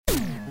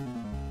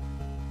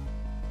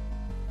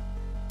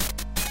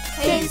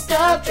Taste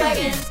of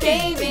Dragons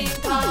Gaming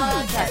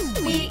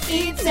Podcast. We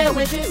eat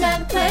sandwiches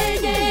and play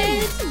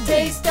games.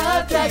 Taste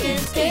of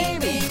Dragons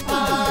Gaming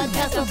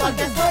Podcast. A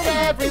podcast for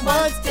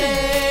everyone's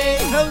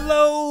taste.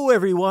 Hello,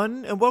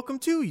 everyone, and welcome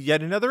to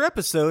yet another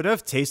episode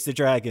of Taste of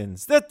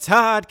Dragons, the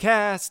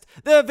Toddcast,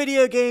 the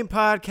video game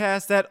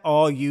podcast that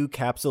all you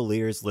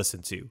capsuleers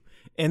listen to.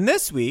 And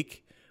this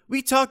week,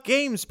 we talk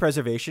games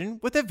preservation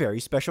with a very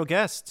special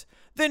guest.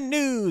 The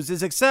news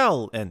is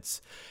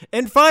excellent.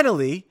 And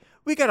finally,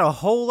 we got a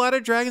whole lot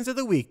of Dragons of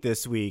the Week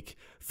this week.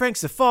 Frank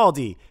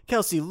Cifaldi,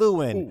 Kelsey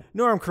Lewin,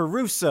 Norm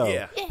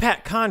Caruso,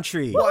 Pat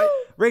Contry,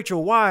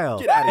 Rachel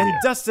Wild, and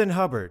Dustin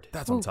Hubbard.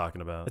 That's what I'm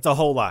talking about. It's a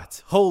whole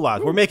lot.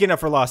 We're making up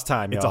for lost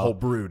time, y'all. It's a whole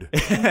brood.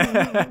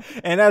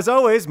 And as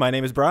always, my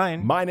name is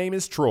Brian. My name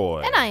is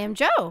Troy. And I am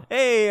Joe.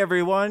 Hey,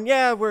 everyone.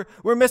 Yeah,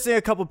 we're missing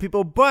a couple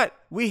people, but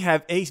we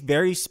have a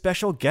very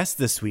special guest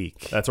this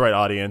week. That's right,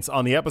 audience.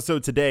 On the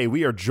episode today,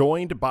 we are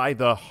joined by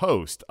the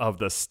host of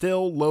the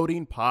Still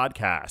Loading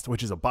podcast,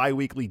 which is a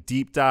bi-weekly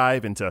deep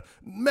dive into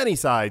many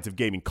sides of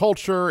gaming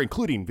culture,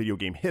 including video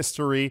game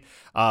history.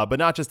 But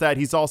not just that,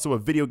 he's also a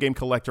video game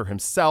collector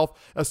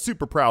himself, a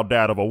super proud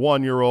dad of a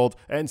 1-year-old,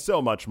 and so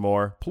much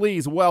more.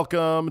 Please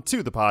welcome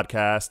to the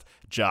podcast,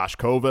 Josh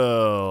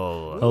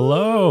Coville.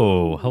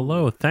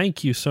 Hello.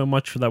 Thank you so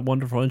much for that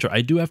wonderful intro.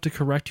 I do have to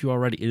correct you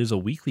already. It is a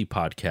weekly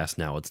podcast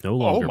now. It's no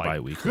longer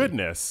bi-weekly.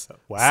 Goodness.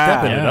 Wow.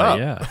 Stepping it up.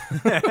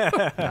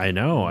 Yeah. I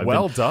know.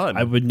 Well done.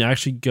 I've been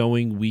actually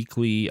going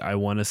weekly, I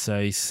want to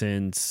say,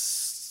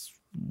 since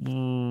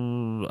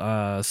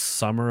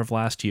summer of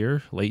last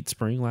year, late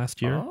spring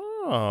last year.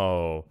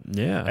 Oh,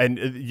 yeah.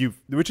 And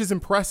which is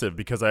impressive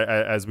because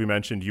as we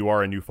mentioned, you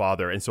are a new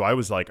father. And so I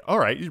was like, all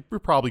right, you're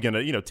probably going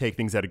to, take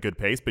things at a good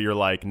pace, but you're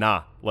like,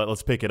 nah,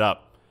 let's pick it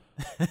up.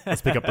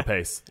 Let's pick up the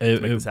pace.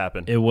 Let's make this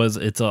happen.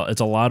 It's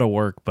a lot of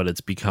work, but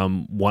it's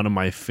become one of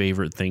my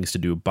favorite things to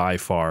do by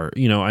far.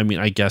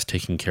 I guess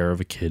taking care of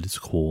a kid is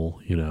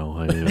cool, being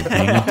a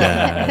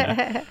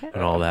dad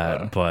and all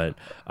that. But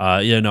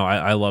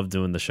I love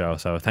doing the show.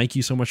 So thank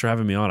you so much for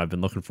having me on. I've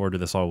been looking forward to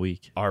this all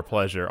week. Our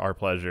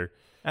pleasure.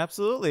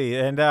 Absolutely.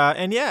 And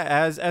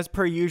yeah, as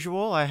per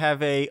usual, I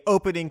have a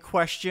opening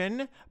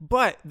question,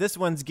 but this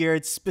one's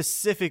geared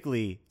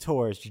specifically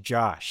towards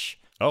Josh.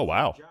 Oh,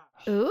 wow.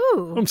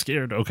 Ooh. I'm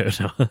scared. Okay.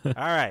 All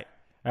right.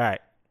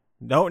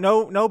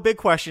 No big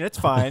question. It's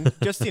fine.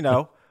 Just,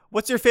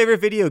 what's your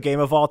favorite video game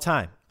of all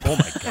time? Oh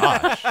my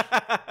gosh.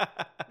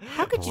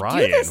 How could you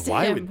Brian, do this to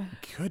why him?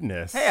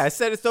 goodness. Hey, I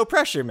said it's no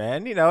pressure,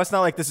 man. It's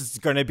not like this is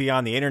going to be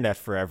on the internet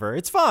forever.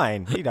 It's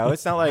fine.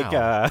 It's not like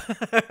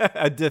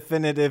a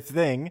definitive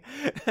thing.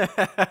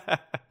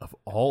 Of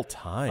all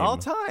time. All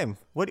time.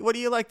 What do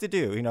you like to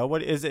do?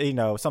 What is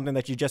it, something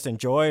that you just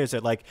enjoy? Is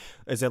it like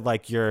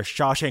your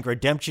Shawshank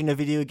Redemption of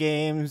video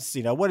games?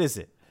 What is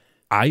it?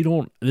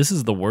 This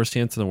is the worst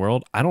answer in the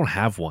world. I don't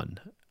have one.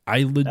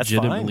 I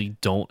legitimately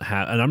don't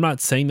have, and I'm not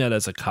saying that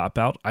as a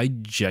cop-out. I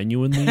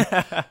genuinely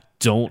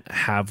don't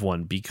have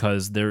one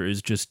because there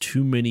is just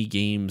too many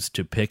games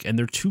to pick, and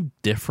they're too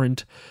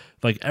different.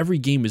 Like, every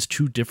game is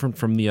too different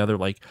from the other.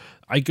 Like,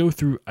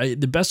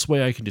 the best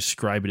way I can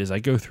describe it is I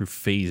go through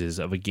phases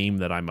of a game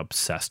that I'm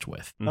obsessed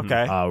with.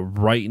 Okay.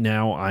 Right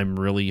now, I'm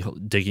really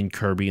digging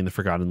Kirby and the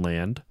Forgotten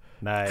Land.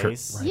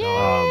 Nice.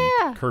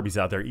 Kirby's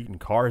out there eating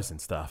cars and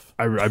stuff.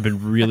 I've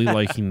been really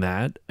liking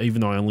that,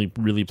 even though I only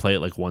really play it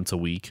like once a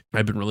week.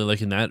 I've been really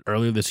liking that.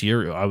 Earlier this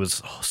year, I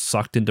was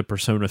sucked into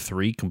Persona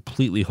 3,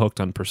 completely hooked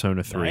on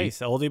Persona 3. Nice,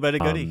 oldie but a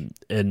goodie.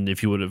 And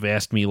if you would have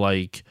asked me,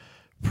 like,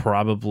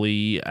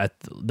 probably at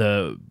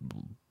the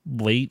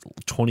late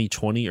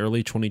 2020,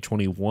 early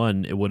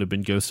 2021, it would have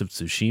been Ghost of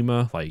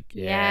Tsushima. Like,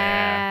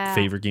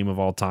 favorite game of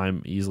all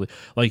time easily.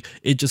 Like,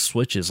 it just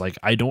switches. Like,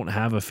 I don't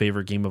have a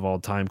favorite game of all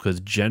time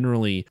because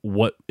generally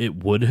what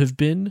it would have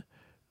been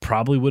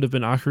probably would have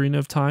been Ocarina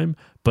of Time.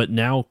 But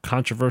now,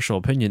 controversial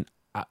opinion,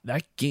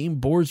 that game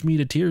bores me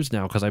to tears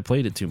now because I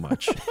played it too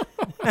much.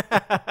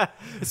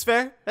 It's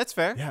fair. That's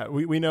fair. Yeah,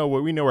 we know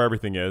where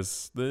everything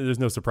is. There's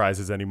no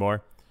surprises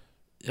anymore.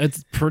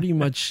 That's pretty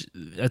much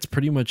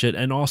it.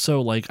 And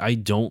also, like, I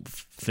don't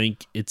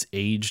think it's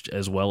aged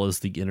as well as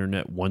the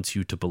internet wants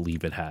you to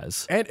believe it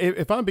has. And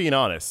if I'm being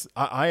honest,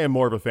 I am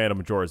more of a fan of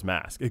Majora's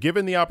Mask.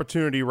 Given the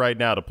opportunity right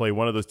now to play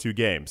one of those two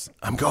games,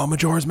 I'm going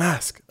Majora's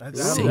Mask.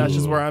 That's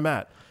just where I'm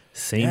at.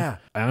 Same. Yeah.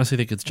 I honestly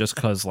think it's just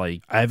because,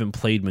 like, I haven't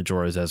played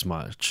Majora's as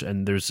much,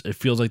 and it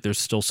feels like there's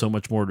still so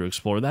much more to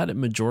explore. That at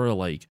Majora,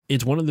 like,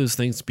 it's one of those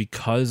things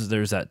because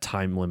there's that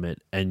time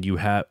limit, and you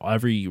have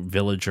every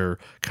villager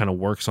kind of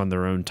works on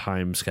their own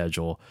time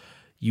schedule.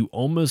 You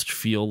almost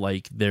feel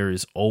like there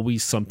is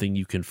always something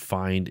you can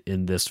find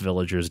in this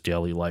villager's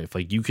daily life.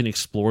 Like, you can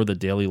explore the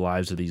daily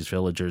lives of these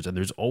villagers, and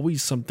there's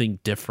always something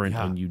different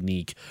and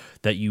unique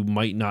that you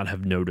might not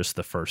have noticed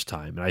the first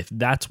time. And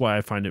that's why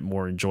I find it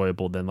more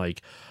enjoyable than,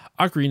 like,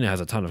 Ocarina has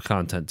a ton of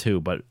content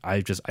too, but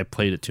I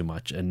played it too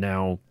much. And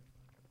now,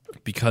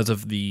 because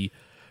of the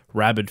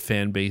rabid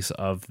fan base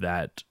of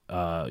that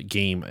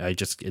game.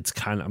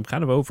 I'm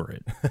kind of over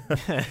it.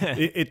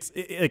 It's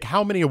like,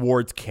 how many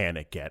awards can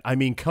it get? I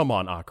mean, come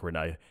on,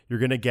 Ocarina. You're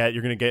gonna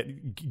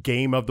get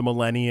Game of the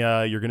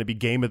Millennia. You're gonna be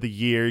Game of the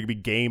Year. You're gonna be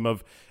Game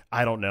of,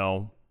 I don't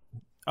know,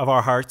 of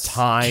our hearts.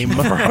 Time.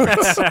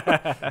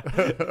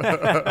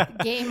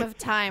 Game of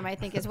Time, I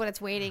think, is what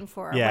it's waiting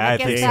for. Yeah, when I it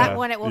gets think that so.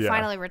 one, it will Yeah.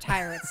 finally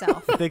retire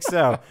itself. I think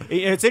so.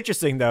 It's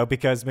interesting, though,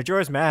 because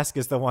Majora's Mask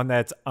is the one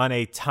that's on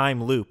a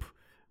time loop,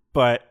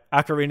 but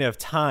Ocarina of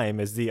Time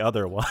is the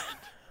other one.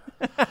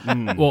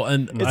 Well,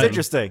 and It's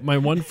interesting. My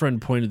one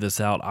friend pointed this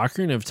out.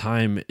 Ocarina of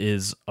Time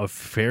is a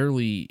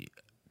fairly,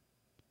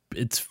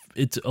 it's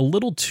a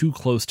little too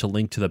close to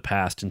Link to the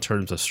Past in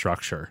terms of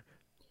structure.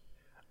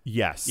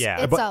 Yes.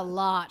 Yeah. It's But a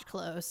lot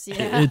close.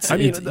 Yeah. It's, I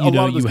mean, it's a you lot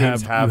know, of those you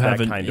games have have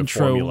that an kind of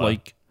intro, formula.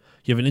 like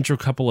you have an intro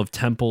couple of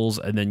temples,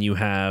 and then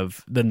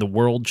then the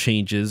world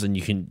changes, and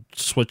you can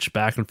switch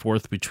back and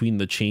forth between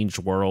the changed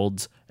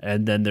worlds,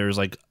 and then there's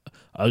like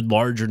a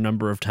larger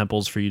number of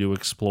temples for you to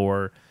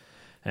explore,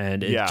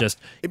 and Yeah.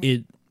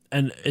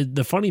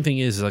 the funny thing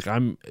is like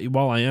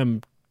while I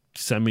am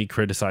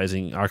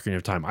semi-criticizing Ocarina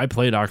of Time, I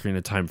played Ocarina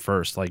of Time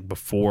first, like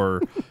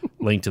before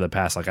Link to the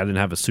Past. Like I didn't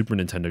have a Super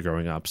Nintendo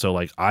growing up, so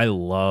like I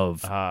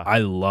loved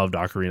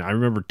Ocarina. I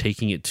remember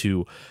taking it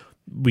to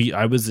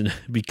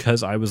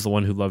because I was the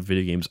one who loved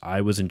video games. I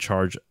was in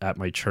charge at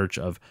my church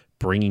of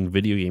bringing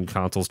video game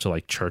consoles to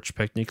like church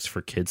picnics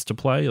for kids to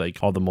play, like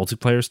all the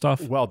multiplayer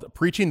stuff. well,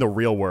 preaching the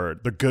real word,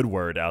 the good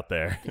word out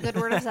there. The good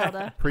word of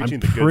Zelda. Preaching I'm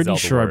the good pretty Zelda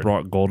sure word. I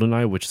brought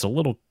GoldenEye, which is a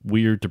little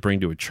weird to bring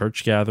to a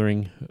church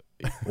gathering,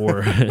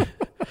 or just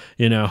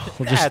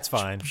That's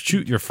fine.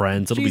 shoot your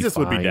friends. It'll Jesus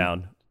be fine. would be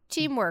down.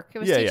 Teamwork. It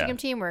was Yeah, teaching yeah. him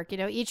teamwork.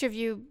 Each of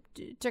you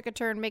took a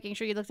turn making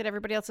sure you looked at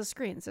everybody else's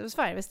screens. It was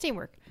fine. It was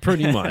teamwork.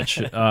 Pretty much.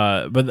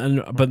 But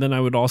then I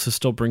would also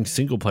still bring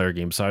single player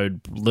games. So I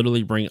would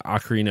literally bring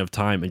Ocarina of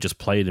Time and just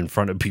play it in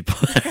front of people.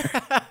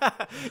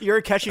 You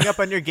were catching up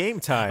on your game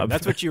time.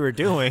 That's what you were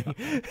doing.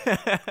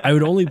 I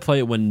would only play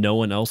it when no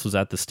one else was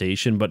at the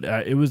station, but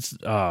it was,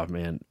 oh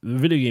man, the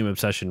video game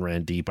obsession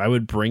ran deep. I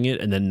would bring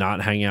it and then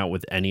not hang out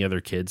with any other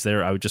kids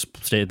there. I would just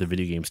stay at the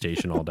video game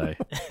station all day.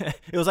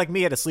 It was like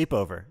me at a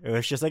sleepover. It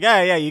was just like,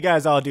 yeah, you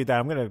guys all do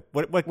that.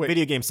 What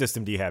video game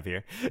system do you have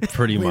here?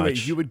 Pretty Wait,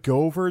 much. you would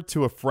go over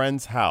to a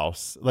friend's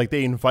house, like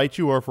they invite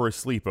you over for a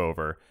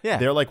sleepover. Yeah.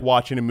 They're like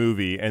watching a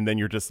movie, and then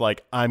you're just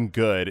like, I'm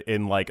good,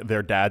 in like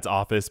their dad's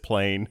office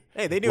playing.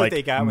 Hey, they knew like, what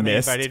they got when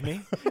Myst. they invited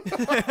me.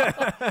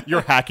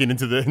 You're hacking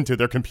into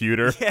their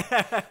computer,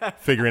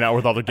 figuring out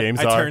where all the games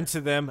I are. turned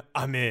to them.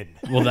 I'm in.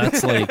 Well,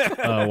 that's like,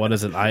 what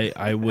is it?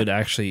 I would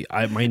actually,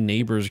 my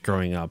neighbors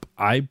growing up,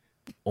 I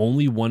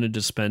only wanted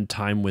to spend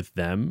time with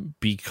them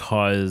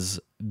because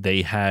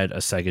they had a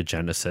Sega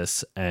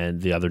Genesis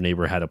and the other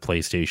neighbor had a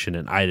PlayStation,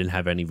 and I didn't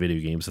have any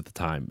video games at the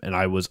time, and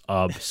I was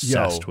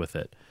obsessed with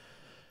it.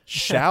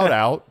 Shout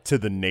out to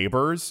the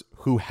neighbors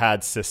who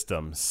had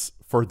systems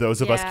for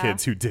those of us Yeah.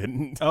 kids who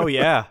didn't. Oh,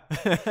 yeah.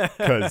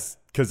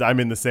 Because I'm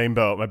in the same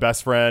boat. My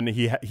best friend,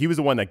 he was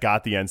the one that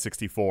got the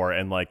N64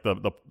 and like the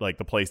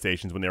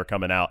PlayStations when they were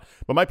coming out.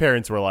 But my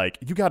parents were like,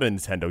 "You got a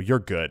Nintendo, you're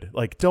good.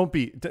 Like,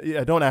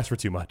 don't ask for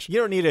too much. You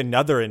don't need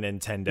another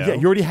Nintendo. Yeah,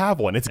 you already have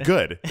one. It's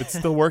good. It's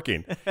still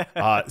working."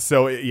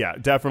 So yeah,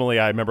 definitely.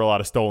 I remember a lot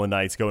of stolen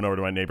nights going over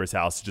to my neighbor's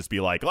house to just be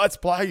like, "Let's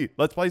play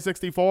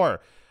 64."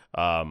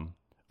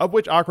 Of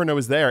which Ocarina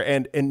was there,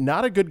 and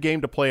not a good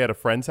game to play at a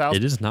friend's house.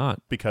 It is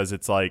not. Because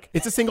it's like,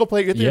 it's a single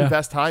player. You have to Yeah.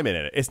 invest time in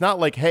it. It's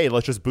not like, hey,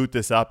 let's just boot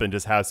this up and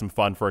just have some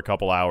fun for a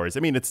couple hours. I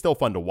mean, it's still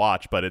fun to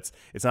watch, but it's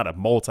not a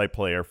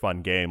multiplayer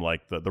fun game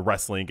like the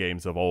wrestling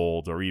games of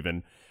old, or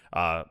even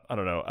I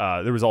don't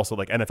know. There was also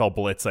like NFL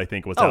Blitz, I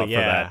think, was out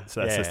yeah. for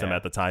that Yeah, system yeah.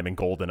 at the time, and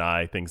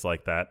GoldenEye, things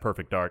like that.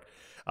 Perfect Dark.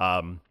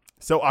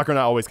 So Ocarina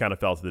always kind of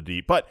fell to the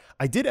deep, but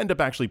I did end up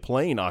actually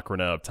playing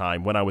Ocarina of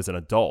Time when I was an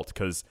adult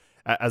because,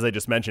 as I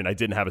just mentioned, I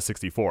didn't have a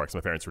 64 because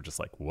my parents were just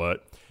like,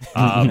 what?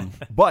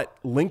 But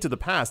Link to the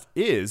Past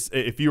is,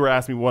 if you were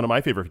asking me one of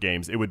my favorite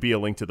games, it would be A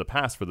Link to the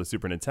Past for the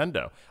Super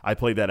Nintendo. I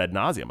played that ad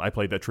nauseum. I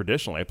played that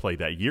traditionally. I played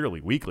that yearly,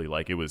 weekly,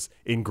 like it was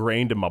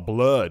ingrained in my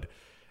blood.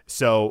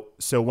 So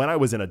when I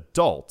was an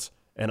adult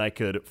and I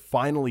could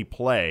finally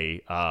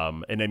play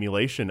an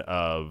emulation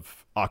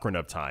of Ocarina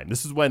of Time,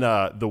 this is when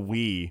the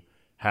Wii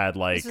had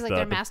like This was like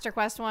their Master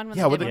Quest one. When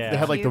yeah, they where did they one for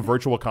had like the Cube.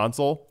 virtual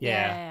console.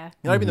 Yeah.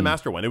 Not even the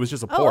master one. It was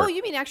just a Oh, port.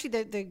 you mean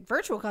actually the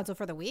virtual console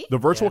for the Wii? The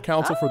virtual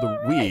console for the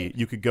Oh, Wii, right.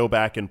 you could go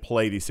back and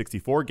play these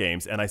 64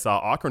 games, and I saw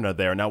Ocarina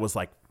there, and I was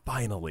like,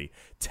 finally,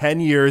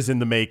 10 years in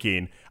the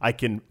making, I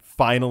can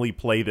finally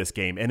play this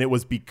game. And it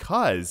was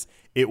because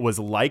it was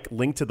like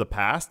Link to the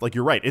Past. Like,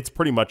 you're right, it's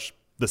pretty much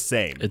the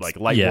same. Like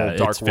Light World,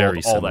 Dark it's World, very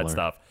all similar. that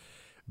stuff.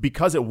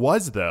 Because it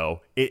was,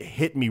 though, it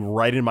hit me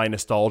right in my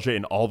nostalgia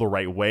in all the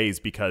right ways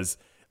because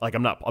like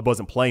I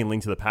wasn't playing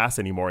Link to the Past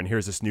anymore, and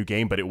here's this new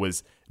game, but it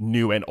was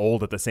new and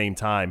old at the same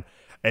time.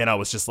 And I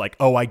was just like,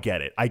 oh, I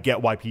get it. I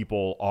get why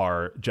people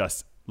are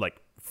just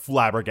like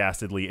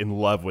flabbergastedly in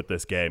love with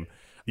this game.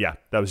 Yeah,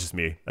 that was just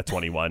me at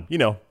 21. You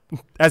know,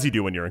 as you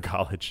do when you're in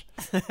college.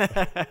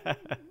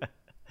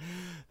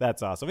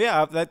 That's awesome.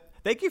 Yeah,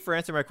 thank you for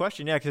answering my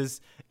question. Yeah,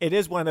 because it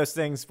is one of those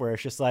things where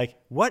it's just like,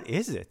 what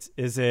is it?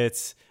 Is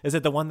it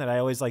the one that I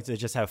always like to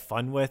just have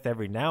fun with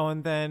every now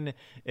and then?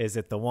 Is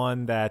it the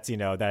one that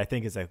that I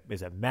think is a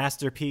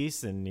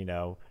masterpiece? And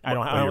I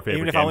don't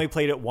even if I only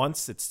played it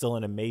once, it's still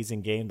an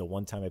amazing game. The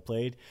one time I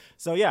played.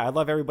 So yeah, I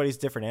love everybody's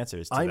different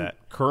answers to that.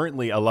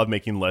 I love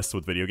making lists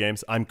with video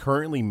games. I'm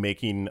currently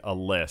making a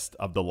list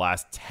of the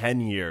last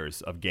 10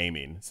 years of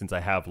gaming since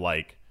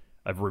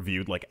I've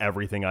reviewed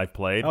everything I've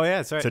played. Oh yeah,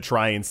 that's right. To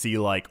try and see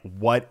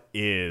what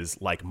is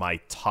my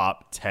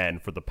top 10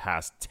 for the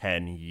past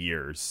 10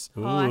 years.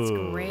 Oh, that's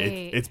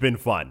great. It's been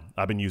fun.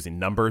 I've been using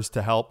numbers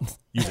to help,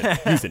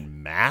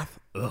 using math.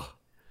 Ugh.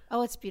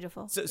 Oh, it's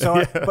beautiful.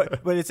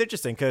 But it's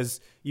interesting because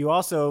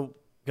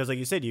like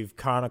you said, you've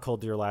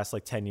chronicled your last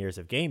 10 years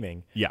of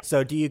gaming. Yeah.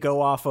 So do you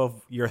go off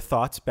of your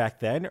thoughts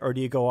back then, or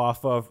do you go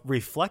off of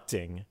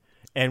reflecting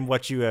and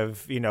what you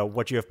have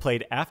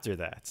played after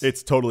that?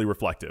 It's totally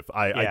reflective.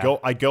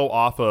 I go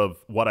off of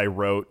what I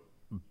wrote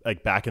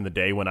back in the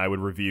day when I would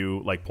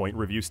review point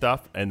review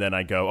stuff, and then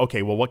I go,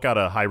 okay, well, what got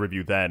a high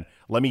review then?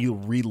 Let me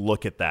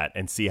re-look at that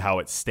and see how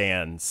it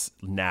stands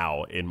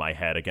now in my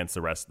head against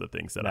the rest of the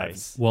things that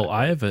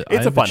I have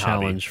a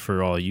challenge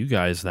for all you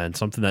guys then,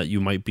 something that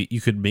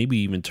you could maybe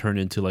even turn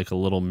into a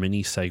little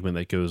mini segment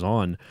that goes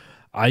on.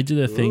 I did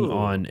a thing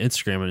on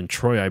Instagram, and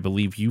Troy, I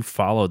believe you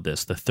followed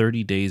this, the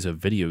 30 days of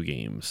video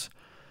games.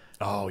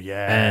 Oh,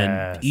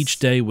 yeah. And each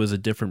day was a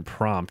different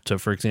prompt. So,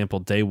 for example,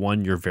 day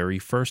 1, your very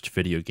first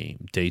video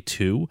game. Day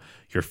 2,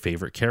 your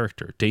favorite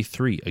character. Day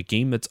 3, a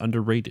game that's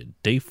underrated.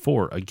 Day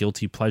 4, a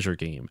guilty pleasure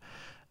game.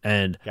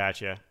 And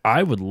gotcha.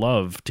 I would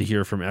love to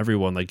hear from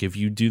everyone. If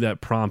you do that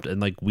prompt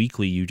and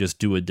weekly, you just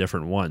do a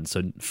different one.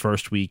 So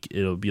first week,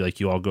 it'll be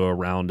you all go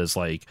around as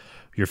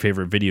your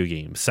favorite video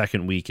game.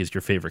 Second week is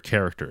your favorite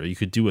character. You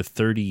could do a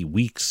 30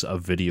 weeks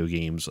of video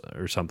games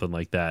or something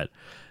like that.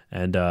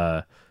 And,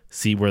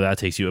 see where that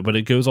takes you. But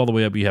it goes all the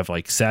way up. You have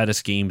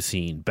saddest game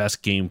scene,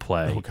 best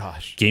gameplay, oh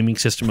gosh, gaming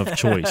system of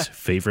choice,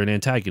 favorite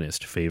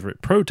antagonist,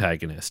 favorite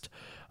protagonist.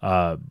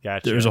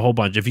 Gotcha. There's a whole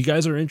bunch. If you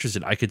guys are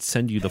interested, I could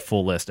send you the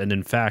full list. And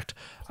in fact,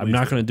 I'm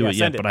not going to do it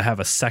yet, but I have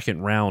a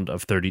second round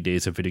of 30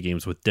 days of video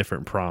games with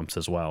different prompts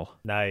as well.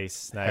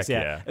 Nice. Heck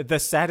Yeah. The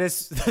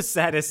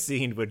saddest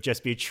scene would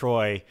just be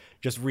Troy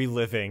just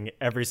reliving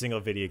every single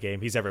video game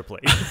he's ever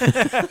played.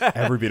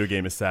 Every video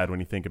game is sad when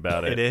you think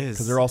about it. It is.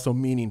 Because they're all so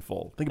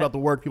meaningful. Think about the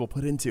work people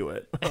put into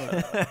it.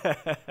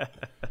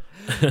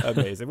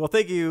 Amazing. Well,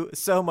 thank you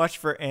so much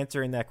for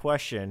answering that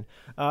question.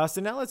 So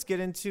now let's get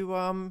into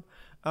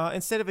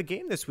instead of a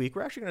game this week,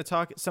 we're actually going to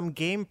talk some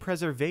game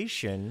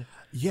preservation.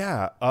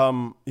 Yeah.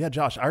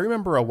 Josh, I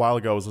remember a while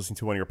ago I was listening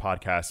to one of your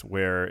podcasts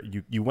where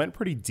you went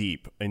pretty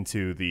deep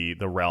into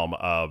the realm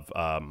of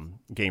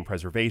game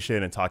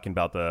preservation and talking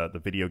about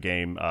the video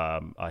game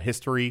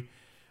history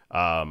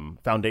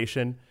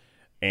foundation.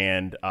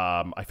 And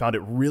I found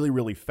it really,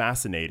 really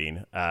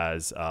fascinating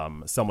as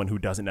someone who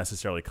doesn't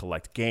necessarily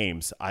collect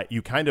games.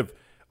 You kind of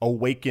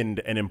awakened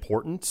an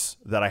importance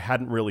that I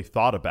hadn't really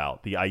thought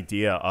about, the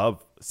idea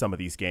of some of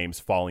these games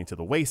falling to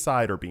the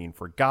wayside or being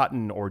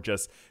forgotten or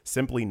just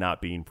simply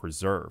not being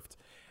preserved.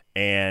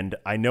 And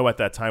I know at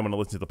that time when I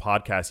listened to the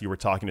podcast, you were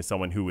talking to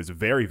someone who was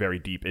very, very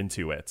deep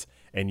into it,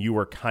 and you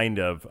were kind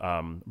of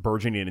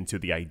burgeoning into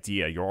the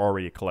idea. You're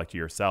already a collector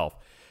yourself.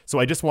 So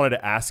I just wanted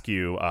to ask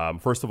you,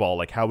 first of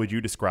all, how would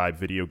you describe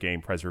video game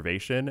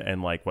preservation,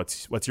 and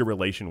what's your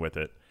relation with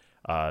it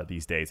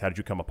these days? How did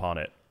you come upon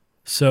it?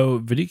 So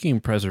video game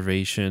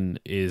preservation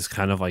is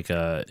kind of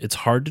it's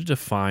hard to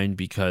define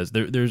because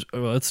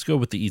let's go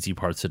with the easy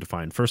parts to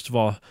define. First of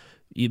all,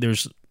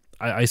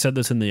 I said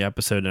this in the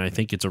episode, and I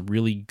think it's a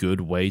really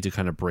good way to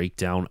kind of break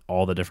down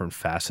all the different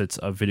facets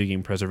of video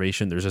game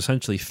preservation. There's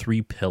essentially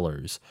 3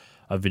 pillars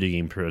of video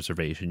game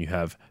preservation. You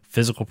have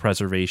physical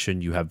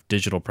preservation, you have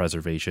digital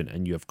preservation,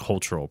 and you have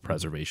cultural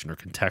preservation or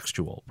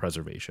contextual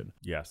preservation.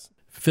 Yes.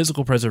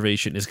 Physical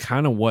preservation is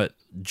kind of what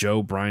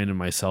Joe, Brian, and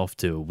myself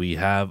do. We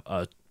have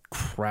a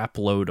crap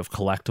load of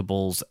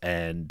collectibles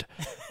and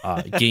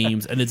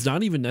games, and it's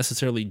not even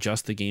necessarily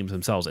just the games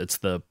themselves. It's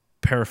the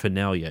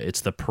paraphernalia,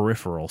 it's the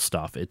peripheral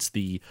stuff, it's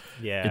the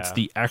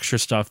extra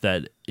stuff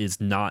that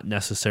is not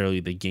necessarily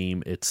the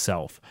game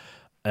itself.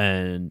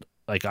 And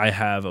I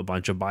have a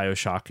bunch of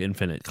BioShock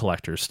Infinite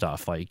collector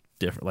stuff,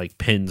 different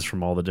pins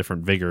from all the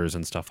different vigors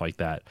and stuff like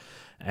that,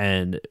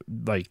 and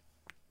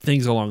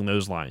things along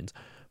those lines.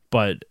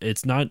 But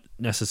it's not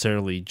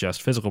necessarily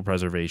just physical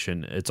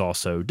preservation, it's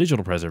also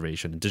digital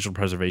preservation. Digital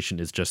preservation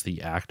is just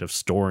the act of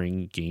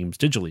storing games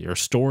digitally or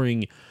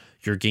storing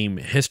your game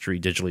history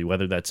digitally,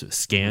 whether that's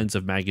scans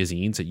of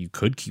magazines that you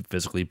could keep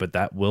physically, but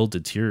that will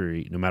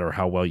deteriorate no matter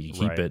how well you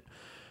keep it.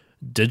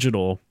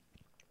 Digital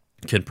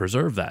can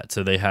preserve that.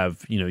 So they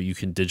have, you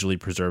can digitally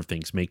preserve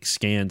things, make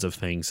scans of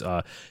things,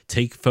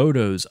 take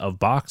photos of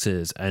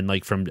boxes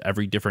and from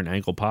every different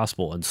angle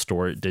possible and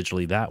store it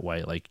digitally that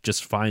way.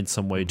 Just find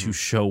some way to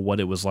show what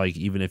it was like,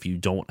 even if you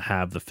don't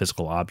have the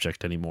physical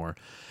object anymore.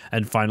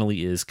 And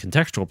finally is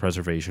contextual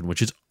preservation,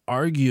 which is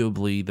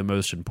arguably the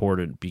most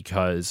important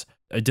because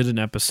I did an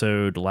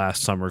episode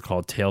last summer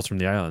called Tales from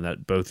the Island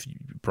that both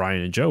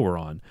Brian and Joe were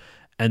on.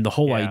 And the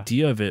whole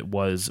idea of it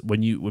was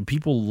when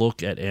people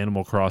look at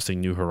Animal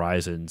Crossing New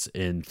Horizons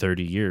in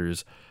 30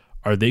 years,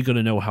 are they going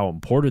to know how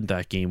important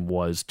that game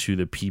was to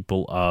the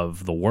people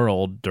of the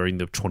world during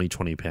the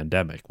 2020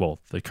 pandemic?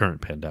 Well, the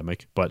current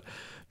pandemic, but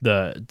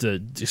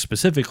the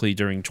specifically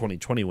during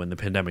 2020 when the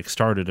pandemic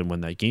started and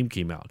when that game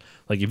came out.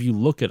 Like if you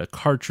look at a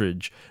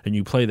cartridge and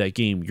you play that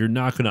game, you're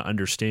not going to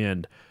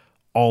understand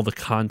all the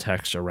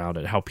context around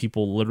it, how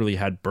people literally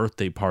had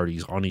birthday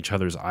parties on each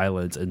other's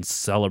islands and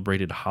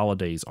celebrated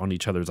holidays on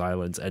each other's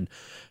islands and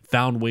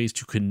found ways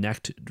to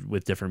connect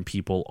with different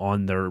people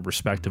on their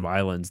respective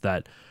islands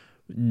that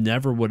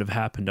never would have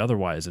happened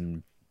otherwise.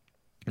 And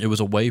it was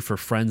a way for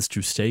friends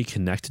to stay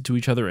connected to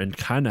each other and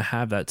kind of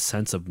have that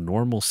sense of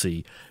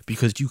normalcy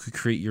because you could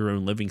create your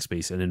own living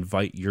space and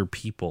invite your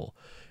people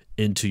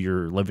into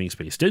your living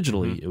space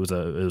digitally. It was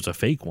a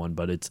fake one,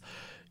 but it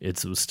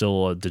was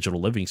still a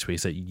digital living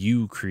space that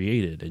you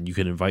created and you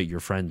can invite your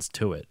friends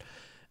to it.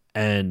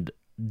 And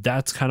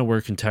that's kind of where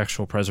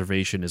contextual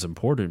preservation is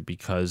important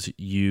because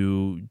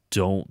you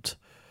don't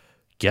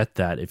get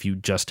that if you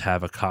just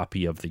have a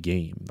copy of the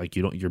game. Like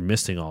you're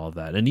missing all of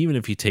that. And even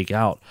if you take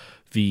out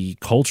the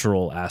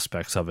cultural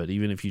aspects of it,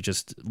 even if you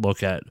just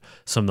look at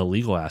some of the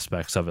legal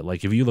aspects of it,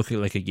 like if you look at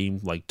like a game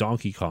like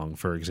Donkey Kong,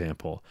 for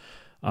example,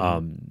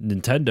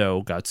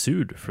 Nintendo got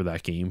sued for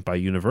that game by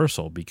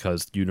Universal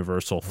because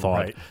Universal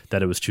thought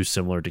that it was too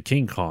similar to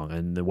King Kong.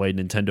 And the way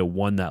Nintendo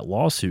won that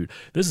lawsuit,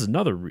 this is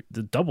another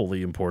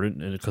doubly important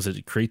because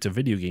it creates a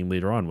video game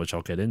later on, which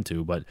I'll get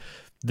into. But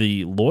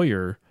the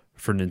lawyer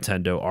for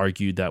Nintendo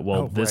argued that,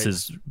 this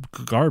is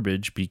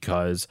garbage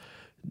because,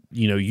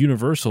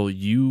 Universal,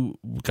 you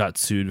got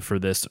sued for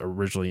this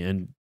originally,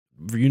 and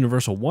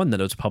Universal won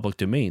that it was public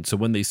domain. So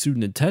when they sued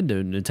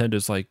Nintendo,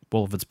 Nintendo's like,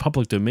 well, if it's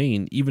public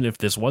domain, even if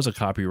this was a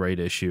copyright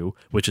issue,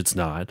 which it's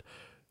not,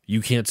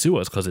 you can't sue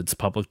us because it's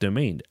public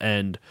domain.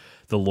 And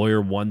the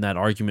lawyer won that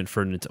argument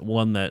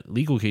won that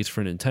legal case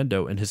for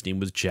Nintendo, and his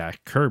name was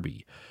Jack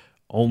Kirby.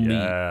 Only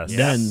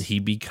then he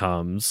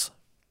becomes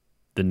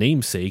the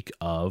namesake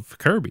of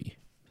Kirby.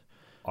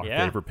 Our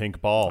favorite pink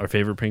ball. Our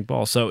favorite pink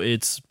ball. So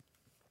it's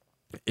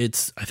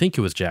I think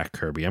it was Jack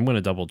Kirby. I'm going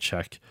to double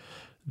check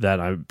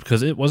that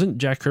because it wasn't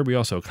Jack Kirby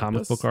also a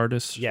comic book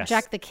artist. Yes.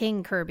 Jack the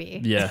King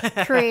Kirby. Yeah.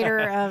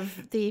 Creator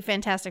of the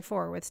Fantastic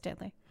Four with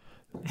Stanley.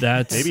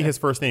 That's maybe his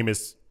first name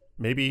is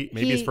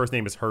his first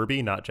name is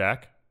Herbie, not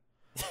Jack.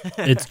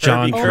 It's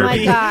John Kirby. Oh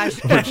my gosh.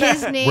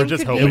 His name We're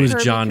just could hoping. be It was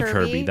Kirby John Kirby.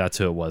 Kirby. That's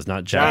who it was,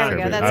 not Jack There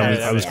we Kirby. go,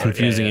 that's I was right.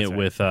 confusing Yeah, it that's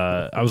with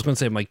I was going to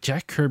say, I'm like,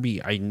 Jack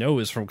Kirby I know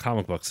is from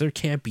comic books. There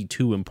can't be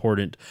two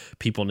important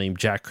people named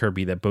Jack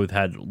Kirby that both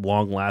had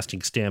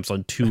long-lasting stamps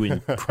on two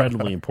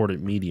incredibly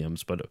important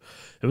mediums, but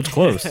it was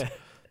close.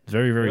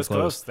 Very, very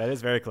close. That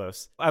is very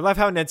close. I love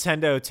how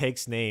Nintendo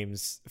takes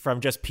names from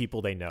just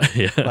people they know.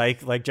 Yeah.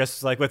 Like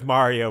just like with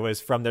Mario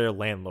was from their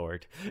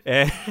landlord.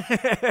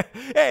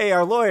 Hey,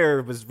 our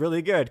lawyer was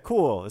really good.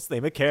 Cool. Let's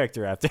name a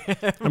character after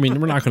him. I mean,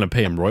 we're not going to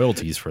pay him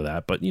royalties for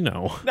that, but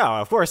No,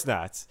 of course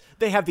not.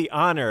 They have the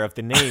honor of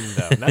the name,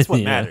 though. And that's what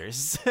Yeah.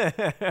 matters.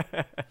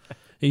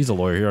 He's a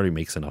lawyer. He already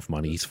makes enough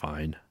money. He's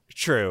fine.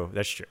 True.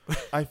 That's true.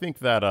 I think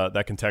that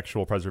that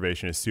contextual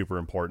preservation is super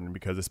important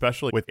because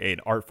especially with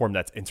an art form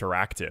that's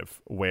interactive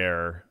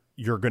where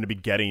you're going to be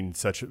getting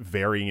such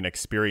varying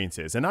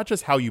experiences and not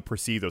just how you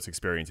perceive those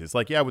experiences.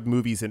 Like, with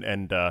movies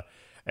and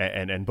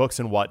books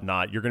and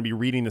whatnot, you're going to be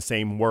reading the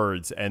same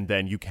words and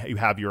then you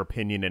have your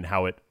opinion and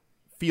how it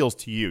feels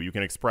to you. You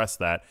can express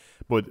that.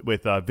 But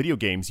with video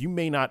games, you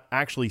may not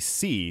actually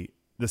see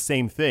the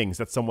same things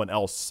that someone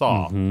else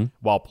saw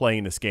while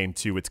playing this game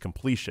to its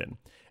completion.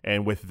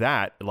 And with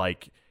that,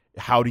 like,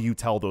 how do you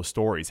tell those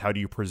stories? How do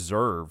you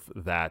preserve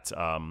that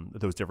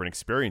those different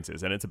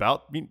experiences? And it's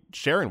about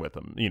sharing with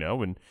them,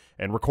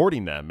 and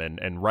recording them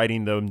and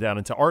writing them down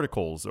into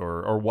articles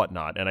or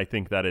whatnot. And I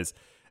think that is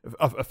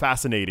a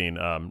fascinating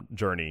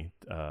journey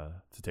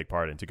to take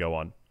part in, to go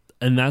on.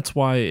 And that's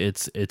why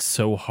it's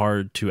so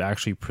hard to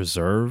actually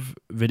preserve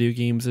video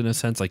games in a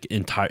sense, like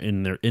in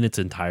its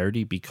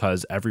entirety,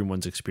 because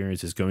everyone's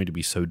experience is going to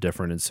be so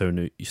different and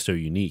so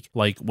unique.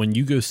 Like when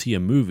you go see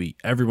a movie,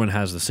 everyone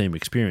has the same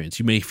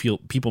experience.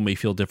 People may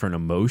feel different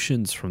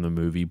emotions from the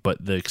movie,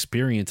 but the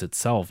experience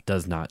itself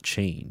does not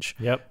change.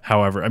 Yep.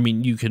 However, I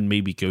mean, you can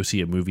maybe go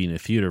see a movie in a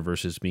theater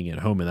versus being at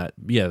home, and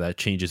that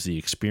changes the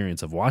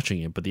experience of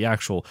watching it. But the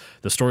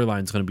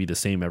storyline is going to be the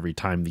same every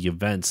time. The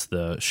events,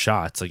 the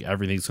shots, like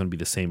everything's going to be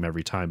the same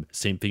every time.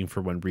 Same thing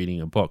for when reading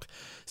a book.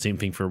 Same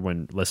thing for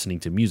when listening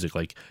to music.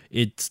 Like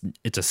it's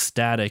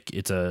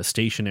a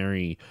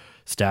stationary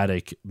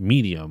static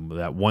medium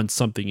that once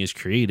something is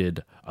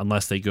created,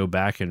 unless they go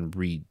back and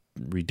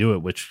redo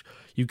it, which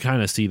you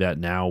kind of see that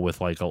now with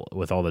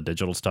with all the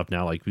digital stuff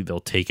now. Like they'll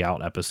take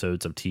out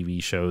episodes of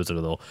TV shows, or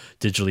they'll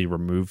digitally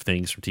remove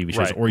things from TV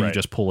shows, or you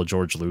just pull a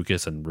George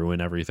Lucas and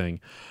ruin everything.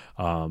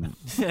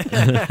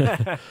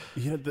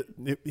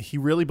 He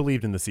really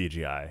believed in the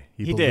CGI.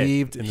 He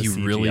believed in the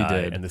CGI, really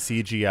did, and the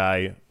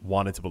CGI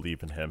wanted to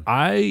believe in him.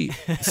 I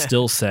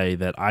still say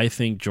that I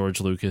think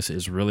George Lucas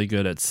is really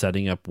good at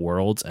setting up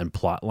worlds and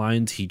plot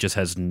lines. He just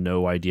has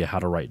no idea how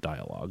to write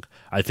dialogue.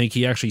 I think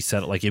he actually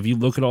said, like, if you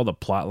look at all the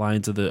plot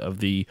lines of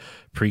the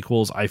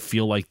prequels, I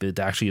feel like it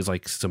actually is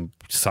like some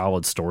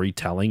solid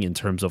storytelling in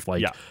terms of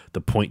like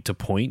the point to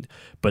point,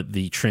 but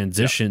the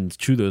transitions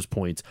to those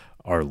points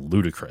are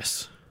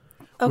ludicrous.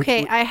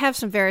 Okay, I have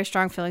some very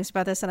strong feelings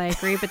about this, and I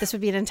agree, but this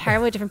would be an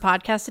entirely different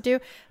podcast to do.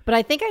 But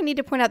I think I need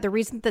to point out the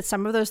reason that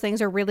some of those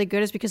things are really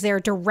good is because they are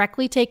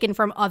directly taken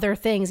from other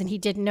things, and he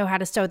didn't know how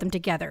to sew them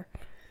together.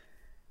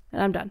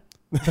 And I'm done.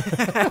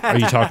 Are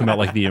you talking about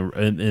like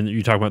and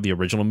you're talking about the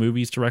original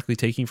movies directly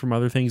taking from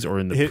other things, or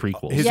in the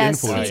prequels? His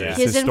influences,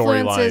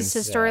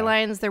 his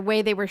storylines, the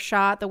way they were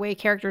shot, the way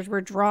characters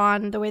were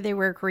drawn, the way they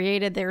were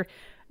created,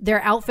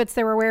 their outfits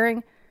they were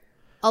wearing.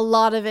 A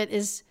lot of it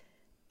is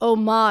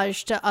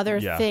homage to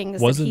other things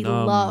that he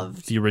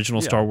loved. The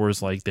original Star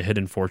Wars, like The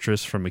Hidden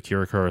Fortress from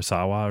Akira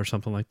Kurosawa or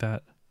something like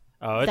that?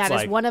 Oh, that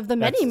is one of the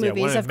many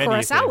movies of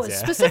Kurosawa's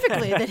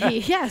specifically that he,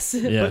 yes.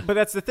 But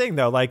that's the thing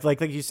though, like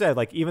you said,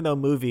 like even though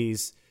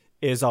movies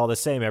is all the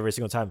same every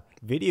single time,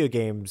 video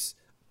games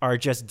are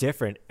just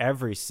different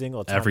every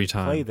single time you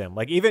play them.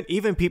 Like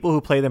even people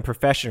who play them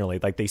professionally,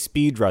 like they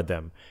speed run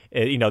them.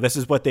 This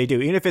is what they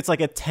do. Even if it's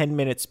like a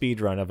 10-minute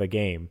speed run of a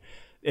game,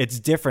 it's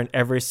different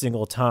every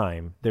single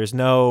time. There's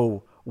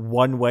no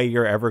one way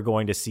you're ever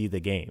going to see the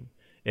game.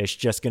 It's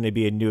just going to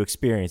be a new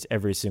experience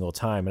every single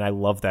time. And I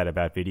love that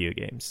about video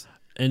games.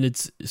 And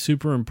it's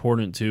super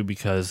important too,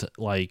 because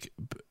like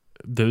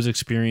those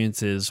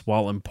experiences,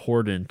 while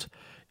important,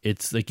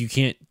 it's like you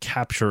can't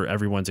capture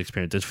everyone's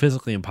experience. It's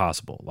physically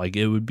impossible. Like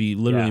it would be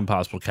literally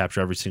impossible to capture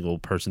every single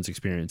person's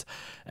experience.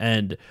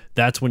 And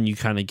that's when you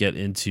kind of get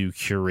into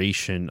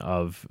curation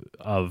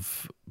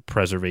of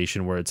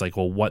preservation, where it's like,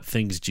 well, what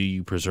things do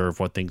you preserve,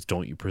 what things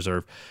don't you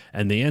preserve?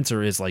 And the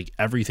answer is like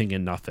everything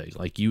and nothing.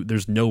 Like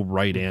there's no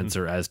right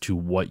answer as to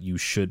what you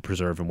should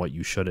preserve and what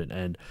you shouldn't.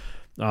 And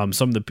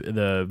some of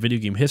the Video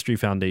Game History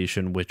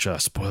Foundation, which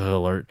spoiler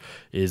alert,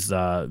 is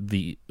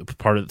the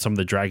part of some of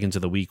the Dragons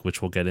of the Week,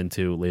 which we'll get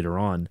into later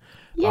on.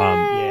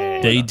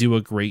 They do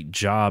a great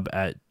job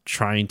at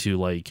trying to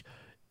like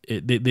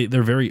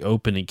they're very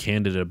open and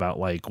candid about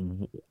like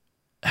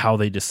how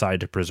they decide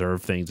to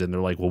preserve things, and they're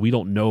like, well, we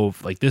don't know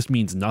if like this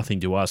means nothing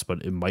to us,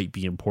 but it might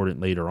be important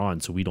later on,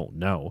 so we don't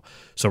know,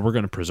 so we're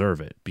going to preserve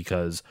it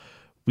because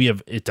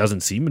it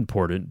doesn't seem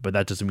important, but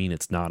that doesn't mean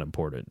it's not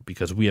important,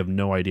 because we have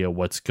no idea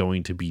what's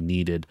going to be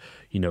needed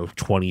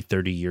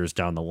 20-30 years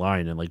down the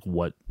line, and like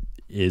what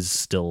is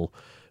still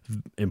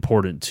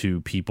important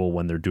to people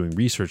when they're doing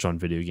research on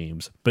video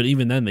games. But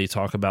even then, they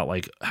talk about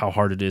like how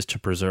hard it is to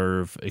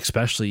preserve,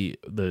 especially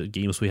the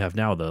games we have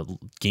now, the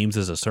games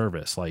as a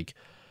service. Like,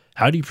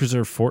 how do you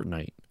preserve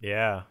Fortnite?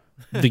 Yeah.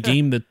 The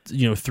game that,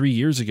 3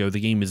 years ago, the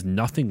game is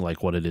nothing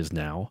like what it is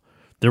now.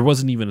 There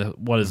wasn't even it?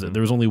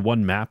 There was only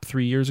one map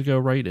 3 years ago,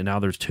 right? And now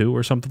there's two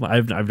or something.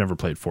 I've never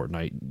played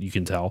Fortnite. You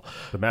can tell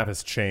the map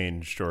has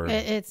changed, or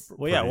it's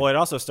it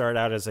also started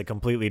out as a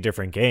completely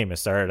different game. It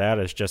started out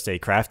as just a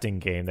crafting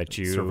game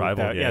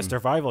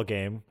survival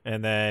game,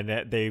 and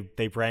then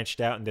they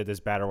branched out and did this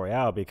battle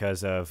royale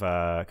because of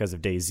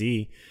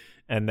DayZ,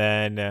 and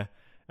then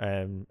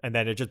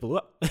it just blew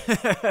up.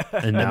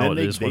 And now it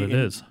is what it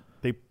is.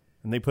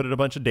 And they put in a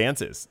bunch of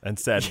dances and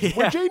said,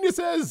 "We're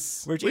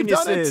geniuses. We're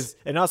geniuses."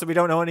 And also, we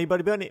don't owe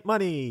anybody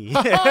money.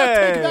 Take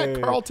that,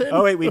 Carlton.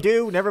 Oh, wait, we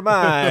do? Never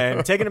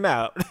mind. Taking them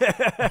out.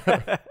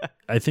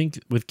 I think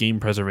with game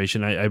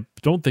preservation, I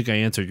don't think I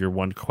answered your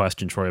one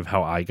question, Troy, of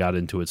how I got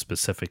into it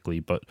specifically.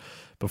 But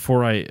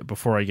before I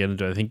get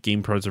into it, I think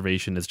game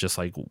preservation is just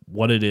like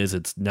what it is.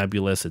 It's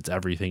nebulous. It's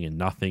everything and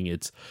nothing.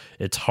 It's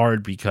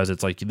hard because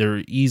it's like there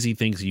are easy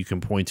things you can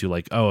point to,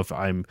 like, oh, if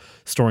I'm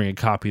storing a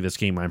copy of this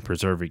game, I'm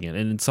preserving it.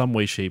 And in some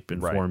way, shape, and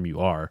form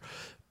you are.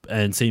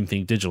 And same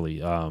thing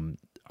digitally.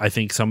 I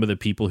think some of the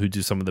people who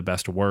do some of the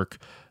best work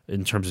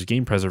in terms of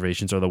game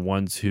preservations are the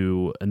ones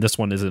who, and this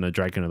one isn't a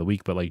Dragon of the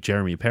Week, but like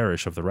Jeremy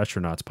Parrish of the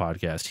Retronauts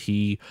podcast,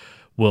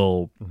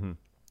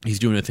 he's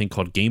doing a thing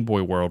called Game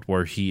Boy World,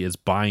 where he is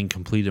buying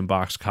complete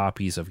in-box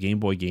copies of Game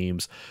Boy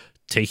games,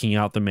 taking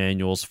out the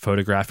manuals,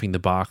 photographing the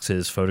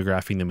boxes,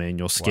 photographing the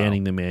manuals,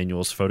 scanning the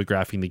manuals,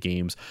 photographing the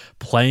games,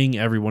 playing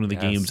every one of the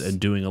games, and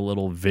doing a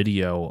little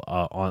video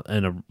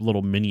and a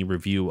little mini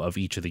review of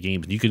each of the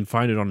games. And you can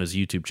find it on his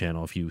YouTube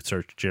channel if you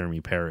search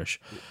Jeremy Parrish.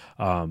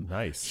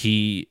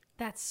 Nice.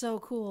 That's so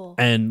cool.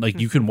 And like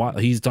you can watch,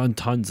 he's done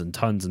tons and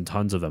tons and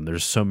tons of them.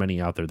 There's so many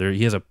out there.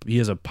 He has a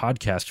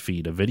podcast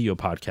feed, a video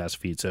podcast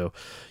feed. So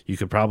you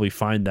could probably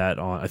find that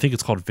on, I think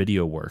it's called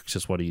Video Works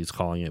is what he's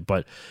calling it.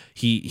 But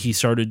he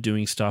started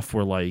doing stuff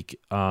where like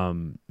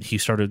he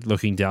started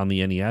looking down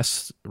the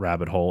NES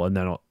rabbit hole, and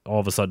then all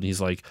of a sudden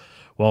he's like,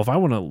 well, if I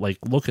want to like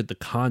look at the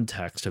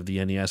context of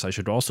the NES, I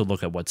should also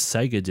look at what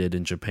Sega did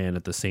in Japan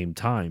at the same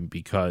time,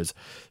 because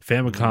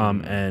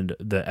Famicom and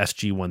the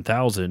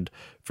SG-1000,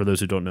 for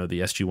those who don't know,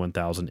 the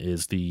SG-1000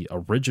 is the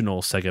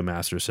original Sega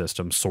Master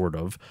System, sort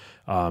of.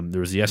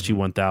 There was the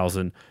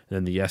SG-1000,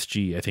 then the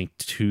SG, I think,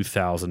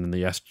 2000, and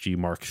the SG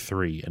Mark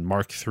III. And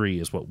Mark III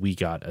is what we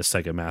got as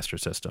Sega Master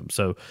System.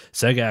 So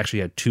Sega actually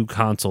had 2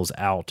 consoles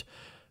out,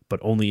 but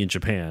only in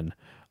Japan.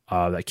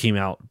 That came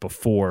out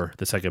before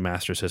the Sega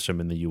Master System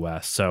in the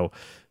US. So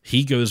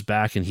he goes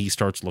back and he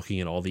starts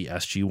looking at all the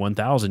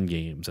SG-1000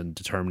 games and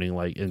determining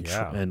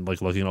and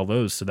like looking at all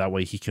those. So that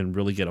way he can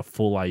really get a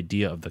full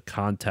idea of the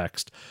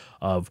context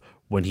of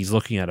when he's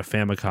looking at a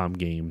Famicom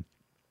game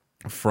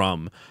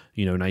from,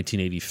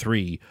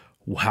 1983.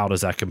 How does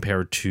that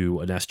compare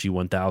to an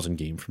SG-1000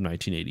 game from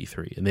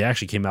 1983? And they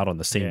actually came out on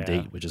the same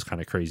date, which is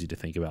kind of crazy to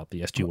think about, the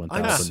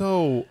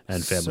SG-1000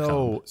 and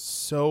Famicom.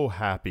 So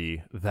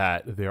happy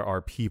that there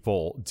are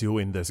people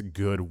doing this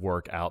good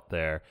work out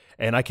there,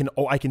 and I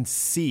can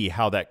see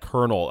how that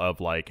kernel of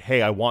like,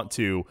 hey, I want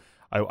to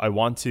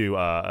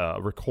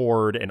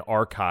record and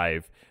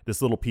archive this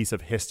little piece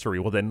of history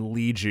will then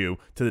lead you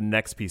to the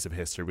next piece of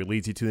history. It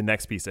leads you to the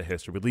next piece of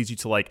history. It leads you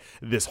to like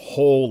this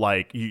whole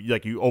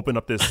you open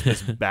up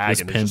this bag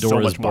this and there's Pandora's just so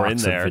much more in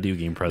box there. Of video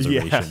game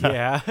preservation.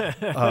 Yeah.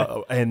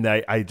 And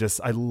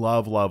I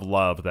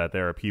love that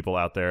there are people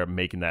out there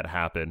making that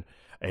happen.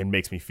 And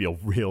makes me feel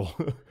real,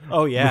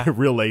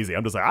 real lazy.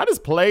 I'm just like, I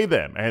just play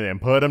them and then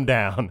put them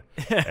down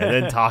and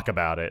then talk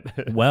about it.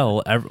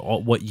 Well,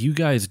 what you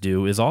guys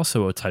do is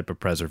also a type of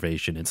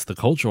preservation. It's the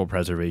cultural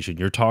preservation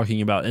you're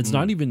talking about. It's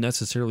not even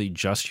necessarily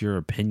just your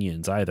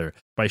opinions either.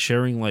 By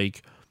sharing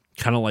like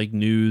kind of like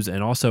news,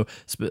 and also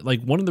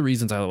like one of the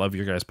reasons I love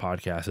your guys'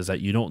 podcast is that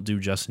you don't do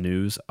just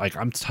news. Like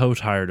I'm so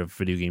tired of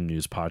video game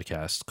news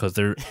podcasts because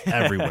they're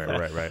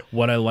everywhere. Right.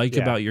 What I like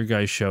about your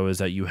guys' show is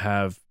that you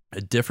have a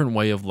different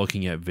way of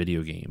looking at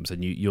video games,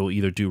 and you'll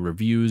either do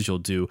reviews, you'll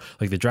do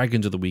like the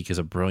Dragons of the Week is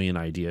a brilliant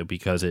idea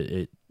because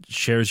it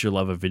shares your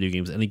love of video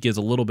games, and it gives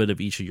a little bit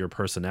of each of your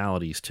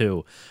personalities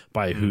too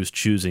by who's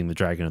choosing the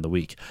Dragon of the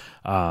Week.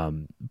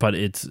 But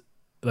it's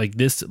like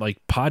this,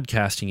 like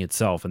podcasting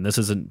itself, and this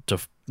isn't to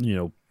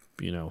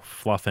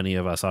fluff any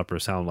of us up or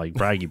sound like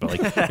braggy, but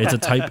like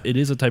it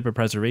is a type of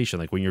preservation.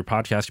 Like when you're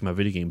podcasting about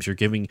video games, you're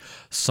giving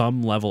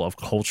some level of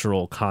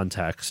cultural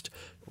context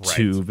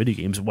to video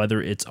games,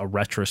 whether it's a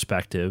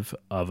retrospective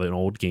of an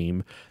old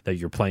game that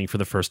you're playing for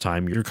the first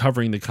time. You're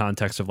covering the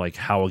context of like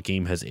how a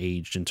game has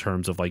aged in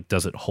terms of like,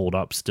 does it hold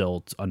up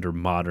still under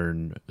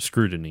modern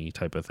scrutiny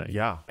type of thing.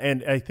 Yeah.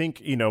 And I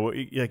think,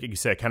 like you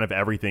said, kind of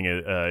everything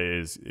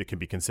it can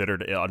be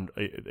considered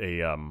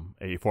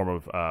a form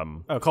of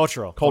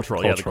cultural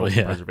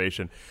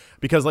preservation.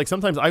 Because like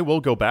sometimes I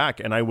will go back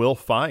and I will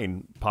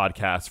find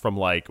podcasts from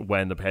like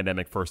when the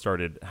pandemic first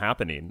started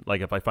happening. Like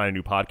if I find a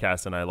new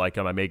podcast and I like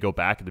them, I may go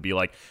back to be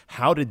like,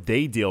 how did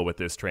they deal with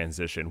this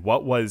transition?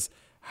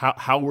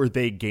 How were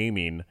they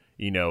gaming,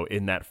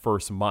 in that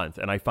first month?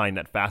 And I find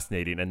that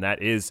fascinating, and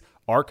that is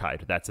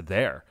archived. That's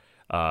there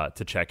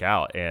to check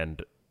out,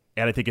 and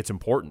I think it's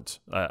important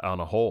on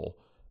a whole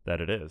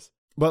that it is.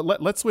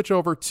 But let's switch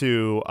over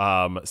to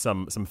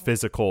some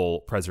physical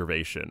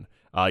preservation.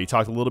 You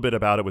talked a little bit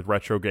about it with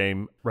Retro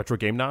Game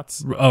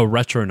Knots. Oh,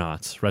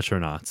 Retronauts.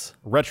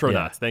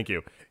 Yeah. Thank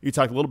you. You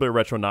talked a little bit of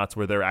Retronauts,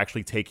 where they're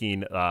actually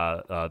taking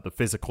the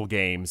physical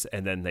games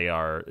and then they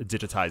are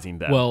digitizing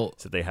them,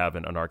 so they have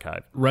an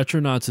archive.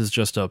 Retronauts is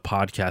just a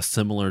podcast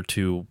similar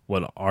to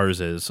what ours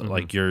is,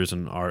 like yours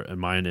and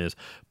mine is.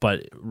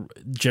 But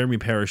Jeremy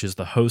Parrish is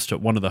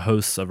one of the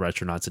hosts of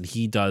Retronauts, and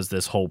he does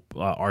this whole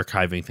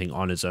archiving thing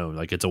on his own.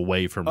 Like it's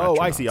away from Retronauts.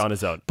 Oh, I see, on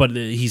his own. But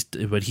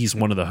he's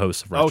one of the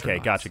hosts of Retronauts. Okay,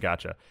 gotcha.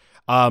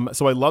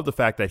 So I love the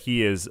fact that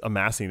he is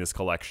amassing this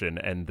collection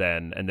and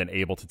then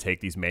able to take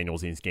these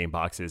manuals and these game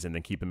boxes and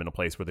then keep them in a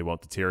place where they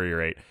won't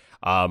deteriorate.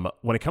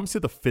 When it comes to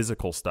the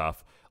physical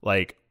stuff,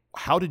 like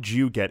how did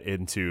you get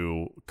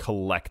into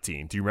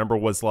collecting? Do you remember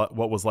what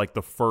was like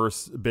the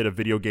first bit of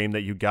video game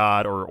that you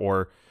got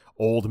or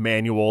old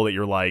manual that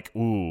you're like,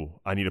 ooh,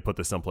 I need to put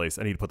this someplace.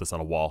 I need to put this on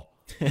a wall.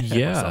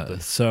 Yeah.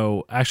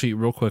 So actually,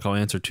 real quick, I'll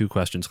answer 2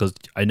 questions because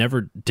I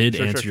never did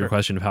answer your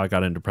question of how I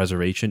got into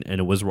preservation, and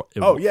it was It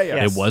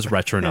was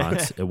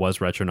Retronauts. It was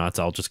Retronauts.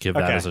 I'll just give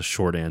that as a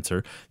short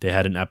answer. They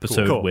had an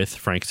episode with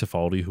Frank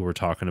Cifaldi, who we're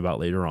talking about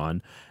later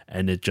on,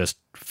 and it just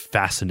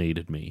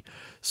fascinated me.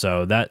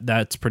 So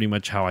that's pretty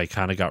much how I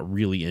kind of got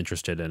really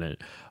interested in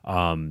it.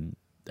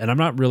 And I'm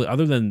not really,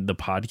 other than the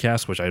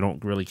podcast, which I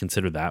don't really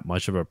consider that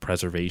much of a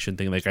preservation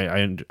thing. Like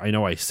I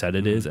know I said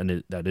it is,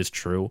 and that is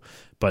true,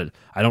 but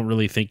I don't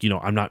really think,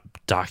 I'm not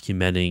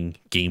documenting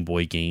Game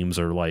Boy games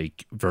or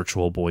like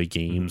Virtual Boy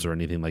games or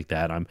anything like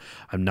that. I'm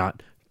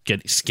not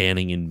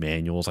scanning in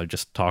manuals. I'm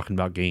just talking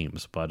about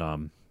games, but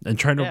and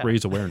trying to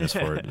raise awareness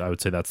for it. I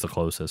would say that's the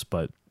closest.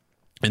 But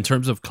in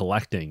terms of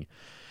collecting,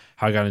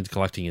 how I got into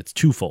collecting, it's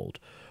twofold.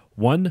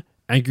 One,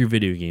 Angry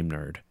Video Game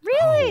Nerd.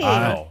 Really?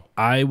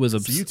 I was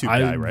YouTube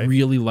guy, right?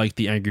 really liked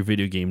the Angry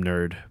Video Game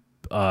Nerd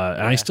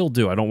and I still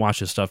do. I don't watch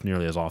his stuff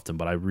nearly as often,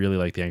 but I really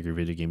like the Angry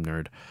Video Game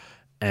Nerd.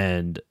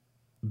 And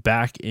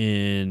back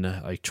in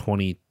like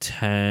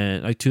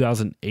 2010, like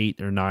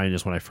 2008 or 9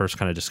 is when I first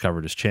kind of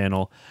discovered his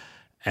channel.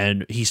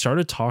 And he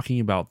started talking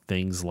about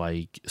things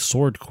like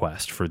Sword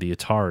Quest for the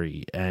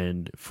Atari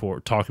and for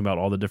talking about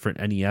all the different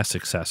NES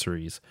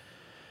accessories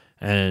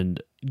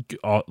and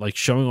like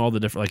showing all the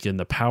different, like in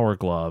the Power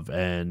Glove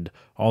and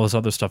all this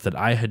other stuff that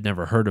I had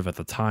never heard of at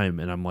the time.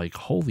 And I'm like,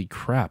 holy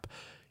crap,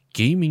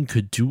 gaming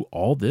could do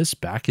all this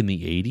back in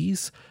the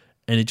 80s.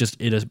 And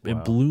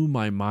it blew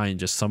my mind,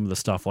 just some of the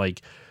stuff.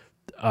 Like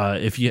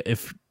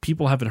if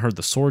people haven't heard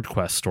the Sword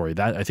Quest story,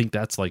 that I think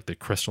that's like the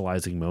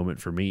crystallizing moment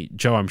for me.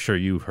 Joe, I'm sure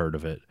you've heard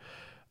of it.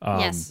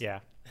 Yes.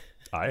 Yeah.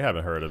 I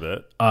haven't heard of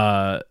it.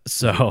 All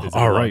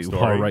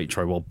right,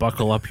 Troy. Well,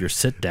 buckle up your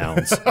sit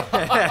downs. So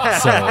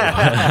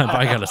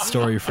I got a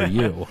story for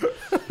you.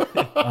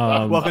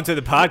 Welcome to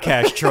the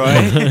podcast, Troy.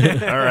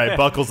 All right,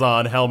 buckles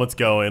on, helmets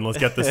going. Let's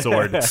get the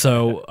sword.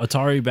 So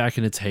Atari back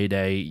in its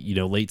heyday,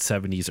 late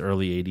 70s,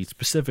 early 80s,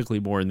 specifically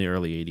more in the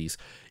early 80s,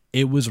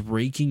 it was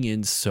raking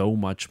in so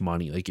much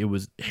money. Like it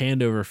was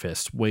hand over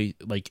fist,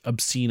 like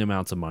obscene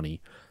amounts of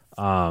money.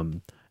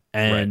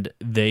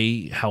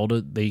 They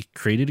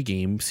created a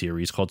game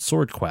series called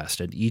Sword Quest,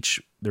 and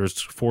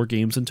there's 4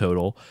 games in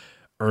total: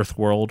 Earth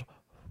World,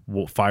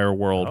 Fire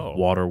World,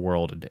 Water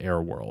World, and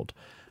Air World.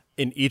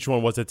 And each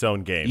one was its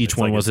own game. Each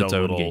one was its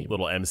own game.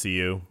 Little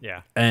MCU.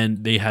 Yeah.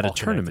 And they had All a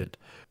tournament. connected.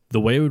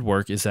 The way it would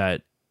work is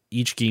that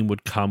each game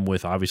would come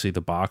with obviously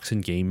the box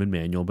and game and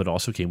manual, but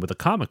also came with a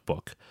comic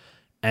book.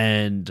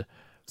 And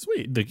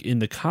Sweet. in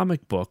the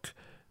comic book,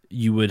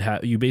 you would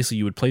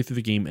play through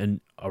the game and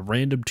a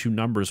random 2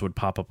 numbers would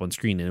pop up on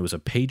screen, and it was a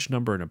page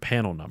number and a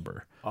panel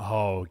number.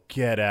 Oh,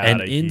 get out And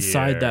of here.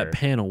 inside that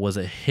panel was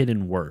a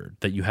hidden word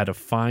that you had to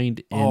find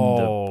in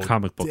the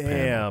comic book panel.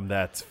 Damn,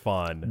 that's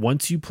fun.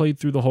 Once you played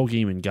through the whole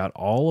game and got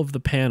all of the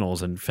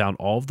panels and found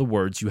all of the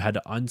words, you had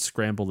to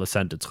unscramble the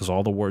sentence because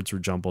all the words were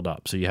jumbled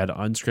up. So you had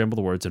to unscramble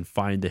the words and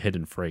find the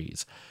hidden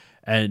phrase.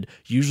 And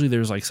usually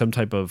there's like some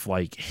type of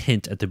like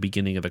hint at the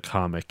beginning of the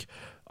comic.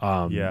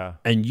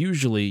 And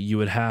usually you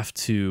would have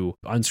to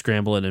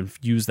unscramble it and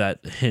use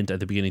that hint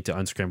at the beginning to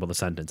unscramble the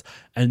sentence.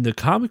 And the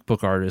comic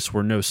book artists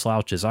were no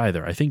slouches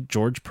either. I think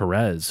George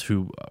Perez,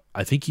 who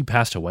I think he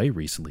passed away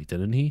recently,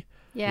 didn't he?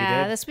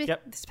 Yeah, did? this week,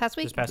 Yep. this past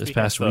week. This past This week.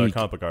 past The week.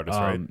 comic book artist,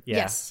 right? Yeah.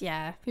 Yes,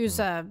 yeah. He was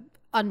a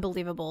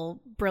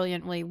unbelievable,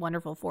 brilliantly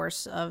wonderful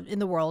force in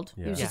the world.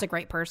 He was Yeah. just a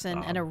great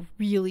person and a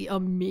really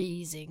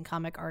amazing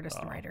comic artist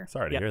and writer.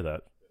 Sorry to hear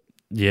that.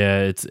 Yeah,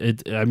 it's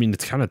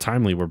kind of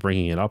timely we're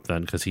bringing it up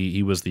then because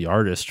he was the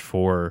artist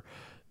for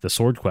the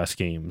Sword Quest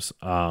games.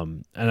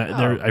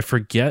 I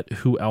forget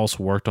who else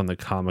worked on the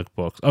comic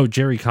books. Oh,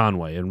 Jerry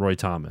Conway and Roy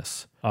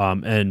Thomas.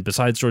 And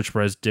besides George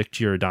Perez, Dick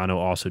Giordano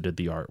also did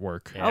the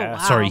artwork. Yeah. Oh, wow.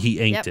 Sorry, he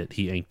inked Yep. it.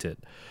 He inked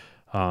it.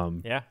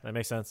 Yeah, that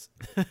makes sense.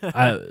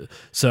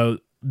 So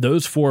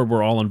those 4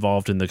 were all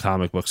involved in the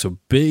comic book. So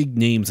big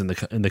names in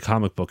the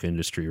comic book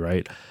industry,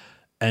 right?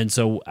 And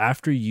so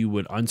after you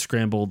would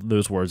unscramble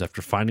those words,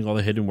 after finding all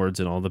the hidden words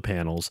in all the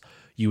panels,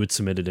 you would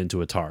submit it into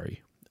Atari.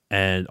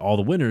 And all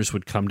the winners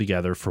would come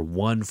together for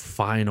one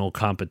final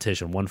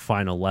competition, one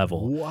final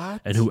level.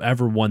 What? And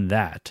whoever won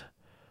that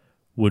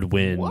would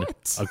win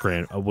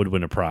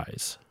a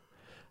prize.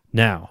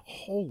 Now,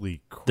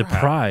 Holy crap. the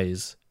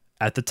prize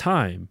at the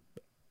time,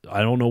 I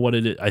don't know what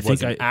it is. I was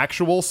think an I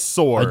actual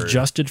sword.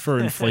 adjusted for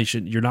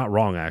inflation. You're not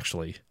wrong,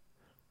 actually.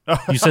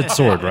 You said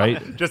sword,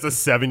 right? Just a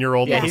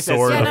 7-year-old Yeah, little he said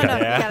sword. Yeah, no,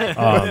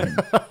 Okay. you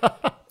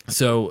got it.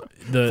 So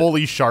the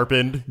Fully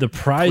sharpened. the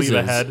prizes. Cleave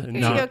ahead. Here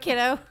now, you go,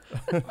 kiddo.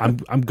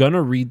 I'm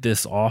gonna read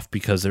this off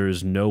because there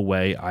is no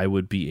way I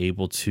would be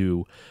able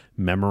to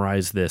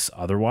memorize this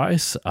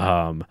otherwise.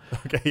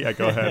 Okay, yeah,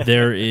 go ahead.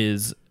 There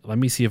is. Let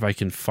me see if I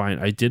can find.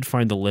 I did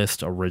find the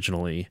list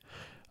originally,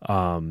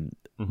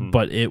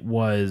 but it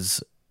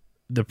was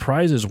the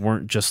prizes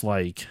weren't just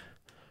like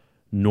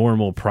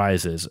normal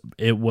prizes.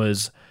 It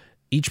was.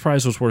 Each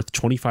prize was worth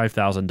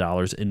 $25,000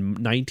 in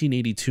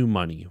 1982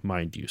 money,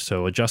 mind you.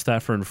 So adjust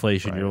that for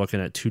inflation. Right. You're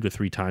looking at 2 to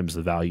 3 times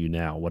the value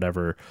now,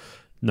 whatever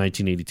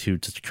 1982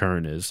 to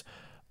current is.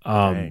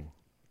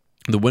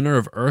 The winner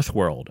of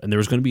Earthworld, and there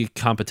was going to be a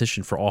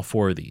competition for all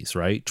 4 of these,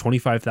 right?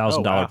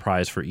 $25,000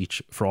 prize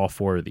for all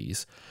 4 of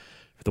these.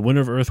 The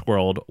winner of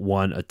Earthworld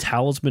won a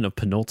Talisman of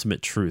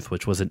Penultimate Truth,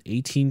 which was an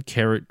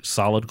 18-karat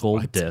solid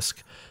gold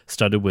disc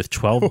studded with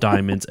 12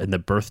 diamonds and the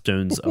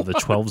birthstones of the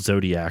 12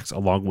 zodiacs,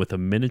 along with a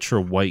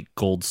miniature white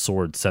gold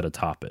sword set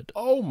atop it.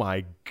 Oh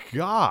my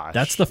gosh.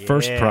 That's the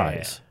first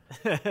prize.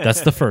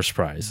 That's the first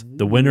prize.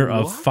 The winner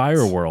of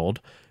Fireworld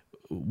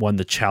won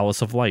the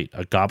Chalice of Light,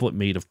 a goblet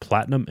made of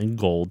platinum and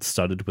gold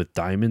studded with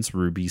diamonds,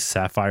 rubies,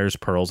 sapphires,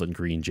 pearls, and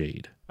green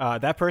jade.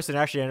 That person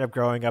actually ended up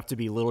growing up to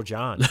be Little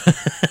John.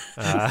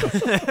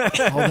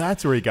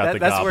 that's where he got the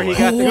That's goblet. where he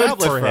got the Good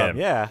goblet for from. him.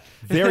 Yeah.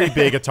 Very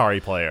big Atari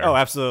player. Oh,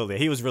 absolutely.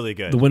 He was really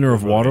good. The winner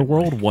of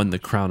Waterworld won the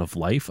Crown of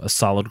Life, a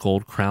solid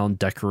gold crown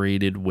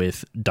decorated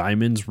with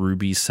diamonds,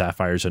 rubies,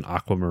 sapphires, and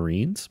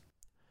aquamarines.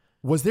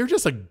 Was there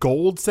just a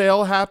gold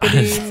sale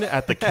happening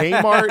at the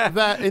Kmart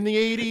that in the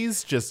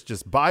 80s?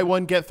 Just buy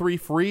one, get 3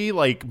 free?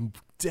 Like,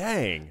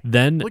 dang.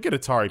 Then Look at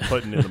Atari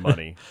putting in the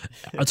money.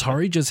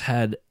 Atari just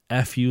had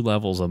FU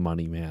levels of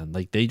money, man.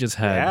 Like they just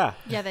had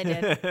Yeah, they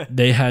did.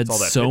 they had all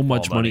that so pinball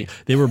much money. money.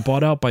 They were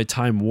bought out by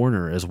Time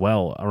Warner as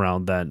well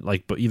around then,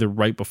 like but either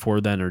right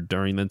before then or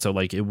during then. So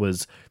like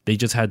they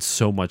just had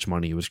so much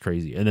money. It was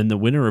crazy. And then the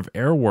winner of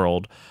Air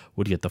World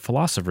would get the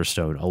Philosopher's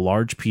Stone, a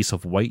large piece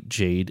of white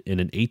jade in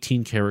an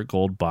 18-karat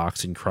gold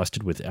box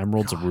encrusted with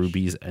emeralds,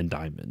 rubies, and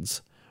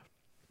diamonds.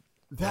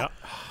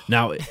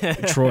 Now,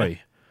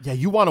 Troy, Yeah,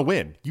 you want to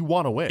win. You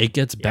want to win. it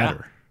gets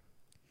better.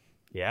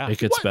 Yeah. It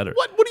gets better.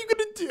 What are you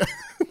going to do?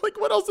 Like,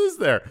 what else is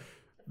there?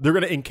 They're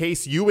going to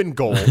encase you in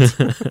gold.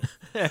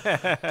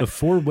 The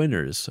 4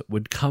 winners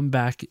would come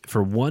back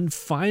for one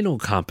final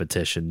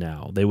competition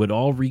now. They would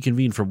all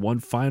reconvene for one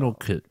final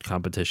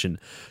competition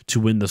to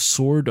win the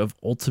Sword of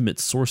Ultimate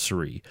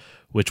Sorcery,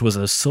 which was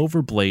a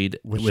silver blade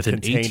with an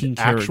contained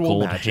 18-karat actual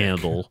gold magic.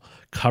 handle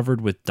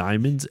covered with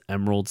diamonds,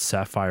 emeralds,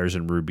 sapphires,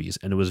 and rubies.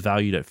 And it was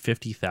valued at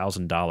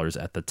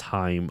 $50,000 at the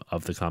time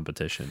of the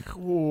competition.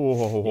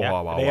 Whoa, Yeah.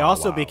 wow, wow, They wow,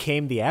 also wow.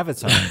 became the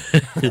Avatar.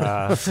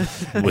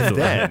 With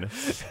Then,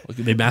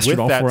 they mastered with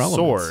all that 4 elements.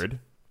 sword,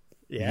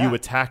 Yeah. you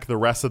attack the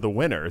rest of the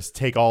winners,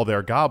 take all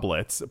their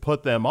goblets,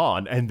 put them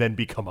on, and then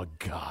become a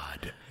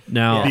god.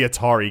 Now, The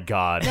Atari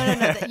god. No.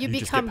 You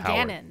just become get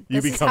power. Ganon.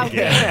 You This become is how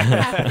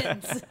Ganon.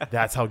 happens.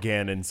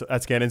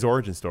 That's Ganon's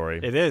origin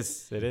story. It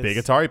is. Big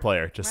Atari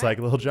player, just like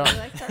Little John.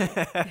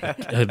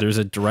 there's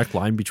a direct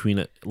line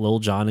between Lil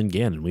Jon and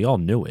Ganon. We all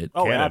knew it.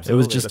 Oh, Ganon.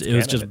 absolutely. It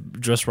was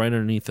just right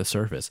underneath the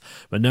surface.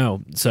 But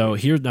no, so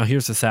here's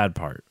the sad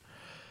part.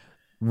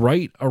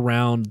 Right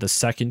around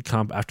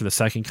after the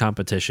second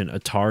competition,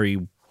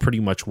 Atari pretty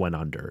much went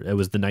under. It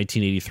was the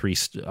 1983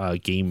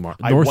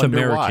 North wonder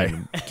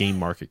American game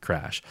market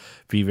crash.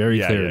 Be very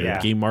clear, yeah.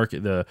 the game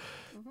market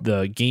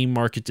the game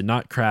market did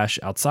not crash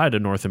outside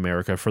of North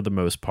America for the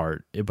most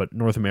part, but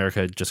North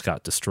America just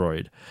got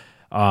destroyed.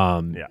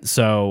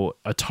 So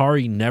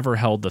Atari never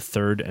held the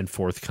 3rd and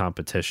 4th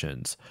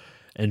competitions.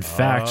 In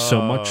fact, so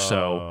much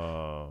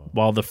so,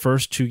 while the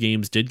first 2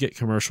 games did get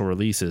commercial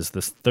releases,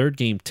 this 3rd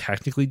game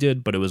technically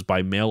did, but it was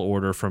by mail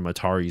order from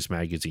Atari's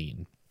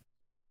magazine.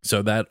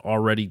 So that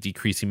already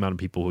decreased the amount of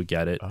people who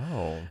get it.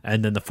 Oh.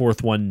 And then the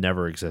 4th one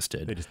never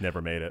existed. They just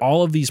never made it.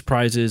 All of these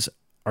prizes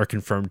are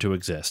confirmed to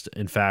exist.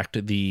 In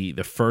fact, the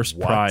first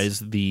prize,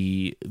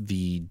 the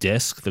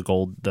disc, the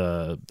gold,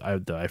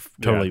 I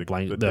totally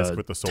blanked the disc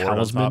with the sword on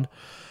talisman. top.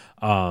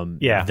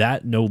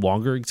 That no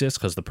longer exists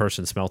because the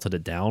person smelted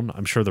it down.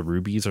 I'm sure the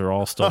rubies are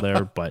all still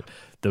there, but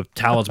the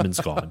talisman's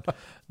gone.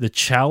 The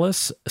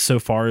chalice, so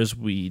far as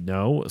we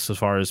know, so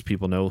far as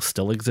people know,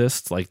 still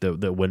exists. Like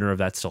the winner of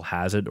that still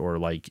has it, or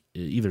like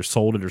either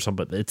sold it or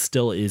something. But it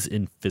still is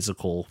in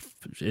physical.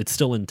 It's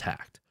still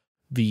intact.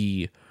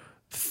 The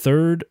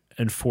 3rd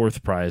and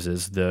 4th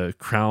prizes, the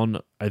crown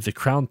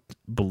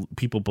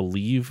people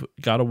believe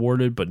got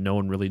awarded, but no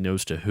one really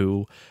knows to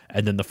who.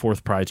 And then the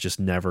 4th prize just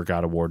never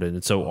got awarded,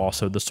 and so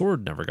also the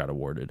sword never got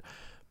awarded.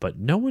 But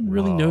no one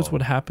really knows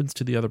what happens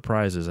to the other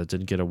prizes that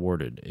didn't get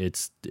awarded. When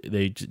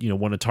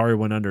Atari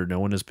went under, no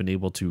one has been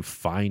able to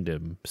find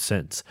him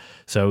since.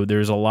 So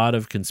there's a lot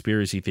of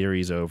conspiracy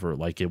theories over,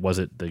 like, it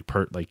wasn't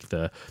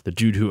the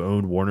dude who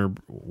owned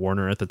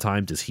Warner at the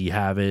time. Does he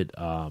have it?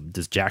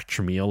 Does Jack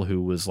Tramiel,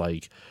 who was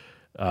like,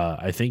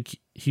 I think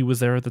he was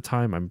there at the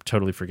time. I'm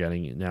totally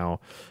forgetting it now,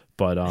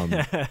 but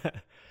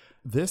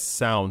This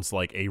sounds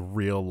like a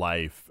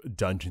real-life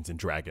Dungeons &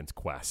 Dragons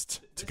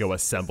quest to go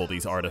assemble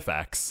these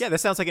artifacts. Yeah,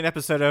 this sounds like an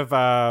episode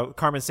of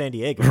Carmen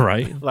Sandiego.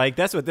 Right. Like,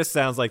 that's what this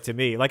sounds like to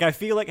me. Like, I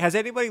feel like, has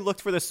anybody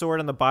looked for the sword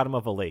on the bottom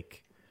of a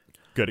lake?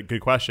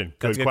 Good question.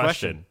 That's a Good good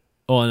question.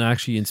 Well, and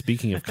actually, in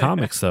speaking of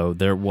comics, though,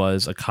 there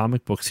was a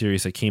comic book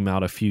series that came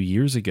out a few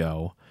years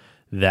ago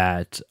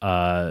that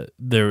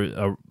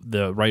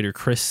the writer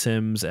Chris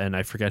Sims and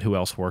I forget who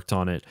else worked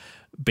on it,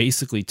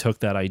 basically took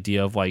that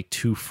idea of like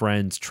 2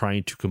 friends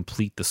trying to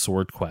complete the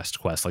sword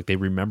quest. Like they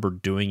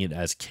remembered doing it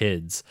as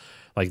kids.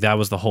 Like that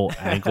was the whole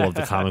angle of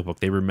the comic book.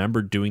 They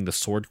remembered doing the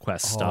sword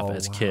quest stuff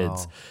as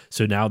kids.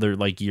 So now they're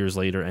like years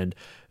later, and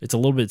it's a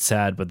little bit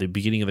sad, but the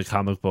beginning of the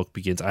comic book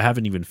begins. I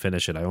haven't even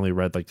finished it. I only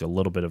read like a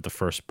little bit of the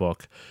first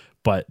book,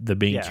 but the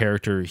main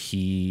character,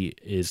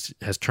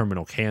 has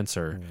terminal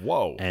cancer.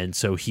 Whoa. And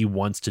so he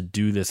wants to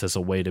do this as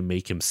a way to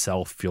make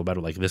himself feel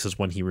better. Like this is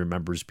when he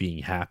remembers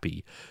being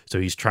happy.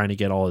 So he's trying to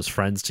get all his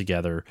friends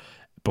together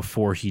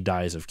before he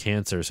dies of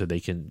cancer so they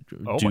can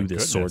do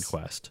this sword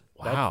quest.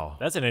 Wow.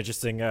 That's an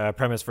interesting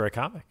premise for a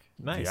comic.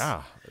 Nice.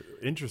 Yeah.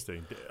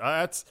 Interesting.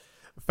 That's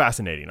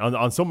fascinating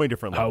on so many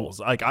different levels.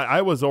 Like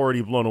I was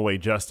already blown away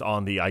just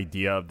on the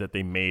idea that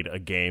they made a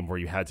game where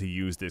you had to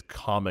use this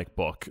comic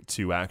book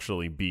to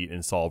actually beat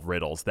and solve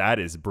riddles. That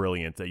is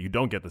brilliant. That you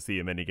don't get to see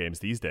in many games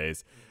these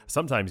days.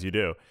 Sometimes you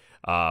do,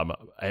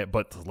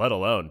 but let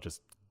alone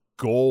just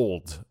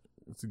gold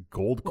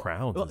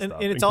crowns. Well, and and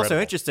stuff. it's also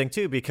Incredible. interesting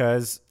too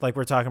because like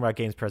we're talking about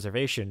games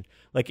preservation.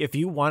 Like if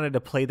you wanted to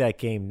play that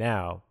game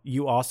now,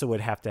 you also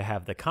would have to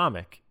have the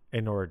comic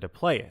in order to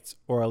play it,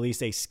 or at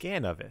least a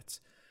scan of it.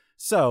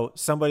 So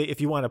somebody, if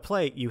you want to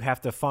play it, you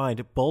have to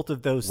find both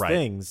of those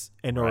things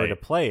in order to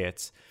play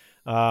it.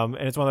 And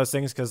it's one of those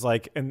things because,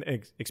 like,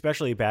 and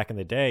especially back in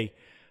the day,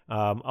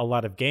 a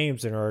lot of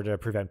games, in order to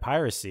prevent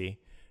piracy,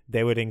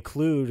 they would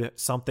include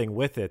something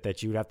with it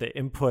that you would have to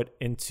input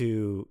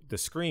into the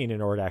screen in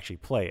order to actually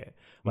play it.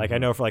 Like I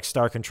know for like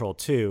Star Control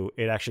 2,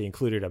 it actually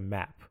included a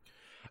map.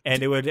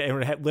 And it would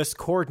list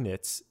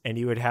coordinates, and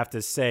you would have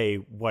to say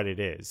what it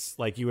is.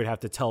 Like you would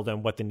have to tell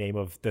them what the name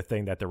of the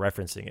thing that they're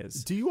referencing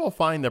is. Do you all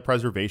find that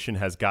preservation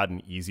has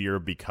gotten easier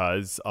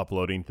because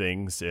uploading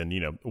things and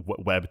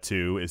Web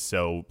 2 is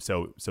so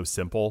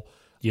simple?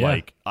 Yeah.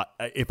 Like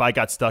if I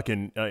got stuck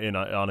on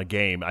a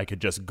game, I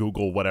could just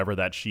Google whatever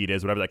that sheet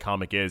is, whatever that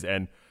comic is,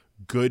 and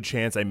good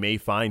chance I may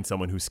find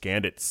someone who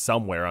scanned it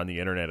somewhere on the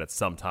internet at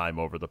some time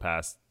over the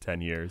past 10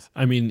 years.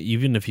 I mean,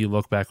 even if you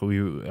look back, a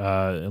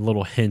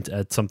little hint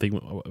at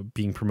something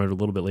being promoted a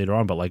little bit later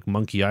on, but like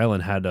Monkey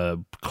Island had a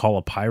call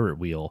a pirate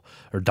wheel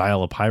or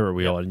dial a pirate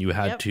wheel, and you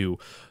had to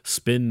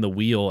spin the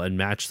wheel and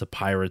match the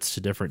pirates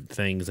to different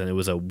things, and it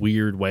was a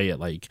weird way at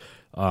like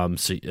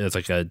so it's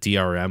like a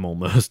DRM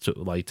almost,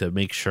 like to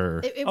make sure.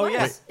 It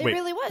was. It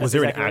really was. Was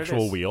there an Exactly what it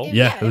actual is. wheel?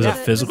 It was a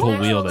physical it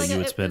was wheel actual, that you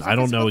would it spin. was a I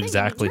don't physical know thing,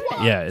 exactly. and you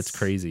turn it. Yeah, it's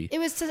crazy. It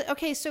was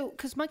so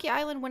because Monkey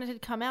Island, when it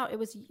had come out, it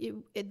was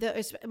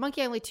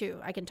Monkey Island 2.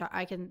 I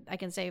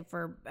can say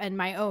for and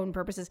my own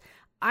purposes,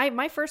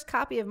 my first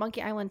copy of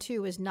Monkey Island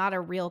 2 was not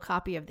a real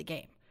copy of the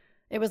game.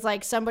 It was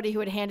like somebody who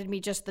had handed me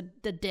just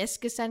the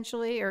disc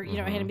essentially, or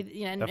handed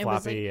me and The it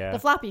was floppy, like the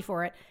floppy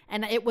for it,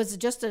 and it was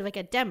just like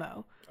a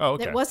demo. Oh,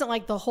 okay. It wasn't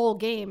like the whole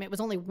game. It was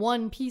only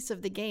one piece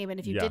of the game, and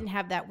if you Yeah. didn't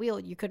have that wheel,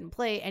 you couldn't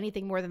play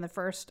anything more than the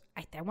first.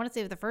 I want to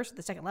say the first or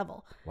the second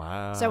level.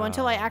 Wow. So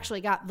until I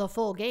actually got the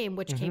full game,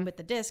 which came with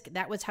the disc,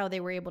 that was how they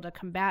were able to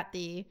combat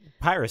the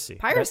Piracy.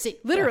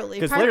 literally.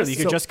 Because literally, you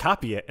could just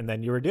copy it, and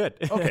then you were good.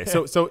 Okay,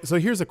 so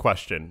here's a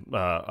question.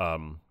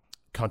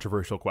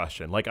 Controversial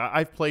question. Like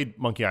I've played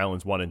Monkey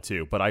Islands 1 and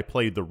 2, but I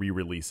played the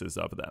re-releases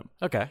of them.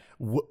 Okay.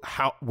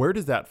 Where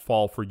does that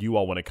fall for you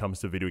all when it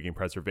comes to video game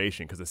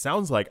preservation? Because it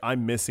sounds like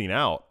I'm missing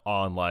out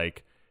on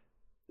like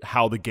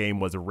how the game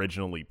was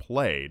originally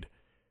played,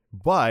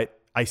 but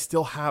I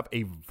still have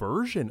a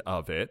version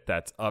of it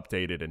that's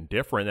updated and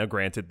different. Now,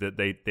 granted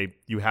that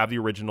you have the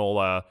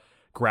original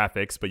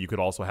graphics, but you could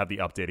also have the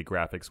updated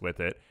graphics with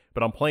it.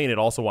 But I'm playing it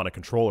also on a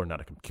controller,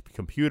 not a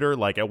computer.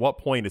 Like, at what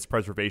point is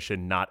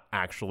preservation not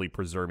actually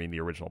preserving the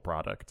original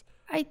product?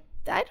 I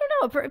don't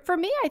know. For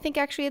me, I think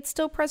actually it's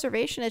still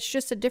preservation. It's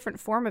just a different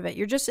form of it.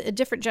 You're just a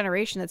different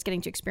generation that's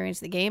getting to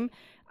experience the game.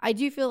 I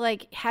do feel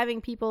like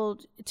having people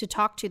to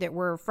talk to that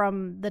were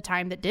from the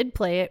time that did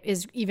play it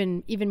is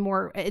even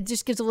more. It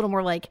just gives a little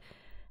more like,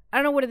 I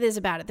don't know what it is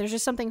about it. There's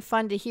just something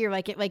fun to hear.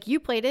 Like you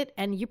played it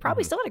and you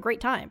probably still had a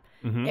great time.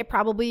 It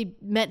probably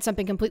meant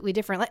something completely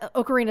different. Like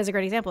Ocarina is a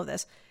great example of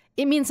this.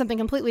 It means something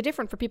completely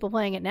different for people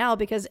playing it now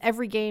because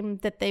every game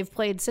that they've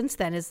played since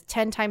then is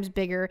 10 times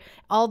bigger.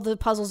 All the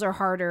puzzles are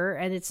harder,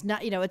 and it's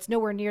not, it's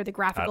nowhere near the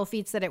graphical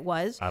feats that it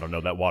was. I don't know.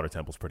 That water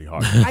temple's pretty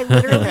hard. I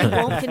literally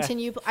won't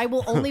continue. I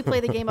will only play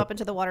the game up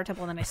into the water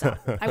temple and then I stop.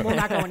 I will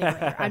not go anywhere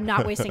there. I'm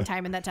not wasting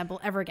time in that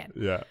temple ever again.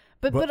 Yeah.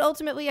 But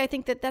ultimately, I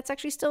think that's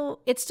actually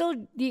it's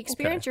still the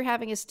experience you're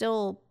having is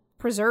still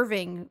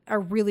preserving a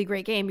really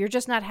great game. You're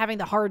just not having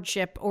the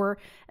hardship, or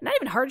not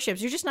even hardships.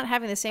 You're just not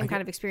having the same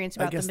kind of experience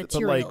about the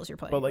materials you're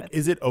playing with.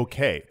 Is it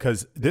okay?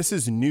 Because this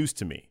is news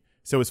to me.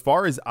 So as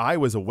far as I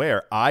was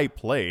aware, I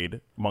played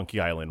Monkey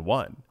Island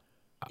 1.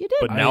 You did.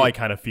 But now I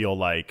kind of feel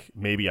like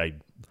maybe I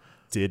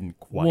didn't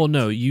quite. Well,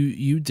 no,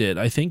 you did.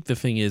 I think the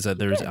thing is that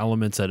there's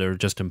elements that are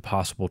just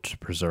impossible to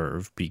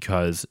preserve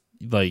because,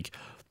 like,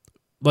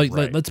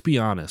 let's be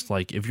honest.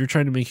 Like, if you're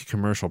trying to make a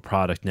commercial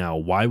product now,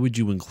 why would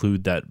you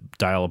include that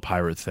dial a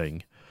pirate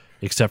thing,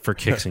 except for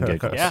kicks and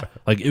giggles?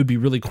 Like, it would be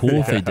really cool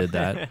if they did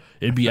that.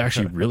 It'd be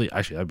that'd be really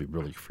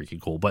freaking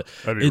cool. But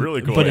That'd be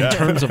really cool. But in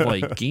terms of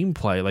like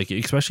gameplay, like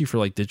especially for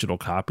like digital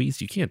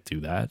copies, you can't do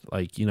that.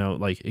 Like,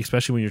 like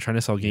especially when you're trying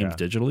to sell games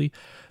digitally,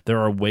 there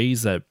are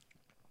ways that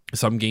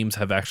some games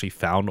have actually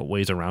found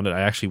ways around it.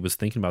 I actually was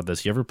thinking about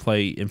this. You ever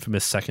play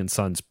Infamous Second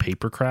Son's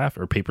Papercraft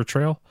or Paper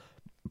Trail?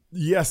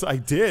 Yes, I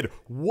did.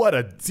 What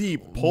a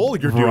deep pull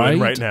you're doing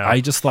right now.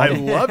 I just thought I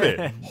love it.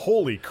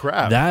 Holy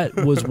crap. That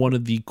was one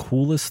of the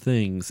coolest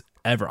things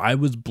ever. I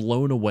was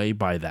blown away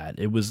by that.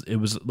 It was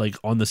like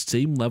on the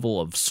same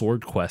level of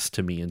Sword Quest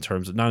to me not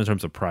in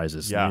terms of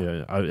prizes.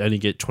 Yeah. I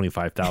didn't get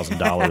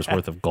 $25,000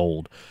 worth of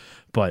gold.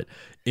 But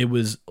it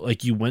was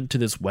like you went to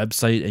this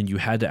website and you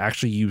had to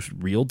actually use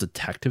real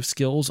detective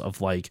skills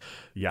of like,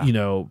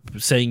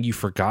 saying you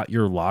forgot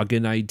your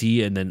login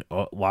ID and then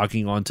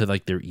logging onto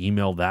like their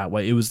email that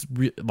way. It was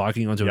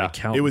logging onto an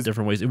account in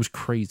different ways. It was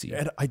crazy.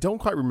 And I don't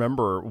quite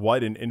remember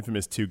what in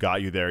Infamous 2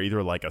 got you there,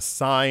 either like a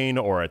sign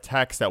or a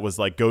text that was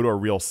like, go to a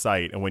real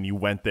site. And when you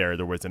went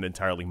there was an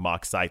entirely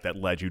mock site that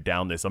led you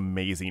down this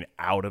amazing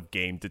out of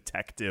game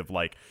detective,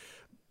 like,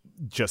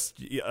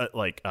 just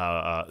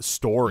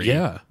story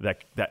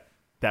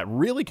that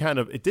really kind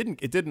of it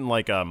didn't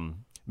like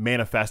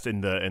manifest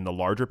in the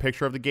larger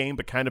picture of the game,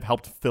 but kind of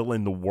helped fill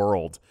in the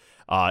world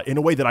in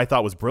a way that I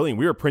thought was brilliant.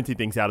 We were printing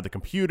things out of the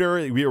computer.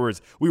 We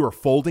were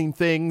folding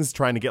things,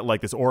 trying to get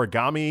like this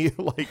origami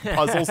like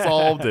puzzle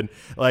solved, and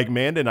like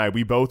Amanda and I,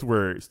 we both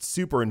were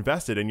super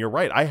invested. And you're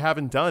right, I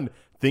haven't done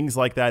things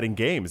like that in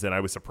games, and I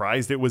was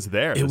surprised it was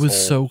there. It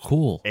was so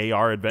cool.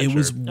 AR adventure. It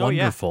was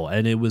wonderful,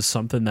 and it was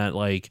something that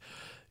like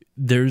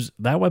that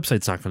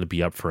website's not going to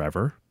be up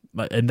forever.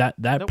 And that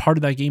nope. part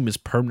of that game is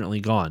permanently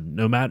gone.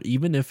 No matter,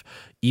 even if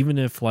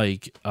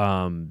like,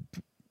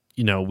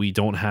 we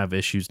don't have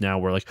issues now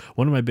where like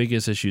one of my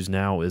biggest issues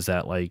now is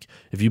that like,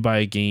 if you buy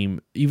a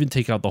game, even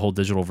take out the whole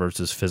digital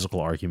versus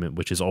physical argument,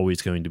 which is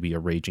always going to be a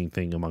raging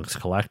thing amongst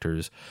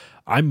collectors.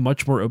 I'm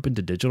much more open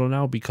to digital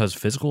now because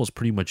physical is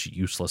pretty much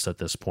useless at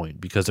this point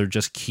because they're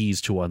just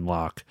keys to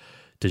unlock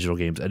digital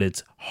games, and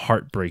it's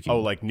heartbreaking. Oh,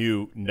 like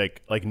new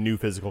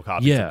physical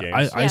copies of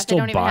games. I still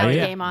buy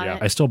it. Yeah.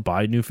 I still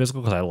buy new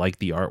physical because I like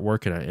the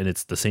artwork, and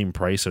it's the same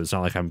price, so it's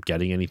not like I'm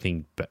getting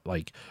anything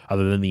like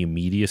other than the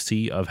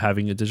immediacy of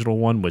having a digital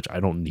one, which I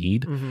don't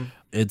need. Mm-hmm.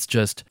 It's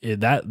just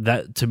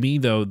that to me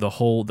though,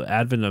 the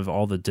advent of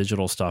all the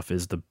digital stuff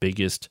is the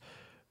biggest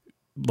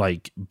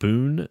like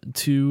boon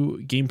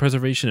to game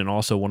preservation, and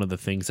also one of the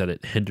things that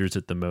it hinders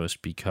it the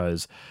most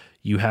because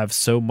you have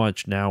so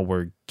much now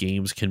where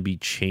games can be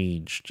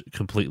changed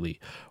completely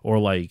or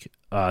like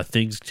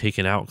things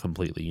taken out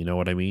completely. You know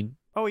what I mean?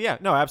 Oh, yeah.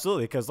 No,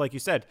 absolutely. Because like you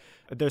said,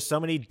 there's so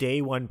many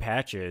day one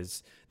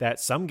patches that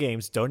some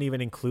games don't even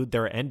include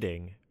their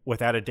ending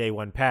without a day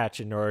one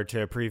patch in order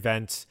to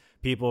prevent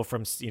people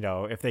from,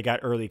 if they got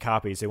early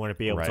copies, they wouldn't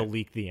be able to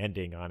leak the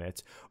ending on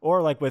it.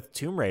 Or like with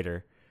Tomb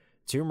Raider,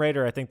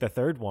 I think the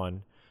third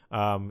one,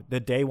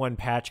 the day one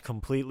patch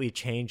completely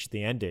changed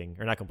the ending,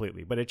 or not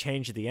completely, but it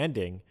changed the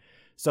ending.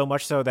 So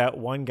much so that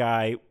one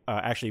guy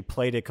actually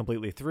played it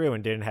completely through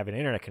and didn't have an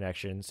internet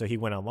connection. So he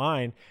went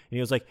online and he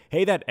was like,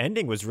 hey, that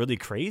ending was really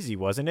crazy,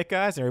 wasn't it,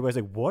 guys? And everybody's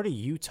like, what are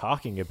you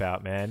talking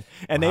about, man?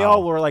 And they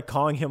all were like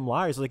calling him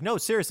liars. Like, no,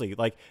 seriously.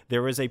 Like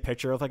there was a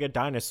picture of like a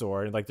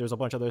dinosaur and like there's a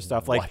bunch of other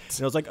stuff. Like,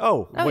 and I was like,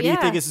 what do you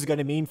think this is going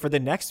to mean for the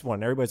next one?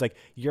 And everybody's like,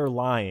 you're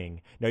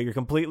lying. No, you're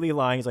completely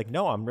lying. He's like,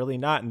 no, I'm really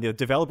not. And the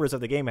developers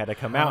of the game had to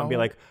come out and be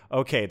like,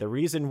 okay, the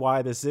reason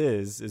why this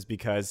is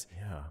because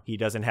he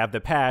doesn't have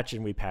the patch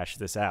and we patched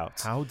this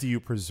out. How do you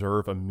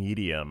preserve a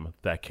medium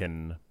that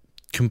can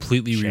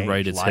completely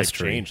rewrite its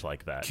history? Change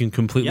like that can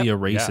completely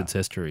erase its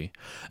history.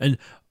 And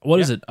what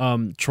is it,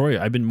 Troy?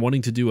 I've been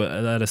wanting to do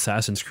that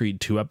Assassin's Creed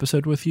 2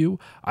 episode with you.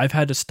 I've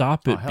had to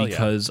stop it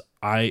because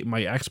my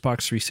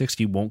Xbox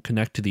 360 won't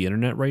connect to the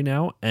internet right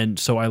now, and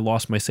so I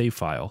lost my save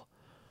file.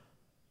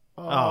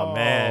 Oh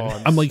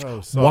man, I'm like,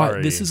 so sorry.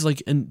 Why? This is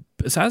like, and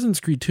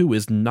Assassin's Creed 2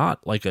 is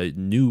not like a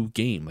new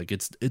game. Like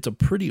it's a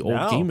pretty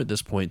old game at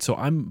this point. So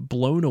I'm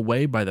blown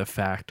away by the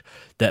fact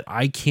that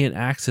I can't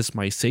access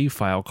my save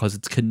file because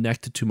it's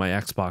connected to my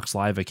Xbox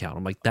Live account.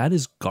 I'm like, that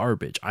is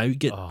garbage.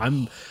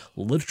 I'm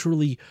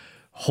literally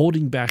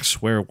holding back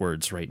swear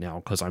words right now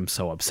because I'm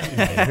so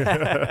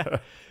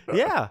upset.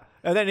 Yeah.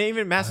 And then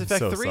even Mass Effect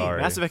 3.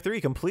 Sorry. Mass Effect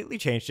 3 completely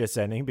changed its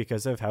ending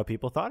because of how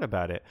people thought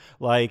about it.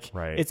 Like,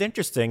 it's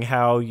interesting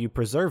how you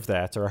preserve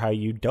that or how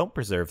you don't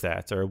preserve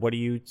that, or what do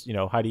you,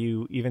 how do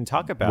you even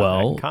talk about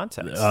that in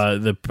context?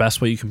 The best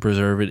way you can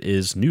preserve it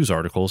is news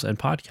articles and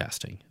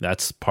podcasting.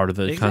 That's part of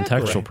the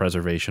contextual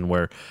preservation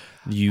where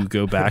you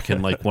go back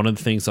and like one of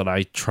the things that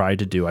I try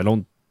to do, I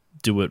don't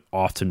do it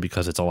often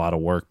because it's a lot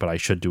of work, but I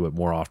should do it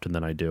more often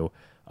than I do.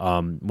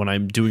 When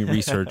I'm doing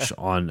research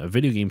on a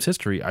video game's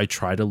history, I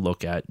try to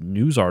look at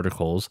news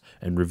articles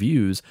and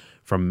reviews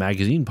from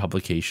magazine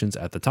publications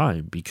at the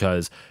time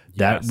because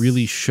that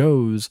really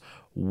shows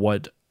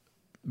what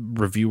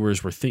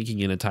reviewers were thinking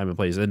in a time and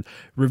place. And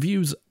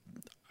reviews,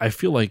 I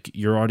feel like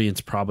your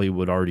audience probably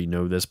would already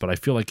know this, but I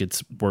feel like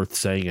it's worth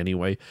saying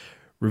anyway.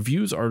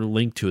 Reviews are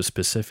linked to a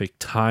specific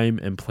time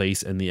and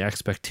place and the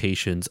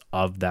expectations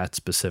of that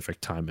specific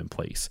time and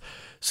place.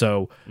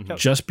 So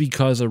just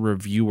because a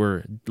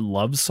reviewer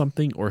loves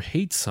something or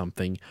hates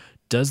something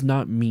does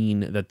not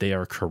mean that they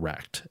are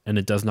correct. And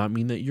it does not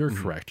mean that you're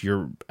correct.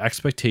 Your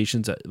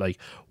expectations,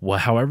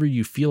 however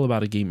you feel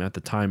about a game at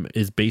the time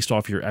is based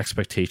off your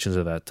expectations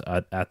of that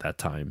at that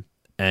time.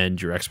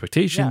 And your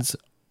expectations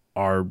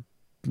are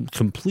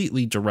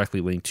completely directly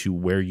linked to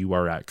where you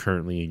are at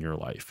currently in your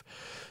life.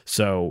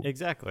 So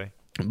exactly.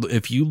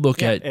 If you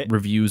look at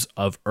reviews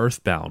of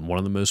Earthbound, one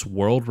of the most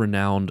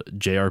world-renowned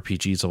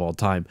JRPGs of all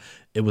time,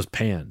 it was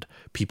panned.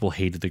 People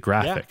hated the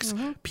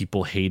graphics.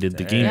 People hated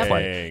the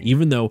gameplay.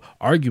 Even though,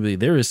 arguably,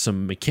 there is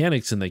some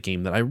mechanics in that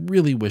game that I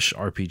really wish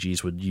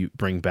RPGs would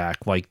bring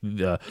back. Like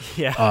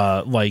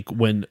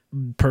when,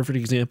 perfect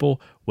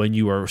example, when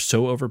you are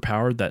so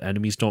overpowered that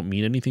enemies don't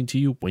mean anything to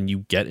you, when you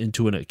get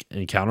into an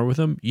encounter with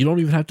them, you don't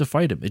even have to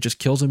fight them. It just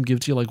kills them,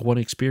 gives you like one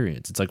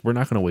experience. It's like, we're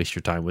not going to waste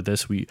your time with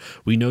this. We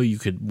know you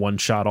could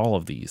one-shot all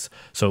of these,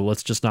 so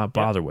let's just not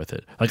bother with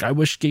it. Like, I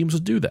wish games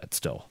would do that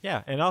still.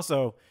 Yeah, and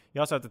also,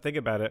 you also have to think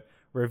about it.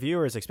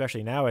 reviewers,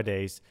 especially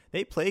nowadays,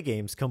 they play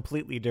games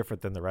completely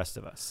different than the rest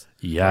of us.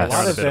 Yes. A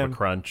lot of bit of a them,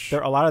 crunch.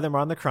 a lot of them are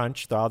on the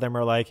crunch. All of them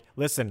are like,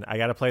 listen, I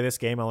got to play this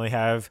game. I only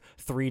have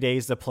 3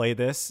 days to play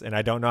this, and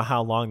I don't know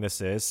how long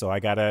this is, so I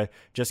got to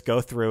just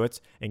go through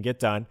it and get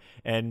done.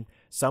 And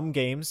some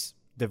games,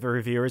 the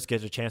reviewers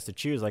get a chance to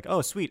choose, like,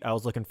 oh, sweet, I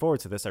was looking forward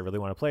to this. I really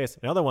want to play this.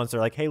 And other ones are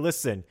like, hey,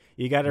 listen,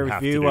 you got to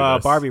review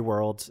Barbie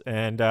World,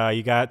 and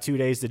you got 2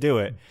 days to do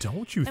it.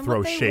 Don't you And throw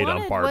what they shade on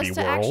wanted Barbie was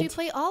to actually World.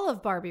 play all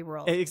of Barbie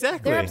World.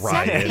 Exactly. They're upset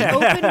Right. that the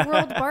open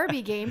world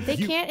Barbie game they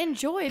can't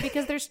enjoy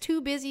because they're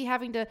too busy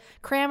having to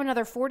cram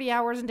another 40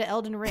 hours into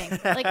Elden Ring.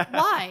 Like,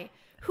 why?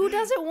 Who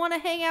doesn't want to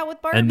hang out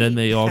with Barbie? And then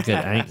they all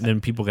get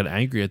then people get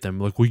angry at them,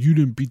 like, well, you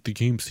didn't beat the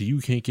game, so you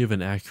can't give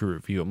an accurate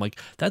review. I'm like,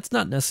 that's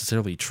not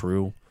necessarily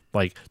true.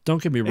 Like,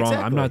 don't get me wrong.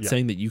 Exactly, I'm not yeah.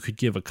 saying that you could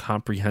give a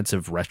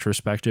comprehensive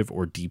retrospective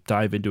or deep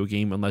dive into a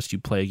game unless you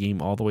play a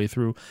game all the way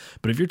through.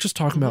 But if you're just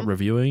talking about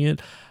reviewing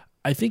it,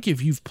 I think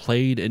if you've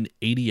played an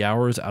 80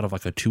 hours out of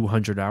like a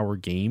 200-hour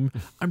game,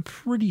 I'm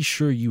pretty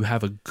sure you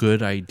have a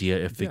good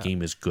idea if the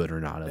game is good or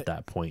not at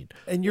that point.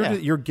 And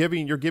you're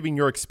giving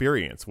your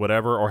experience,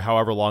 whatever or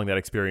however long that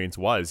experience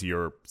was.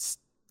 You're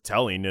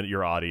telling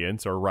your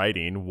audience or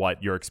writing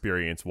what your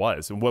experience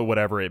was and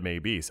whatever it may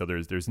be. So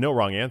there's no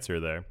wrong answer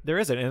there. There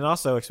isn't. And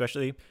also,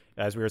 especially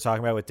as we were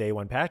talking about with day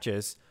one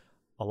patches,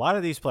 a lot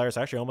of these players,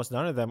 actually almost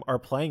none of them, are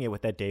playing it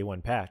with that day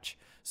one patch.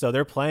 So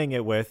they're playing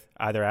it with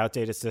either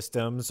outdated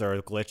systems or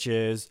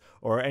glitches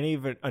or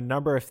a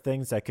number of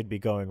things that could be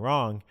going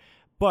wrong.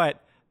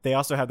 But they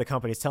also have the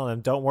companies telling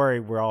them, don't worry,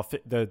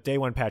 the day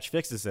one patch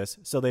fixes this.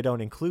 So they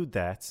don't include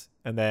that.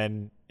 And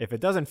then if it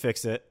doesn't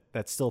fix it,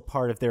 that's still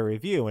part of their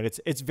review. And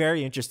it's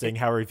very interesting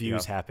how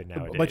reviews happen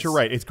nowadays. But you're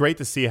right. It's great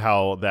to see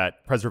how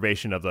that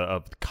preservation of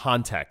the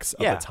context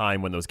of the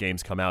time when those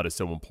games come out is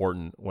so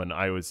important. When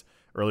I was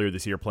earlier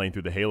this year playing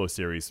through the Halo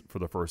series for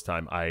the first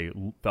time, I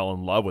fell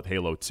in love with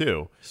Halo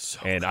 2.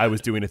 I was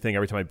doing a thing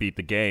every time I beat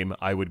the game.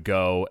 I would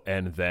go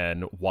and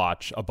then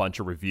watch a bunch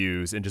of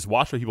reviews and just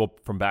watch what people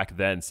from back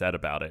then said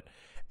about it.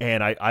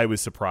 And I was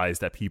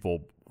surprised that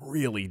people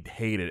really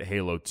hated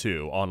Halo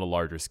 2 on a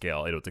larger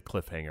scale. It was a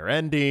cliffhanger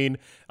ending.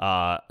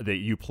 That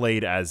you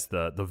played as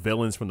the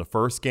villains from the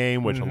first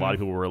game, which a lot of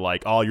people were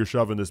like, "Oh, you're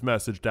shoving this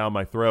message down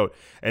my throat."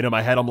 And in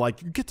my head, I'm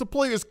like, "You get to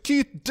play as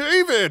Keith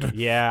David."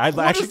 Yeah,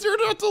 What is there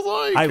not to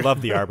like? I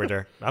love the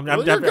Arbiter. I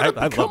love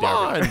Come the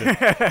Arbiter.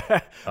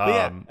 on. But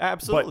yeah,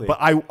 absolutely. But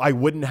I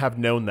wouldn't have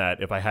known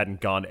that if I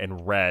hadn't gone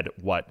and read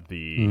what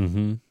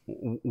the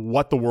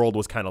world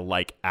was kind of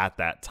like at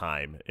that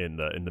time in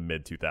the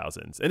mid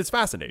 2000s. And it's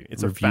fascinating.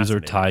 It's Reviews are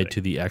tied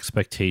to the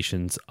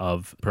expectations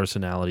of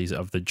personalities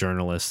of the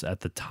journalists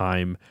at the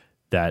time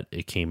that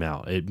it came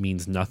out. It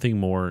means nothing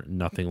more,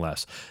 nothing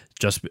less.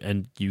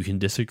 And you can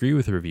disagree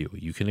with a review.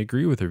 You can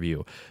agree with a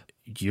review.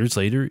 Years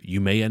later, you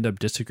may end up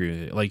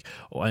disagreeing with it. Like,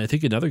 I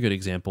think another good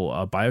example,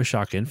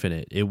 BioShock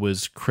Infinite, it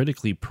was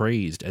critically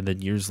praised, and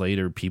then years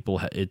later,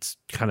 it's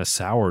kind of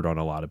soured on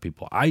a lot of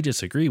people. I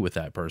disagree with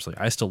that personally.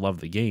 I still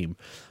love the game,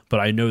 but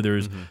I know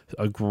there's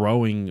a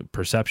growing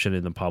perception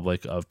in the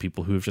public of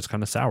people who have just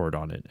kind of soured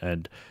on it,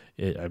 and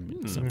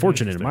it's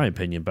unfortunate in my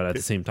opinion, but at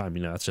the same time,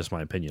 that's just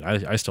my opinion.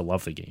 I still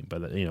love the game,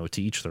 but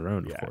to each their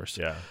own, of course.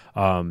 Yeah.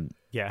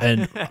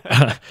 And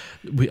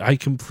I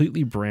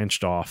completely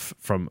branched off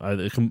from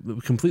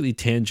completely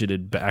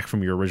tangented back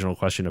from your original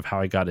question of how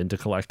I got into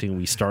collecting.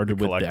 We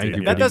started with the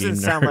Angry That Video doesn't Game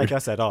sound Nerd. like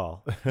us at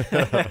all.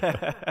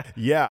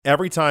 Yeah,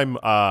 every time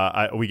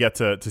we get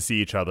to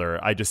see each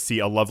other, I just see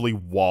a lovely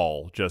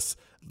wall, just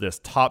this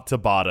top to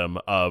bottom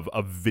of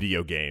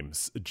video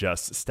games,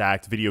 just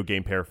stacked video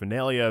game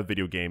paraphernalia,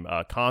 video game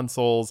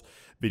consoles,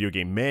 video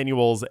game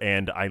manuals,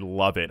 and I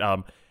love it.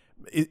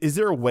 Is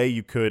there a way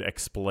you could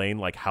explain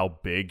like how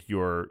big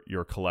your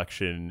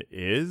collection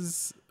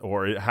is,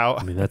 or how?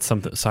 I mean, that's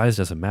something. Size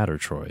doesn't matter,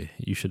 Troy.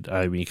 You should.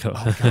 I mean,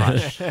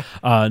 gosh.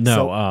 no.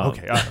 So,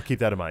 okay, I'll keep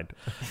that in mind.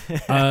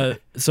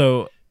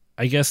 So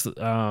I guess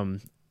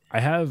I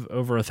have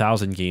over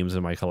 1,000 games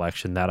in my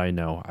collection that I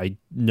know. I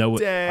know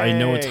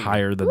it's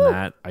higher than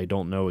that. I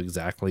don't know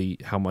exactly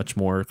how much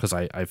more because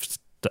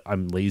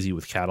I'm lazy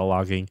with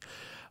cataloging,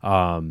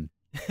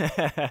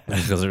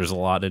 because there's a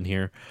lot in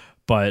here.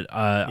 But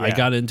I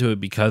got into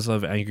it because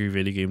of Angry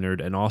Video Game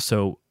Nerd, and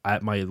also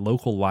at my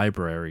local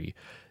library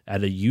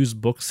at a used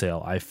book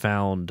sale, I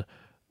found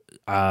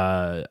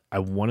I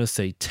want to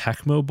say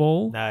Tecmo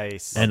Bowl,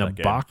 Nice. and a that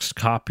game. boxed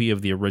copy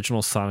of the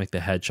original Sonic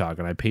the Hedgehog,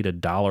 and I paid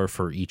 $1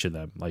 for each of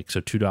them, like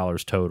so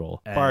 $2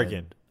 total.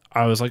 Bargain.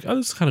 I was like, oh,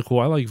 this is kind of cool.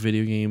 I like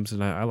video games,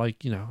 and I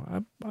like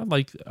I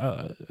like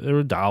they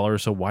were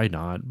 $1, so why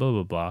not? Blah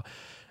blah blah.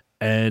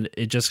 And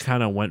it just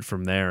kind of went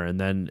from there. And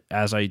then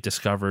as I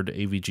discovered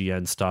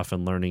AVGN stuff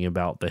and learning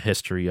about the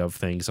history of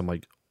things, I'm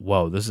like,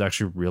 whoa, this is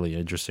actually really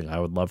interesting. I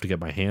would love to get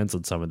my hands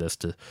on some of this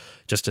to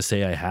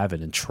say I have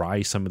it and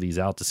try some of these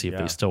out to see if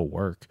they still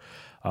work.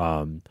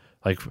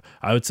 Like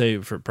I would say,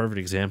 for a perfect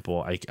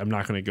example, I'm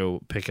not going to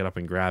go pick it up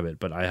and grab it,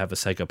 but I have a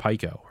Sega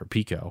Pico or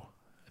Pico.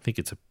 I think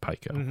it's a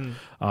Pico.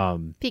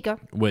 Pico.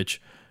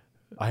 Which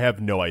I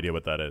have no idea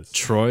what that is.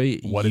 Troy,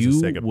 What is a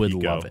you Sega would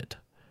Pico? love it.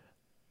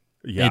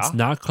 Yeah. It's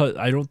not.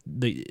 I don't.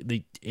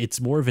 It's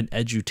more of an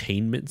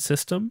edutainment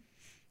system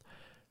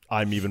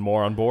I'm even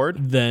more on board.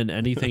 than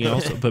anything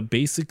else. But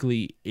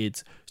basically,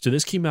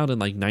 this came out in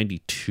like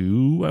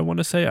 92, I want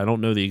to say. I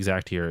don't know the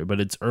exact year, but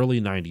it's early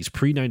 90s,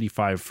 pre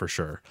 95 for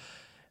sure.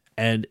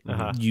 And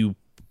you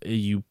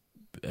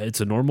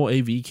it's a normal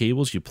AV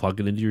cables. You plug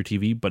it into your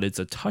TV, but it's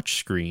a touch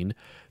screen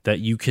that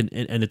you can,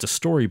 and it's a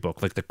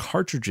storybook. Like the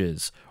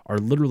cartridges are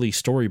literally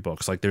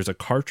storybooks. Like there's a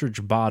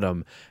cartridge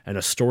bottom and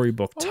a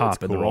storybook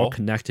top, and they're all cool.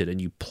 connected.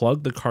 And you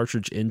plug the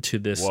cartridge into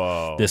this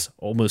Whoa. this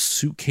almost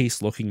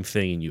suitcase looking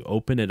thing, and you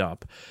open it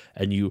up,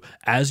 and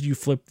as you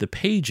flip the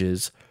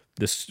pages,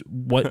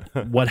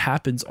 what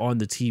happens on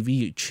the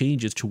TV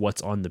changes to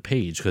what's on the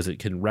page because it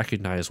can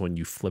recognize when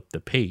you flip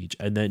the page,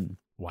 and then.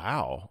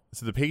 Wow.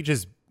 So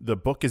the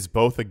book is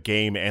both a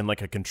game and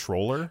like a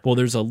controller Well,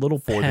 there's a little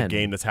for pen. the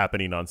game that's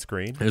happening on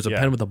screen. There's a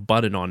pen with a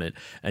button on it,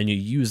 and you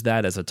use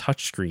that as a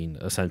touch screen,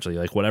 essentially.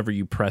 Like whatever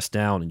you press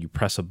down and you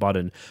press a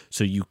button.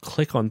 So you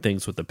click on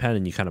things with the pen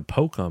and you kind of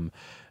poke them,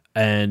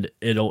 and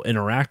it'll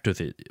interact with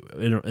it.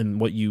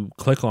 And what you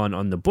click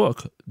on the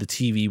book, the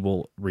TV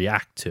will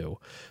react to.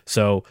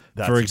 So,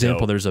 That's for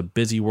example, dope. there's a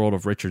Busy World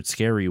of Richard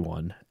Scary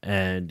one,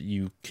 and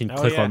you can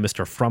click yeah. on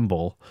Mr.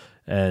 Frumble,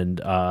 and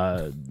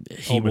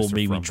he will Mr.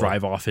 maybe Frumble.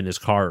 drive off in his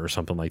car or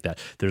something like that.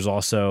 There's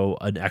also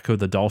an Echo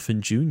the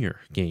Dolphin Jr.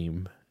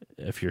 game,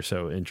 if you're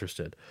so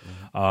interested.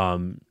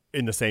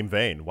 In the same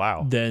vein.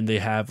 Wow. Then they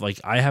have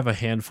I have a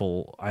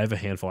handful. I have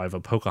a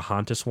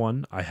Pocahontas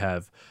one. I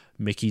have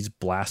Mickey's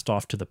Blast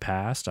Off to the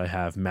Past. I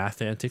have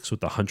Math Antics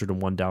with the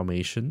 101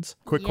 Dalmatians.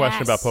 Quick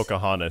question about Yes.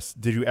 Pocahontas.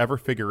 Did you ever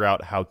figure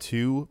out how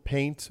to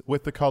paint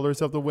with the colors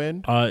of the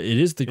wind? It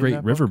is the Great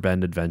that book?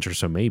 Riverbend Adventure,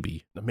 so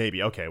maybe.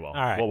 Maybe. Okay, well, All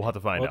right. we'll have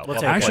to find out. we'll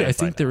We'll take have to Actually, play I and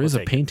think find there out. is a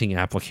take it. painting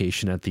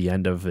application at the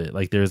end of it.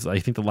 Like I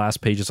think the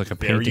last page is like a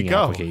There you painting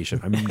go.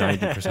 application. I'm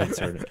 90%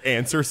 certain.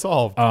 Answer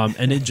solved.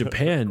 And in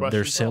Japan, Question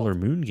there's Sailor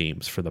solved. Moon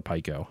games for the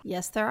Pico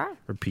Yes, there are.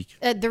 or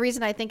Pico. The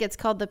reason I think it's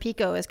called the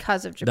Pico is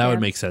because of Japan. That would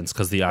make sense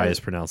because the I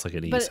is pronounced like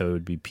an E, But- so it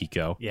would be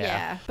Pico.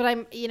 Yeah.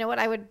 But you know what?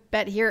 I would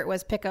bet here it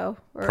was Pico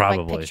or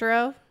Probably. like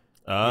Picturo.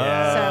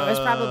 Yeah. So it was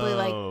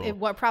probably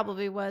what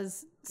probably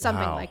was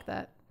something Wow. like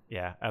that.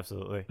 Yeah,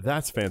 absolutely.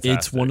 That's fantastic.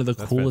 It's one of the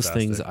That's coolest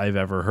things fantastic. I've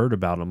ever heard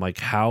about. I'm like,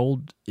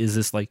 how is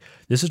this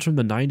this is from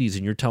the 90s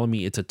and you're telling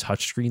me it's a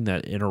touchscreen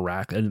that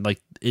interacts and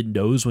it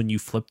knows when you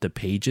flip the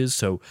pages,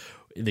 so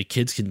the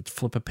kids can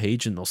flip a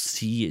page and they'll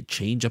see it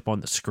change up on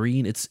the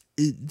screen. It's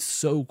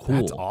so cool.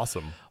 That's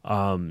awesome.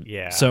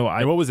 Yeah. So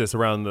And what was this,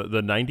 around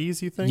the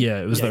 90s, you think?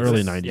 yeah, it was Yeah, the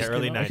early this- 90s. yeah,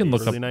 early I can 90s.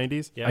 look up Early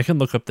 90s? Yeah. I can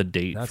look up the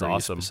date That's for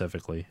awesome. you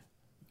specifically.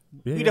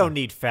 Yeah, We yeah. don't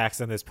need facts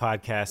on this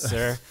podcast,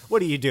 sir.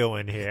 What are you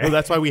doing here? No,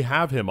 that's why we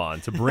have him on,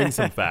 to bring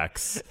some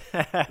facts.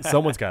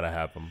 Someone's got to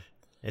have them.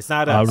 It's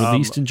not us.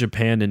 Released in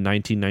Japan in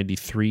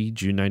 1993,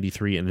 June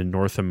 93, and in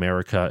North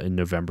America in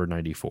November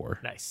 94.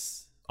 Nice.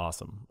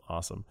 Awesome.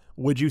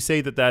 Would you say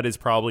that is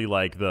probably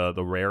like the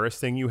rarest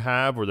thing you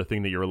have, or the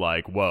thing that you're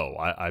like, whoa,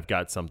 I've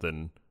got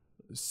something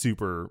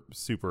super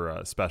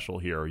special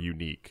here or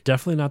unique?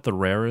 Definitely not the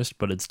rarest,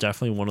 but it's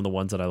definitely one of the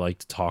ones that I like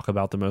to talk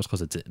about the most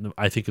because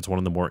I think it's one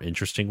of the more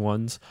interesting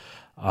ones.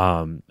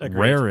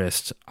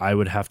 Rarest, I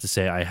would have to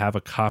say I have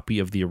a copy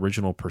of the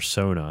original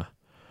Persona.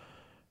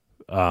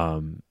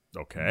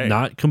 Okay.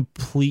 Not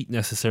complete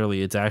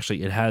necessarily. It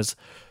has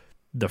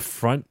the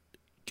front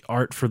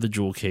art for the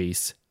jewel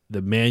case,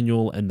 the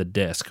manual, and the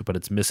disc, but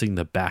it's missing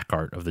the back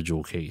art of the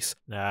jewel case.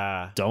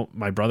 Nah.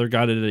 My brother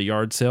got it at a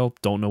yard sale.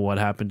 Don't know what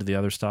happened to the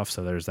other stuff,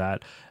 so there's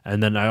that.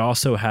 And then I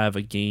also have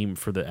a game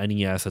for the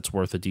NES that's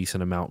worth a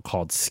decent amount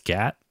called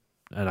SCAT,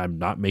 and I'm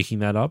not making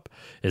that up.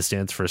 It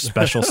stands for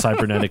Special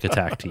Cybernetic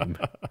Attack Team.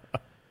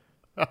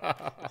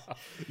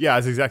 Yeah,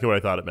 that's exactly what I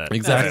thought it meant.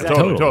 Exactly.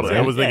 Totally. Totally.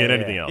 I wasn't thinking Yeah,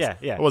 anything else.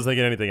 yeah. I wasn't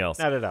thinking anything else.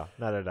 Not at all.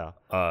 Not at all.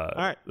 All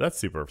right. That's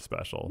super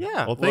special.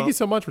 Yeah, Well, thank well- you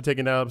so much for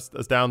taking us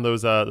down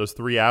those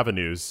three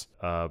avenues,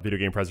 video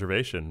game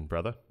preservation,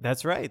 brother.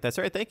 That's right. That's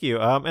right. Thank you.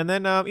 And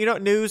then,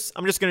 news.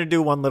 I'm just going to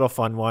do one little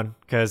fun one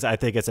because I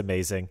think it's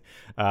amazing.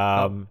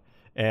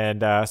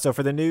 And so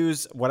for the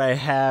news, what I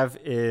have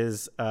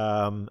is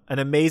an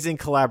amazing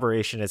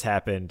collaboration has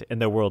happened in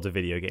the world of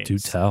video games. Do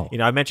tell.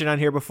 I mentioned on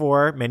here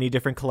before, many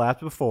different collabs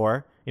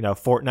before,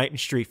 Fortnite and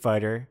Street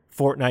Fighter,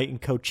 Fortnite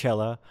and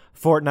Coachella,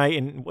 Fortnite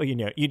and,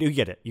 you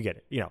get it. You get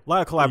it. A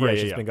lot of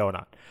collaborations yeah. been going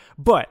on.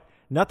 But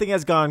nothing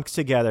has gone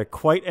together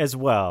quite as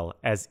well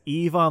as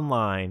EVE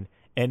Online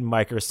and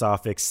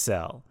Microsoft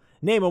Excel.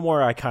 Name a more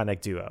iconic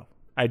duo.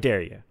 I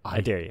dare you.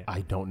 I dare you. I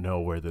don't know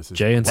where this is.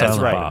 Jay and what's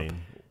Silent right. Bob.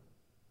 happening.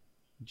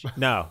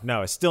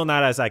 No, it's still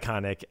not as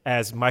iconic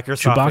as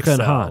Microsoft Chewbacca Excel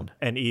and Han.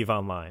 and EVE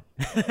Online.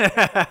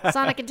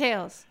 Sonic and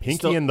Tails. Pinky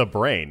Still- in the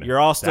brain. You're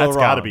all still That's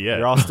wrong. got to be it.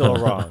 You're all still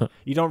wrong.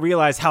 You don't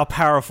realize how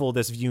powerful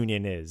this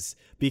union is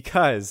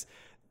because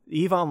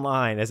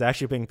Online has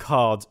actually been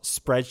called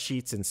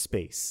Spreadsheets in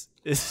Space.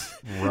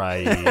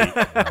 right.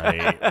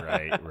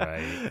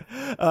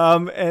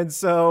 And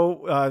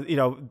so,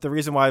 the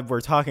reason why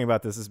we're talking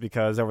about this is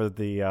because over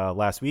the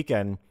last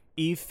weekend,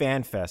 EVE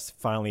Fan Fest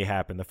finally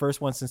happened, the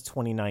first one since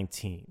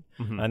 2019.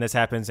 And this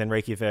happens in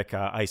Reykjavik,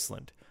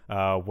 Iceland,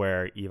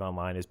 where EVE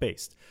Online is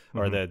based,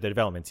 or the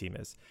development team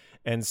is.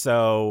 And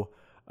so,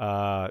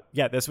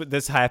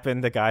 this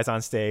happened. The guy's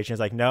on stage and he's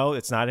like, no,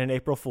 it's not an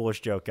April Fool's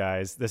joke,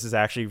 guys. This is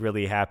actually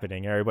really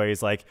happening. And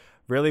everybody's like,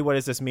 really, what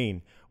does this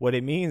mean? What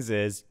it means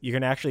is you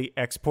can actually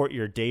export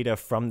your data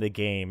from the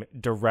game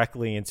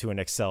directly into an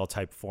Excel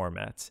type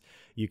format.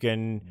 You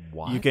can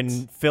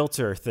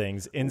filter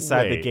things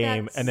inside the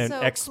game and then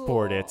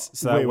export it.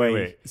 So that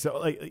way, So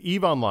like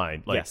EVE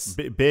Online, like Yes.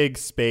 big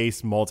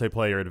space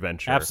multiplayer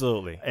adventure.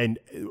 Absolutely. And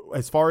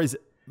as far as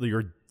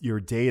your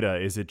data,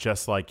 is it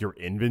just like your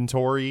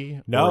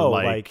inventory? No,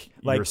 or like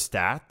your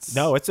stats?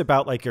 No, it's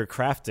about like your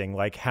crafting.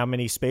 Like how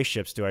many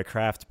spaceships do I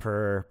craft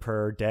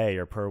per day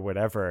or per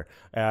whatever?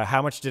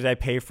 How much did I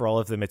pay for all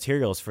of the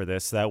materials for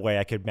this? That way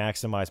I could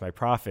maximize my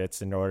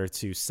profits in order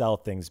to sell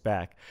things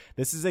back.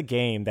 This is a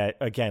game that,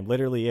 again,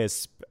 literally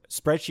is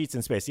spreadsheets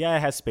in space. Yeah,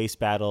 it has space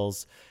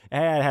battles.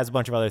 Yeah, it has a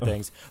bunch of other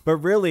things. But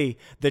really,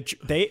 they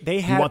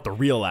have, you want the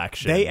real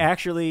action. They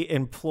actually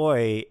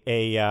employ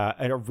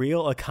a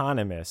real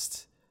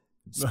economist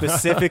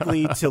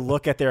specifically to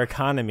look at their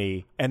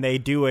economy, and they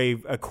do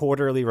a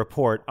quarterly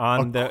report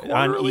on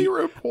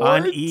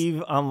on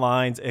EVE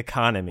Online's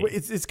economy. Wait,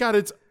 it's got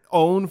its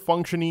own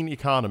functioning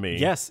economy.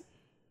 Yes.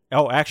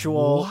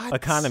 Actual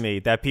economy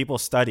that people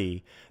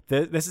study.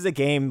 This is a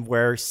game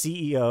where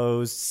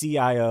CEOs,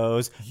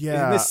 CIOs,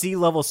 and the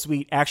C-level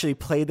suite actually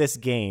play this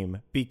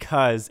game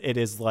because it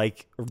is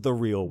like the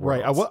real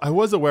world. Right. I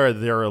was aware that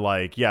there are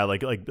like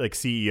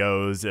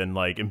CEOs and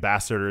like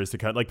ambassadors to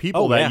kind of like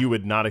people that you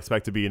would not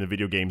expect to be in the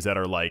video games that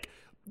are like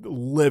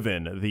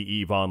living the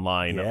EVE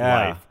Online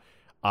life.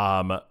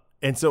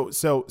 And so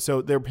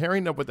they're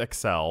pairing up with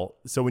Excel.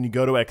 So when you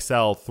go to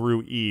Excel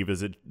through EVE,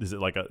 is it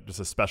like just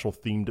a special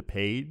themed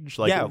page?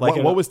 Like,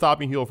 what was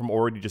stopping you from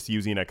already just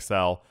using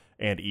Excel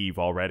and EVE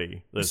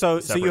already?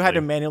 So you had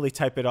to manually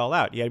type it all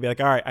out. You had to be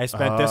like, all right, I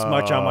spent this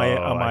much on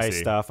my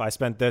stuff. I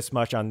spent this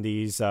much on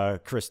these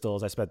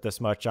crystals. I spent this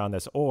much on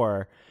this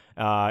ore.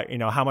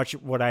 How much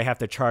would I have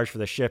to charge for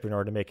the ship in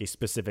order to make a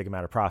specific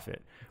amount of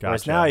profit? Gotcha.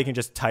 Whereas now you can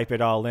just type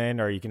it all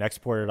in, or you can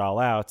export it all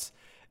out.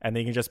 And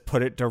then you can just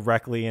put it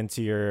directly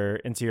into your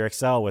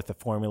Excel with the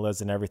formulas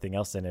and everything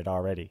else in it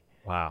already.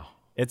 Wow.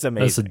 It's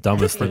amazing. That's the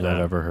dumbest thing I've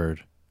ever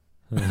heard.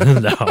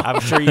 No. I'm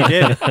sure you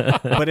did.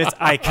 But it's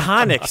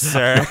iconic,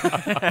 sir.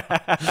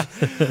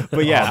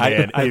 But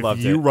yeah, I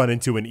loved it. If you run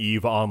into an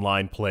EVE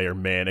Online player,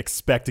 man,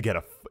 expect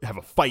to have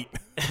a fight.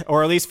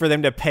 Or at least for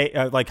them to pay,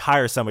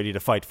 hire somebody to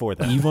fight for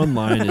them. EVE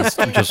Online is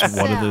just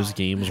one of those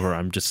games where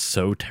I'm just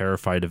so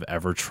terrified of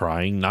ever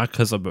trying. Not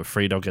because I'm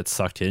afraid I'll get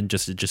sucked in. It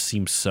just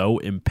seems so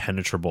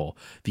impenetrable.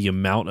 The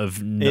amount of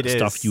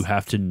stuff you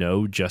have to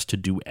know just to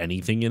do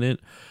anything in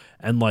it.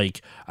 And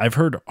like I've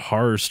heard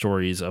horror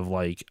stories of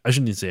I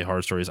shouldn't even say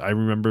horror stories. I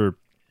remember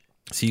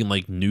seeing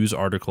news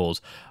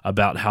articles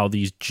about how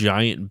these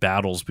giant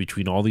battles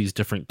between all these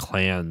different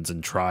clans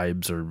and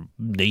tribes or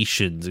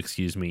nations,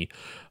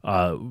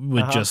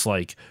 would just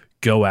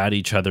go at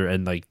each other,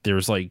 and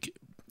there's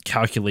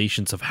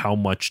calculations of how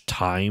much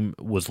time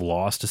was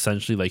lost,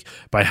 essentially,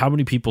 by how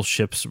many people's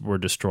ships were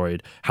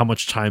destroyed, how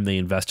much time they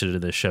invested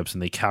in the ships,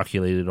 and they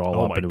calculated it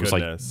all up, and it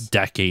was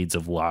decades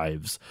of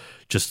lives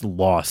just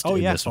lost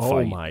in this fight.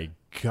 Oh my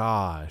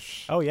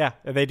gosh. Oh yeah,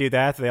 they do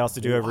that. They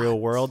also do a real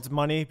world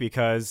money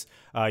because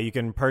you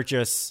can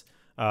purchase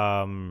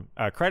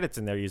credits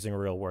in there using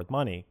real world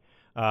money.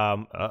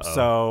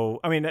 So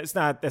I mean, it's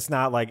not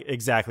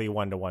exactly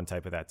 1-to-1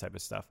 type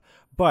of stuff,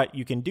 but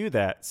you can do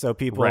that. So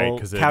people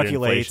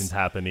calculate inflation's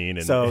happening,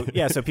 and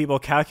so people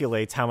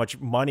calculate how much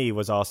money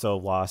was also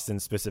lost in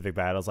specific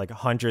battles,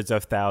 hundreds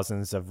of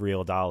thousands of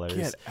real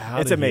dollars.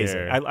 It's amazing.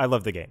 Here. I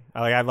love the game.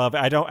 I love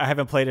it. I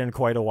haven't played it in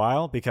quite a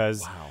while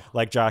because,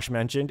 like Josh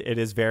mentioned, it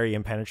is very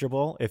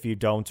impenetrable if you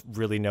don't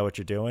really know what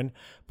you're doing.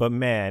 But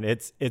man,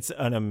 it's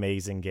an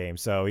amazing game.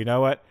 So you know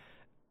what?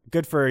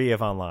 Good for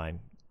EVE Online.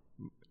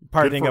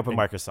 Partnering up with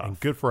Microsoft. And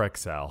good for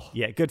Excel.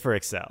 Yeah, good for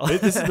Excel.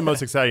 This is the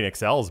most exciting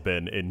Excel's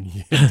been in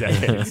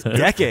decades.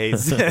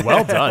 Decades.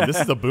 Well done. This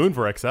is a boon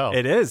for Excel.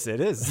 It is.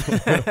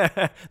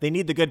 They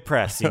need the good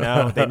press,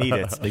 They need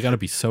it. They got to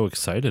be so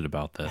excited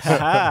about this.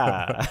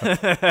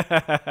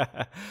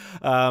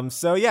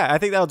 So yeah, I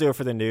think that'll do it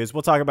for the news.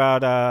 We'll talk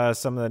about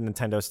some of the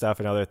Nintendo stuff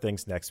and other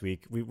things next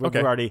week. We've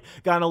already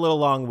gotten a little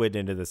long-winded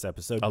into this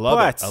episode. I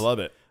love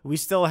it. We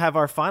still have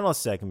our final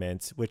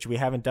segment, which we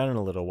haven't done in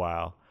a little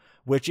while,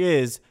 which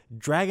is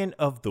Dragon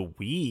of the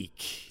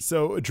Week.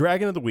 So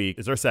Dragon of the Week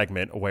is our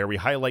segment where we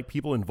highlight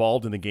people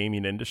involved in the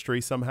gaming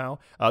industry somehow.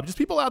 Just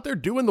people out there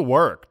doing the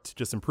work to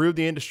just improve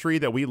the industry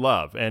that we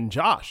love. And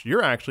Josh,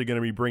 you're actually going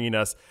to be bringing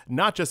us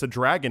not just a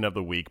Dragon of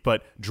the Week,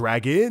 but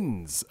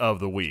Dragons of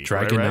the Week.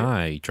 Dragon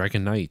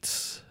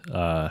Knights.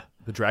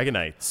 The Dragon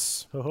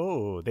Knights.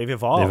 Oh, they've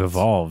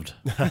evolved.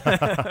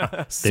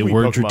 They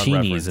were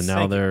Dratinis, and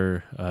now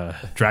they're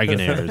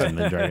Dragonairs. And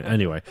then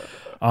Anyway,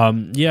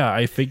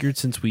 I figured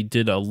since we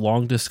did a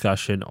long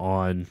discussion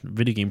on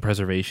video game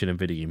preservation and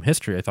video game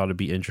history, I thought it'd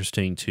be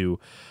interesting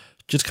to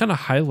just kind of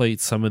highlight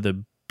some of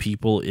the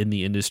people in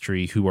the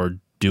industry who are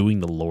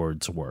doing the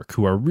Lord's work,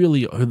 who are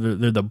really,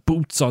 they're the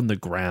boots on the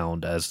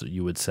ground, as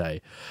you would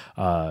say.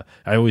 I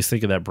always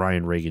think of that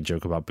Brian Reagan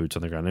joke about boots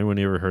on the ground. Anyone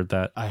ever heard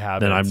that? I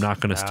haven't. Then I'm not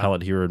going to tell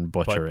it here and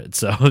butcher it.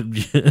 So,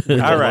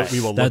 All right.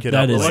 We will look it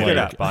up. That is Look it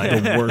like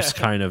up. the worst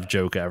kind of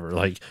joke ever.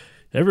 Like,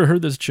 ever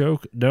heard this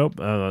joke? Nope.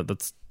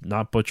 Let's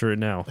not butcher it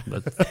now.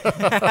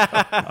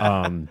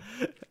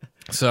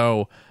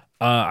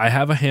 I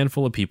have a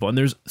handful of people, and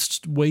there's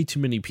way too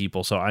many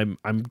people, so I'm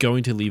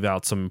going to leave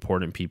out some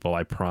important people.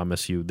 I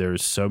promise you.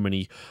 There's so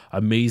many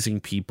amazing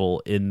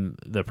people in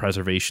the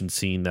preservation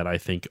scene that I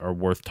think are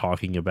worth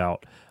talking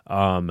about.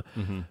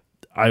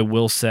 I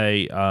will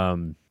say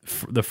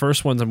the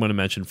first ones I'm going to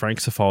mention, Frank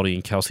Cifaldi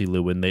and Kelsey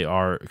Lewin.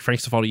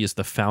 Frank Cifaldi is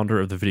the founder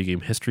of the Video Game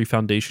History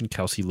Foundation.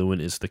 Kelsey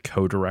Lewin is the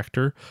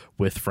co-director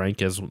with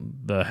Frank as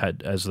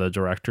the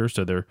director.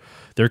 So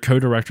they're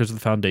co-directors of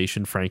the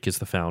foundation. Frank is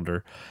the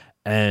founder.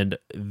 And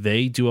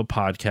they do a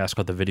podcast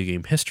called the Video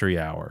Game History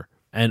Hour.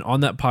 And on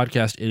that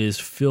podcast, it is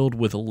filled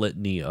with a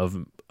litany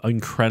of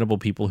incredible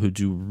people who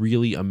do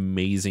really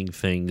amazing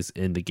things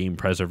in the game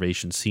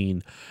preservation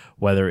scene,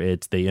 whether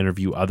it's they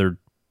interview other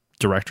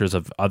directors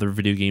of other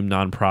video game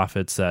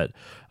nonprofits that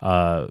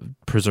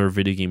preserve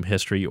video game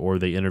history, or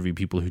they interview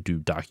people who do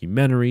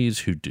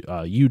documentaries, who do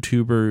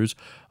YouTubers,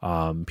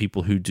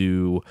 people who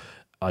do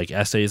like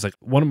essays. Like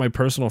one of my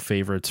personal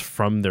favorites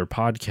from their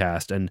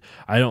podcast, and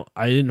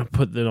I didn't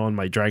put it on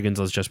my Dragons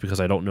list just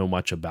because I don't know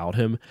much about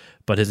him,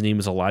 but his name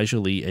is Elijah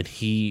Lee, and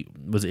he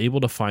was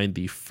able to find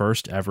the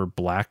first ever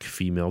Black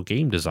female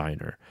game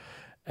designer,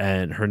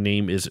 and her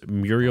name is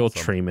Muriel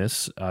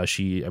Tramus.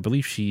 I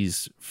believe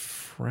she's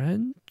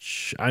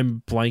French.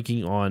 I'm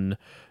blanking on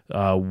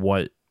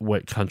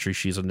what country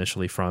she's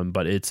initially from,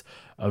 but it's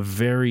a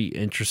very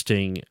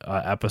interesting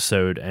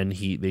episode, and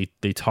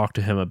they talked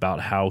to him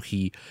about how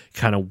he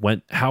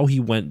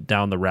went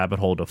down the rabbit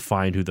hole to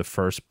find who the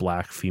first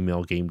Black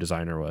female game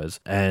designer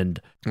was.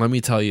 And let me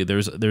tell you,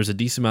 there's a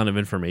decent amount of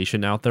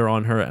information out there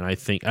on her, and I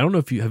don't know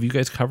if you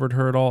guys covered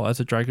her at all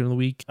as a Dragon of the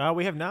Week.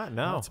 We have not.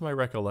 No, that's my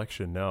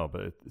recollection. No,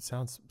 but it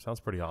sounds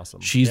pretty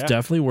awesome. She's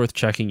definitely worth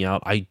checking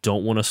out. I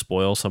don't want to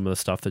spoil some of the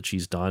stuff that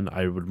she's done.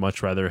 I would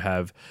much rather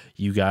have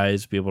you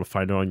guys be able to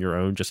find it on your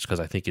own, just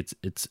because I think it's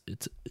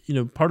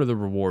part of the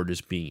reward is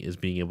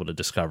being able to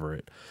discover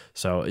it.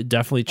 So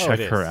definitely check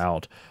her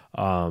out.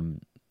 Awesome.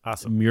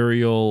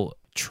 Muriel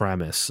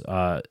Tramis,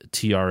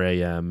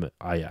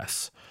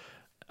 Tramis.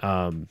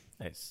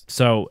 Nice.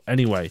 So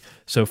anyway,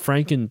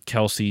 Frank and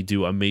Kelsey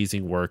do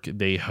amazing work.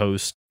 They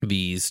host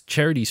these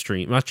charity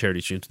streams, not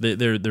charity streams. They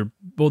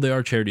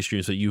are charity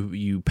streams. So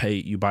you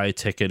buy a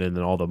ticket, and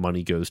then all the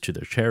money goes to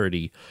their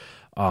charity.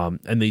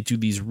 And they do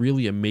these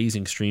really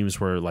amazing streams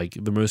where, like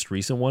the most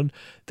recent one,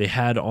 they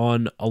had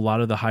on a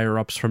lot of the higher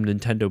ups from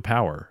Nintendo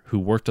Power who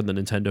worked on the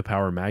Nintendo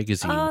Power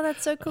magazine. Oh,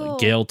 that's so cool.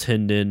 Gail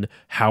Tyndon,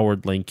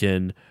 Howard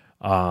Lincoln,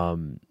 a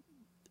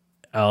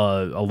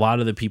lot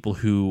of the people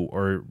who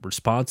are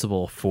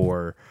responsible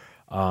for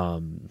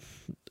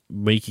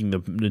making the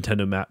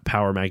Nintendo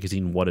Power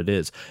magazine what it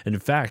is. And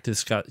in fact,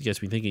 this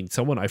gets me thinking,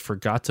 someone I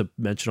forgot to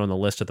mention on the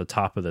list at the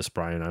top of this,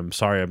 Brian. I'm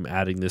sorry I'm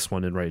adding this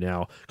one in right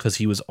now because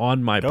he was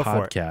on my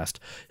podcast.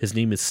 His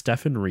name is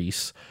Stefan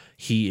Reese.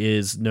 He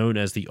is known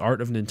as the Art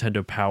of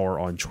Nintendo Power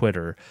on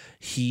Twitter.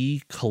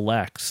 He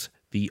collects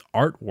the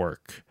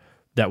artwork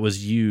that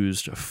was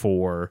used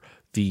for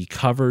the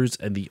covers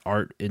and the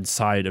art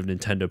inside of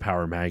Nintendo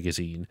Power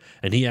magazine.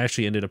 And he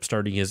actually ended up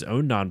starting his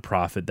own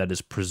nonprofit that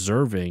is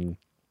preserving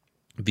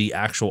the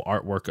actual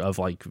artwork of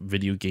like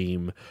video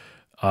games.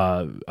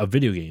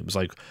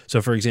 Like,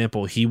 so for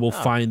example, he will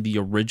find the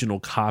original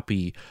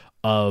copy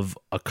of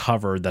a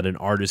cover that an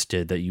artist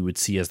did that you would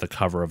see as the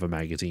cover of a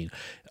magazine.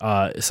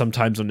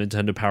 Sometimes on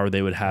Nintendo Power,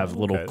 they would have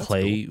little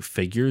clay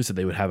figures that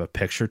they would have a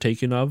picture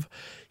taken of.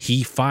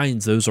 He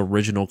finds those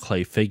original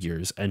clay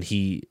figures and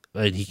he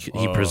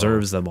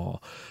preserves them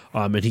all.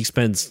 And he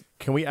spends.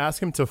 Can we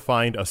ask him to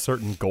find a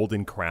certain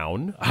golden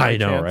crown? I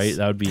know, right?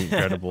 That would be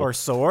incredible. Or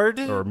sword,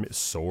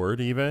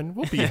 even.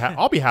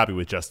 I'll be happy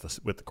with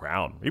with the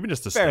crown, even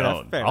just a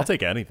stone. I'll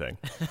take anything.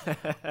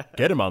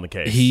 Get him on the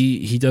case.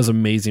 He does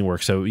amazing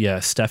work. So yeah,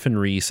 Stefan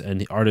Reese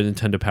and Art of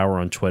Nintendo Power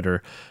on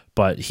Twitter,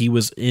 but he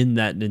was in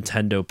that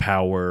Nintendo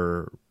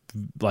Power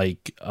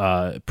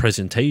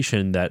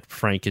presentation that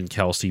Frank and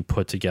Kelsey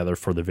put together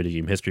for the Video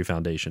Game History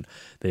Foundation.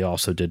 They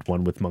also did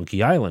one with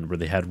Monkey Island where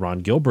they had Ron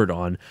Gilbert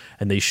on,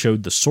 and they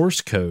showed the source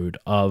code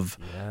of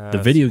the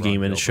video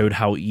game, and it showed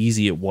how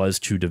easy it was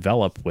to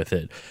develop with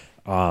it.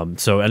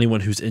 So anyone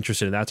who's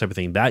interested in that type of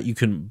thing, that you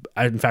can,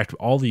 in fact,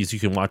 all these you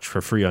can watch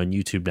for free on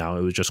YouTube now.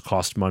 It would just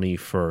cost money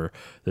for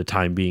the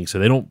time being. So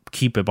they don't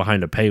keep it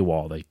behind a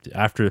paywall. Like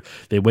after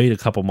they wait a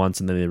couple months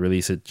and then they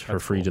release it for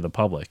free to the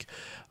public.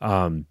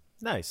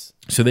 Nice.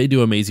 So they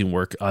do amazing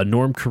work.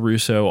 Norm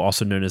Caruso,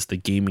 also known as the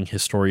Gaming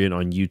Historian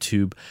on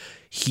YouTube,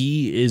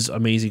 he is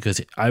amazing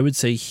because I would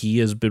say he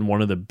has been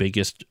one of the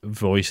biggest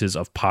voices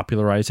of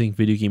popularizing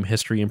video game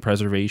history and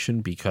preservation,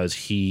 because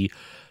he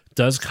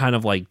does kind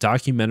of like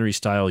documentary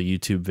style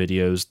YouTube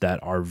videos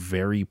that are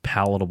very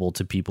palatable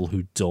to people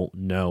who don't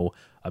know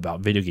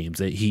about video games.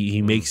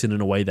 He makes it in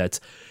a way that's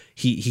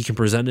he can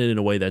present it in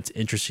a way that's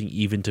interesting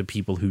even to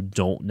people who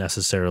don't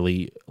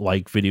necessarily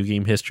like video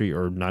game history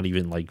or not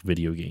even like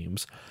video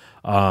games.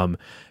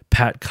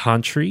 Pat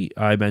Contri,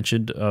 I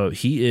mentioned,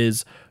 he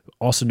is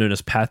also known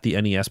as Pat the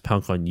NES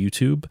Punk on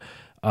YouTube.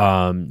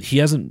 He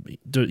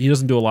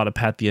doesn't do a lot of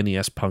Pat the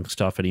NES Punk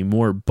stuff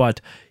anymore, but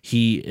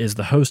he is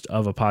the host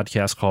of a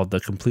podcast called the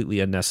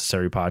Completely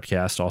Unnecessary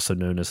Podcast, also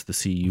known as the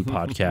CU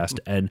Podcast,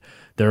 and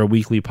they're a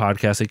weekly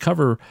podcast. They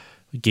cover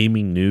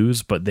gaming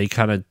news, but they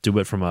kind of do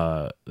it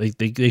from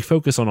they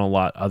focus on a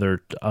lot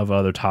of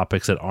other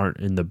topics that aren't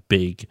in the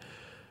big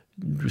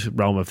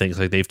realm of things.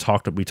 Like we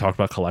talked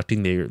about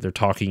collecting. They're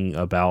talking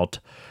about.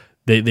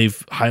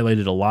 They've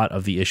highlighted a lot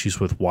of the issues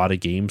with Wata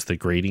Games, the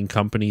grading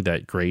company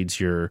that grades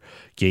your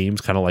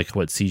games, kind of like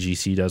what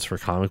CGC does for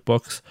comic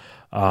books,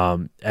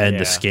 and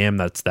the scam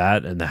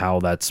and how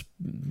that's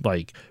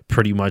like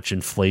pretty much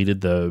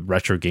inflated the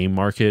retro game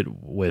market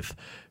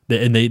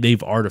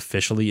they've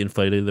artificially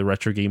inflated the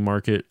retro game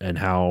market, and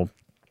how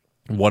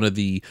one of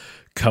the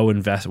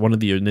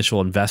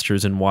initial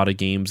investors in Wata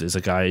Games is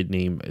a guy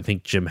named, I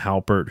think, Jim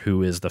Halpert,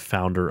 who is the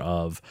founder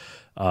of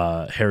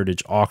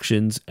Heritage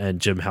Auctions, and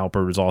Jim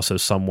Halpert was also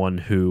someone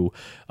who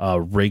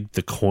rigged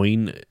the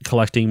coin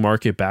collecting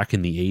market back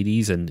in the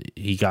 80s, and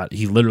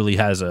he literally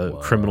has a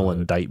criminal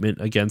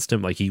indictment against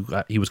him. Like he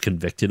was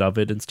convicted of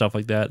it and stuff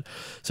like that.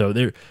 So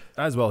there,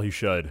 as well he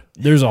should.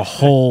 There's a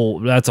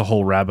whole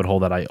rabbit hole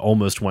that I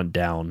almost went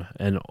down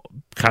and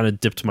kind of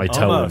dipped my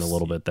toe in a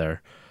little bit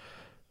there.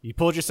 You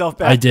pulled yourself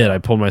back. I did. I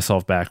pulled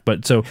myself back.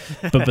 But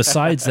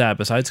besides that,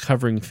 besides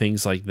covering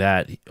things like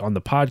that on the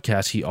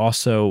podcast, he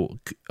also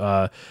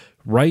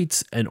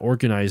writes and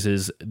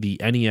organizes the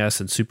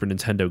NES and Super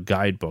Nintendo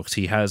guidebooks.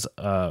 He has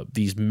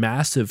these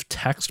massive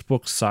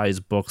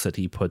textbook-sized books that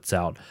he puts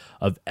out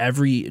of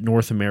every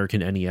North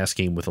American NES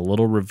game with a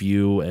little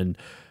review and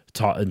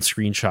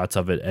screenshots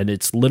of it, and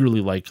it's literally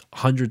like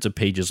hundreds of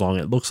pages long.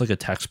 It looks like a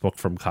textbook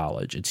from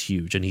college. It's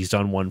huge, and he's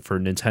done one for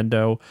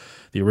Nintendo,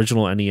 the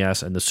original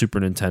NES, and the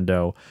Super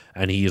Nintendo,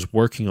 and he is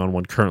working on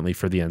one currently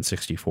for the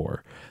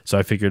N64. So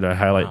I figured I'd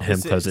highlight him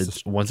because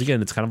it's once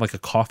again, it's kind of like a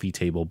coffee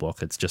table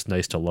book. It's just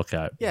nice to look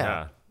at.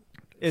 Yeah.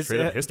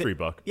 Straight up history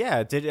book.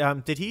 Yeah. Did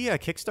he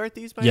kickstart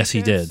these? By Yes,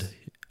 any he chance? did.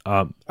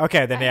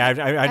 Okay, then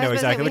I know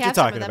exactly what you're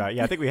talking of about.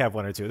 Yeah, I think we have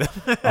one or two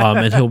of them.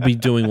 And he'll be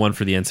doing one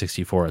for the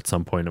N64 at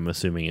some point, I'm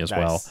assuming, as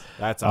well.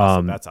 That's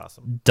awesome. That's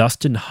awesome.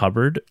 Dustin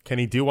Hubbard. Can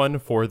he do one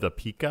for the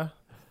Pika?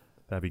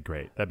 That'd be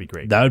great.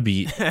 That would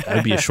be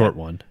a short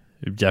one.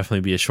 It would definitely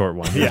be a short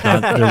one.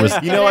 Yeah.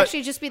 It would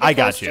actually just be the I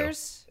got you.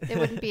 coasters. It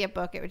wouldn't be a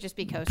book. It would just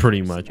be coasters.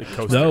 Pretty much.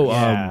 Though,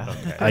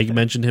 I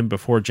mentioned him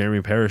before.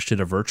 Jeremy Parrish did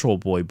a Virtual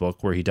Boy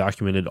book where he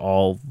documented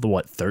all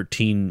the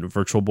 13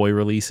 Virtual Boy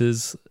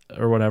releases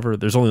or whatever.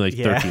 There's only like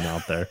 13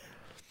 out there.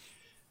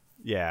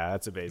 Yeah,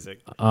 that's amazing.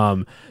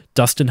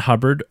 Dustin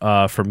Hubbard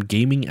from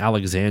Gaming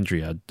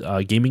Alexandria.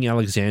 Gaming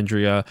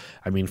Alexandria,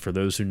 I mean, for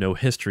those who know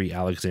history,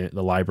 the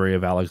Library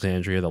of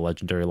Alexandria, the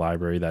legendary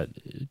library that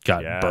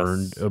got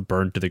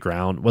burned to the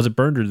ground. Was it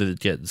burned or did it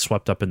get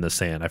swept up in the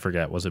sand? I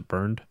forget. Was it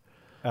burned?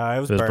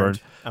 It was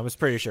burned. I was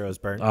pretty sure it was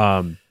burned.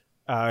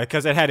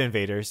 Because it had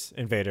invaders.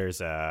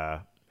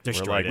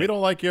 Destroyed We're like, it. we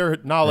don't like your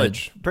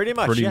knowledge. Pretty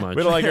much. We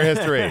don't like your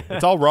history.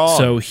 It's all wrong.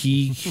 So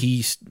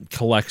he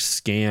collects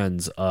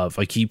scans of,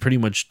 like, he pretty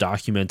much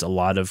documents a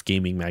lot of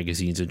gaming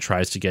magazines and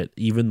tries to get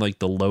even like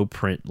the low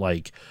print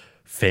like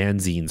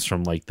fanzines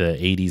from like the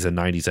 80s and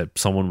 90s that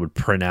someone would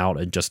print out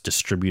and just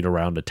distribute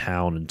around a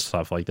town and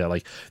stuff like that.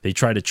 Like they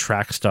try to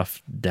track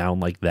stuff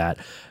down like that.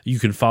 You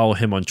can follow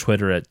him on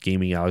Twitter at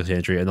Gaming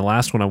Alexandria. And the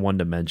last one I wanted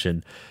to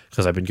mention,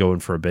 because I've been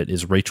going for a bit,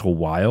 is Rachel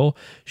Weil.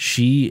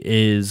 She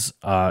is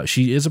a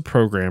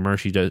programmer.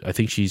 I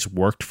think she's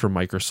worked for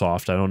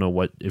Microsoft. I don't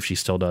know if she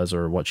still does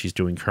or what she's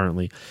doing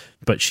currently,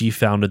 but she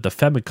founded the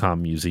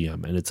Famicom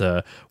Museum, and it's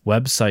a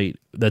website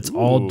that's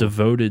all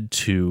devoted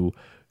to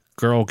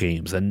girl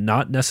games, and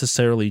not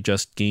necessarily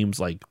just games.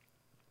 Like,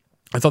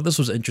 I thought this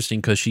was interesting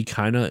because she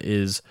kind of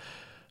is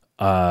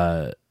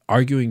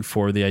arguing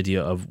for the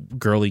idea of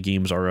girly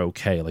games are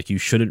okay. Like, you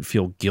shouldn't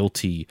feel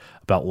guilty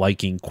about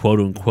liking quote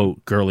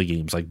unquote girly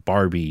games like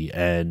Barbie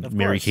and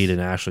Mary-Kate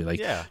and Ashley.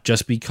 Like,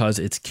 just because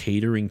it's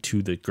catering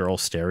to the girl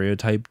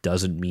stereotype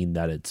doesn't mean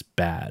that it's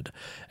bad,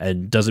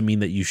 and doesn't mean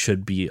that you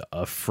should be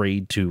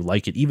afraid to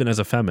like it, even as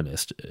a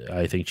feminist.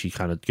 I think she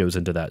kind of goes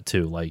into that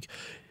too. Like,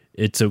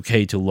 it's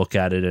okay to look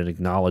at it and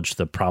acknowledge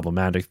the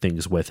problematic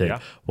things with it,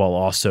 while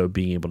also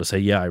being able to say,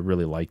 yeah, I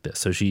really like this.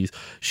 So she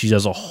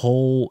has a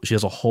whole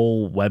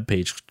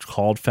webpage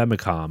called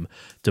Famicom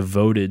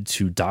devoted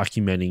to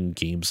documenting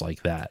games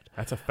like that.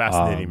 That's a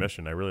fascinating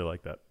mission. I really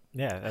like that.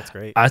 Yeah, that's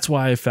great. That's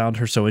why I found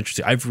her so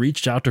interesting. I've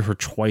reached out to her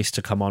twice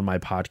to come on my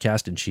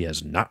podcast, and she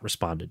has not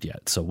responded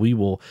yet. So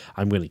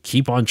I'm going to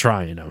keep on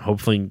trying. I'm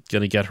hopefully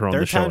going to get her on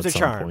the show at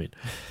some point.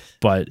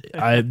 But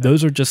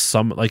those are just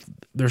some, like,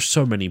 there's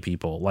so many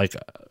people. Like,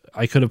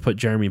 I could have put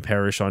Jeremy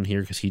Parrish on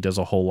here because he does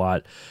a whole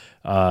lot.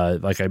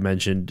 Like I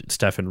mentioned,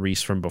 Stefan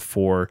Reese from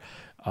before.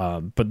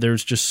 But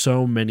there's just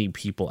so many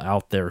people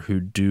out there who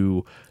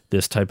do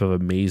this type of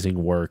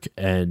amazing work.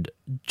 And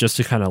just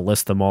to kind of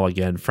list them all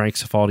again, Frank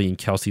Cifaldi and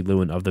Kelsey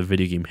Lewin of the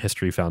Video Game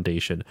History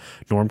Foundation,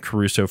 Norm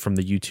Caruso from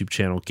the YouTube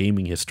channel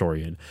Gaming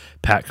Historian,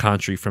 Pat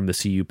Contry from the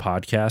CU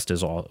Podcast,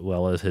 as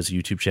well as his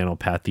YouTube channel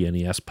Pat the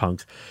NES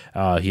Punk.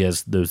 He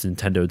has those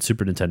Nintendo and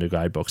Super Nintendo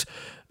guidebooks.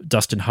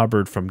 Dustin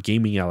Hubbard from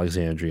Gaming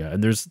Alexandria,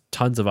 and there's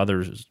tons of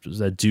others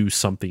that do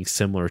something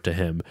similar to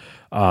him.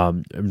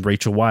 And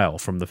Rachel Weil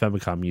from the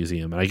Famicom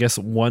Museum. And I guess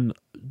one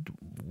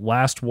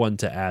last one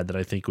to add that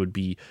I think would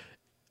be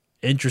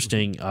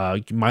interesting,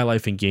 My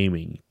Life in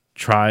Gaming.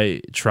 Try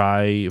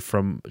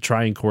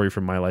and Corey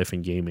from My Life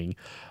in Gaming.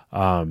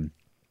 For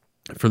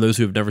those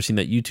who have never seen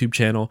that YouTube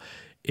channel,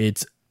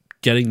 it's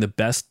getting the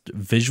best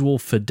visual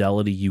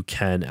fidelity you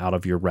can out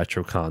of your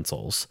retro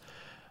consoles.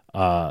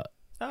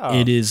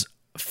 It is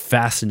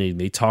fascinating.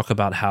 They talk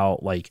about how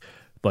like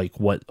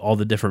what all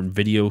the different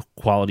video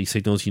quality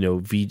signals,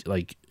 oh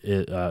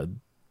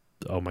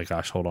my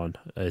gosh, hold on.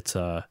 It's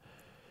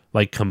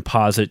like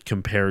composite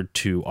compared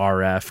to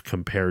RF,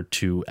 compared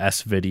to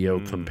S-video,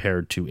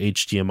 compared to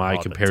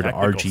HDMI, compared to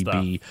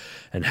RGB,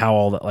 and how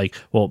all that,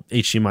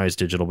 HDMI is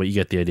digital, but you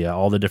get the idea.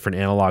 All the different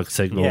analog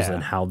signals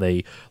and how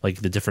they,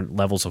 the different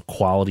levels of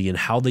quality and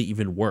how they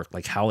even work,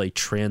 how they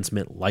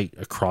transmit light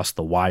across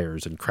the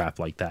wires and crap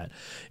like that.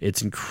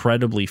 It's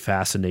incredibly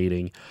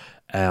fascinating.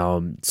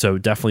 So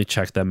definitely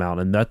check them out.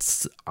 And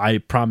I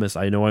promise,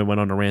 I know I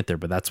went on a rant there,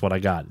 but that's what I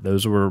got.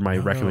 Those were my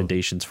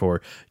recommendations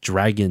for the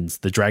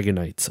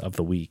Dragonites of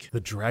the week. The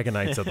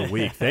Dragonites of the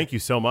week. Thank you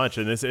so much.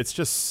 And it's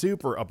just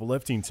super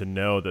uplifting to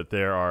know that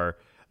there are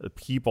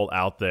people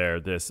out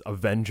there, this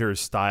Avengers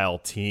style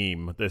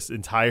team, this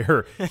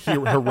entire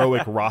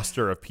heroic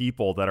roster of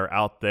people that are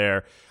out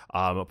there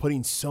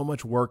putting so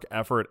much work,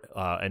 effort,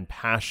 and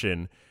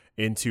passion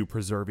into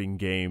preserving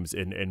games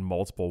in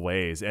multiple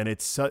ways. And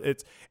it's not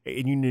easy.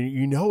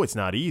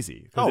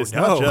 It's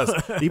not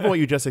just even what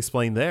you just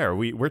explained there.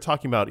 We're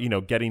talking about,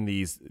 getting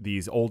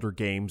these older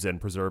games and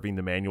preserving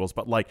the manuals,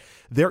 but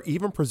they're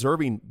even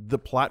preserving the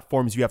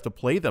platforms you have to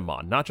play them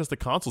on, not just the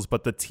consoles,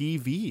 but the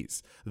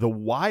TVs, the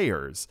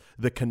wires,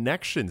 the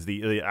connections,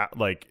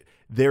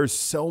 there's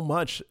so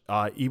much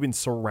even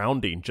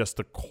surrounding just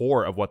the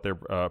core of what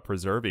they're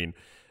preserving.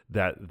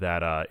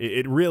 That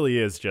it really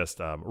is just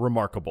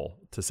remarkable,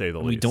 to say the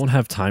least. We don't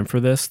have time for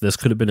this. This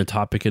could have been a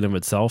topic in of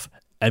itself.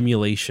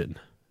 Emulation.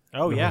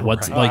 Oh yeah,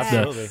 what's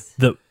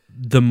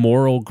the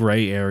moral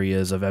gray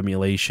areas of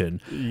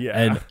emulation? Yeah,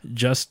 and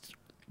just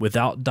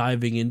without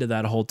diving into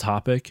that whole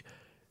topic,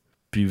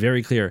 be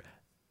very clear.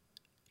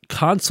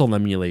 Console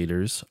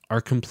emulators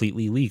are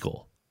completely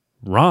legal.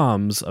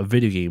 ROMs of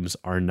video games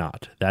are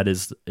not. That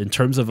is, in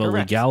terms of a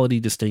legality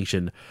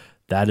distinction,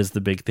 that is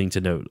the big thing to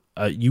note.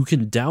 You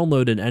can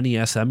download an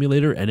NES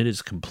emulator and it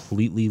is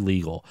completely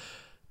legal.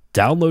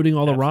 Downloading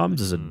all the ROMs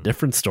is a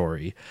different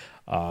story.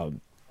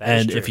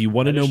 And if you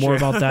want to know more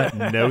about that,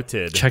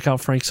 noted. Check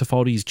out Frank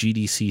Cifaldi's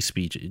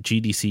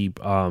GDC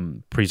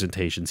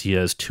presentations. He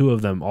has 2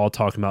 of them all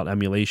talking about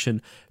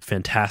emulation.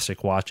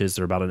 Fantastic watches.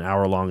 They're about an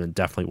hour long and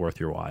definitely worth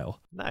your while.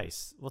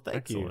 Nice. Well,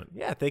 thank you.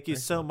 Yeah, thank you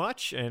so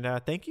much. And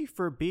thank you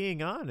for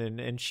being on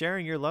and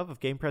sharing your love of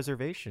game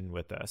preservation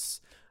with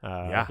us.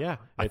 I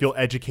feel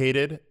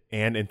educated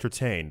and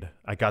entertained.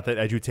 I got that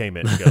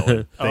edutainment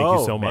going. Thank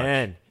you so much.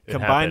 Man.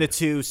 Combine the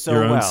two so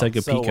your well. Your own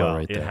Sega so Pico well.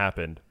 right there. It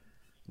happened.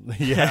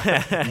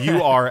 Yeah,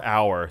 you are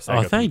our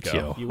Sega thank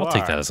Pico. you. I'll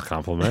take that as a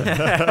compliment.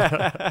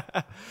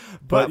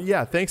 But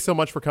yeah, thanks so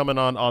much for coming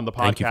on the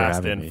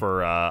podcast and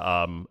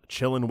for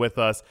chilling with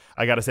us.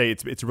 I got to say,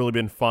 it's really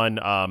been fun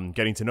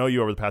getting to know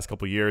you over the past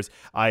couple of years.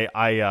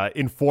 I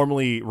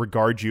informally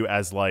regard you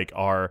as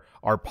our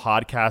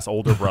podcast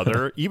older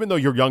brother, even though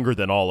you're younger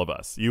than all of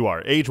us. You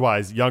are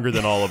age-wise younger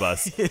than all of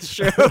us. It's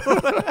true.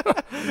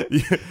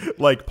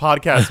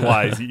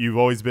 Podcast-wise, you've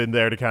always been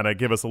there to kind of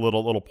give us a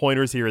little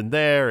pointers here and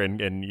there,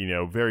 and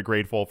very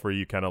grateful for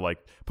you kind of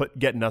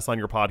getting us on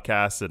your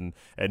podcast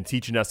and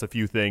teaching us a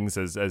few things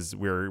as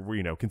we're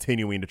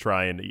continuing to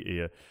try and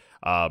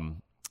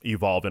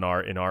evolve in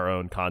our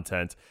own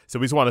content. So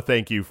we just want to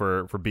thank you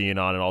for being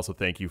on, and also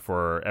thank you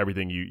for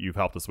everything you've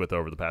helped us with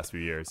over the past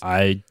few years.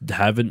 I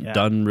haven't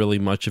done really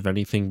much of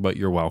anything, but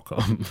you're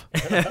welcome.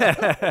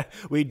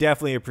 We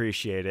definitely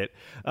appreciate it.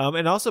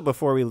 And also,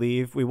 before we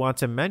leave, we want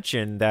to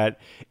mention that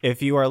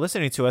if you are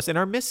listening to us and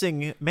are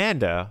missing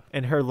Manda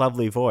and her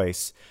lovely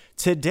voice,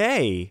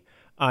 today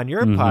on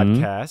your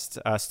podcast,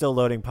 Still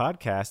Loading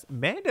Podcast,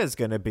 Manda's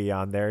going to be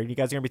on there. You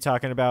guys are going to be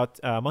talking about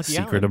Monkey Island.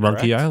 Secret of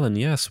Monkey Island,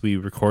 yes. We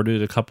recorded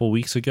it a couple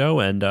weeks ago,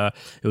 and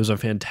it was a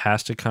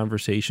fantastic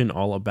conversation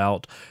all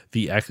about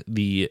the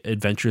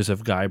adventures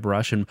of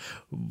Guybrush. And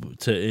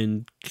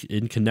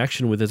in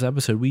connection with this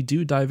episode, we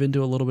do dive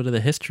into a little bit of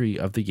the history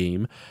of the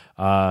game.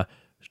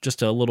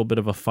 Just a little bit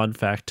of a fun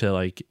fact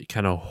to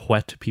kind of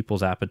whet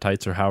people's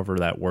appetites, or however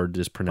that word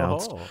is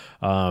pronounced.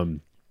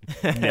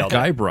 Nailed it.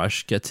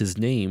 Guybrush gets his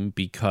name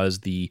because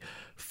the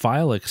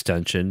file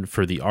extension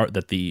for the art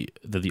that the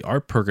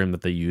art program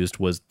that they used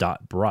was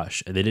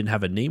 .brush, and they didn't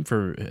have a name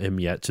for him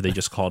yet, so they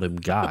just called him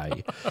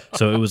Guy.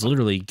 So it was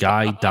literally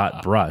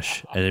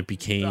Guy.brush, and it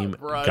became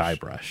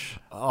Guybrush.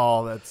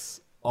 Oh,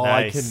 that's all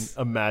Nice.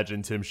 I can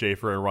imagine. Tim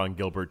Schafer and Ron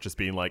Gilbert just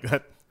being like,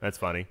 "That's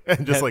funny,"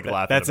 and just like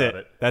laughing That's about it.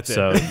 it. That's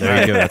So it.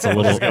 there you go. That's a go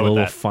with little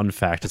that. fun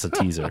fact. It's a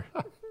teaser.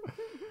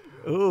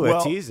 Ooh,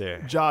 Well, a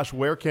teaser. Josh,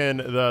 where can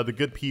the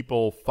good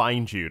people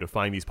find you to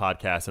find these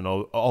podcasts and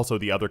also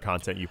the other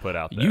content you put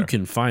out there? You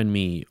can find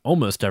me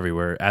almost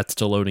everywhere at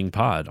Still Loading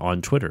Pod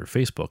on Twitter,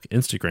 Facebook,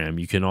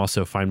 Instagram. You can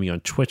also find me on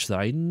Twitch that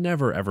I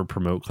never ever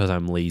promote because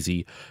I'm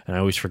lazy and I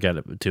always forget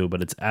it too.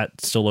 But it's at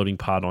Still Loading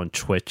Pod on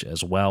Twitch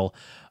as well.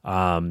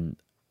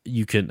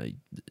 You can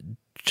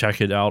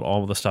check it out,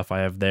 all of the stuff I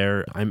have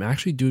there. I'm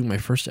actually doing my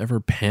first ever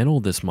panel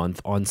this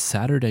month on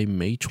Saturday,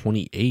 May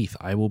 28th.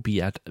 I will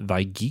be at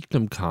Thy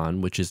Geekdom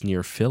Con, which is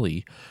near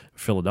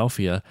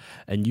Philadelphia,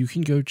 and you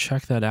can go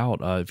check that out.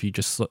 If you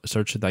just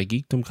search Thy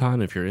Geekdom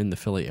Con, if you're in the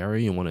Philly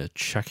area and want to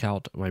check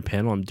out my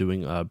panel, I'm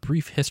doing a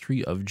brief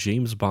history of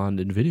James Bond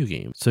in video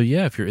games. So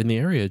yeah, if you're in the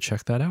area,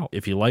 check that out.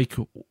 If you like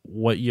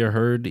what you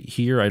heard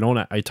here,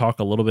 I talk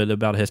a little bit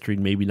about history,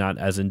 maybe not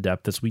as in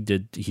depth as we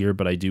did here,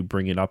 but I do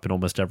bring it up in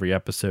almost every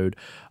episode.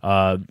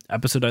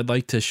 Episode I'd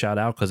like to shout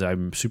out because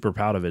I'm super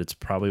proud of it. It's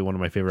probably one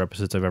of my favorite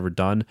episodes I've ever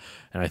done,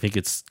 and I think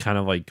it's kind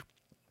of like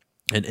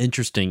an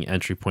interesting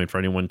entry point for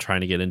anyone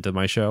trying to get into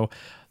my show.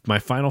 My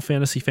Final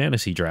Fantasy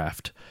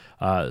draft.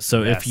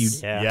 So if you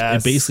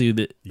Yes.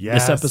 basically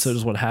Yes. this episode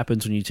is what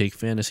happens when you take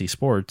fantasy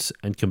sports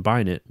and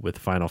combine it with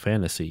Final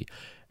Fantasy.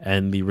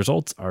 And the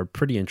results are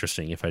pretty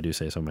interesting, if I do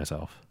say so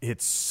myself.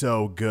 It's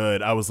so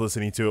good. I was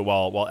listening to it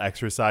while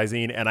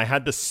exercising, and I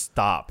had to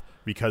stop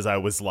because I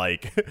was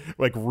like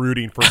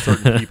rooting for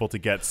certain people to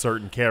get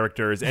certain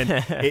characters, and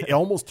it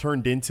almost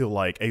turned into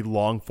like a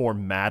long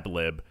form Mad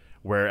Lib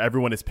where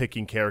everyone is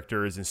picking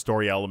characters and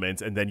story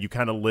elements, and then you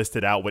kind of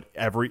listed out what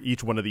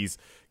each one of these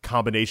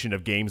combination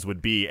of games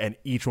would be, and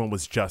each one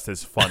was just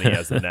as funny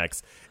as the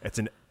next. It's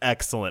an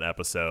excellent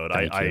episode.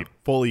 I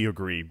fully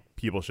agree.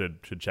 People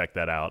should check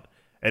that out.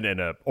 And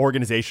an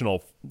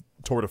organizational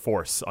tour de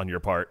force on your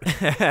part.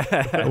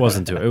 It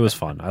wasn't too. It was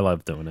fun. I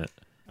love doing it.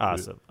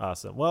 Awesome.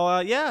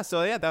 Well,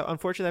 that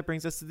unfortunately that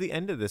brings us to the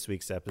end of this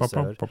week's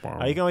episode.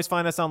 You can always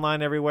find us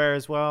online everywhere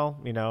as well.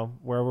 You know,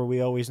 wherever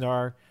we always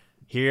are,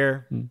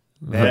 here,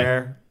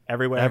 there,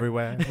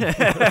 everywhere.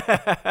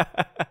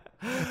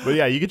 But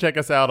yeah, you can check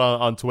us out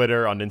on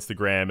Twitter, on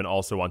Instagram, and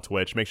also on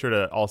Twitch. Make sure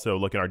to also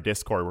look at our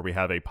Discord where we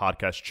have a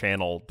podcast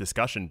channel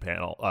discussion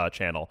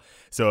channel.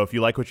 So if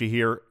you like what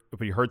you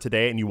heard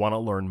today and you want to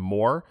learn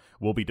more,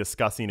 we'll be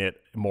discussing it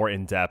more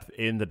in depth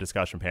in the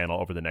discussion panel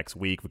over the next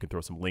week. We can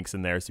throw some links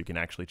in there so you can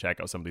actually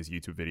check out some of these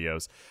YouTube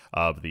videos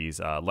of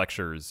these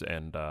lectures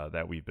and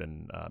that we've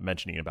been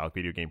mentioning about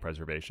video game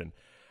preservation.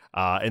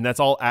 And that's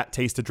all at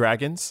Taste of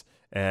Dragons.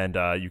 And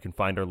you can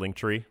find our link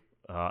tree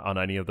on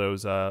any of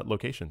those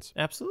locations.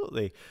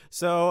 Absolutely.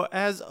 So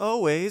as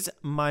always,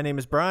 my name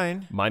is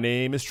Brian. My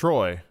name is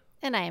Troy.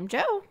 And I am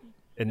Joe.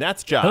 And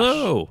that's Josh.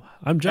 Hello,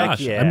 I'm Josh.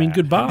 Heck yeah. I mean,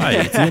 goodbye.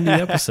 It's the end of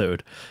the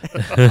episode.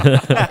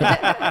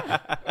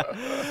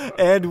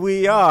 And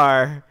we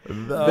are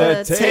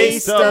The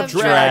Taste of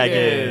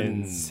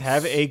Dragons.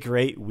 Have a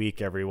great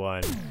week,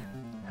 everyone.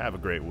 Have a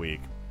great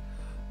week.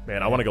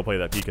 Man, I want to go play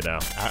that Pika now.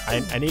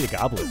 I need a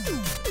goblin.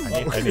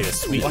 I need a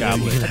sweet You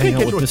goblin. can hang out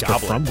Get with you a Mr.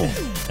 goblin. Frumble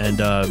and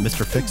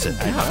Mr. Fix-It.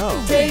 I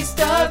know. Taste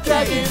of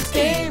Dragons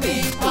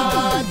Gaming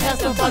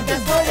Podcast, a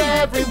podcast for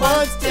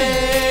everyone's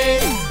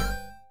taste.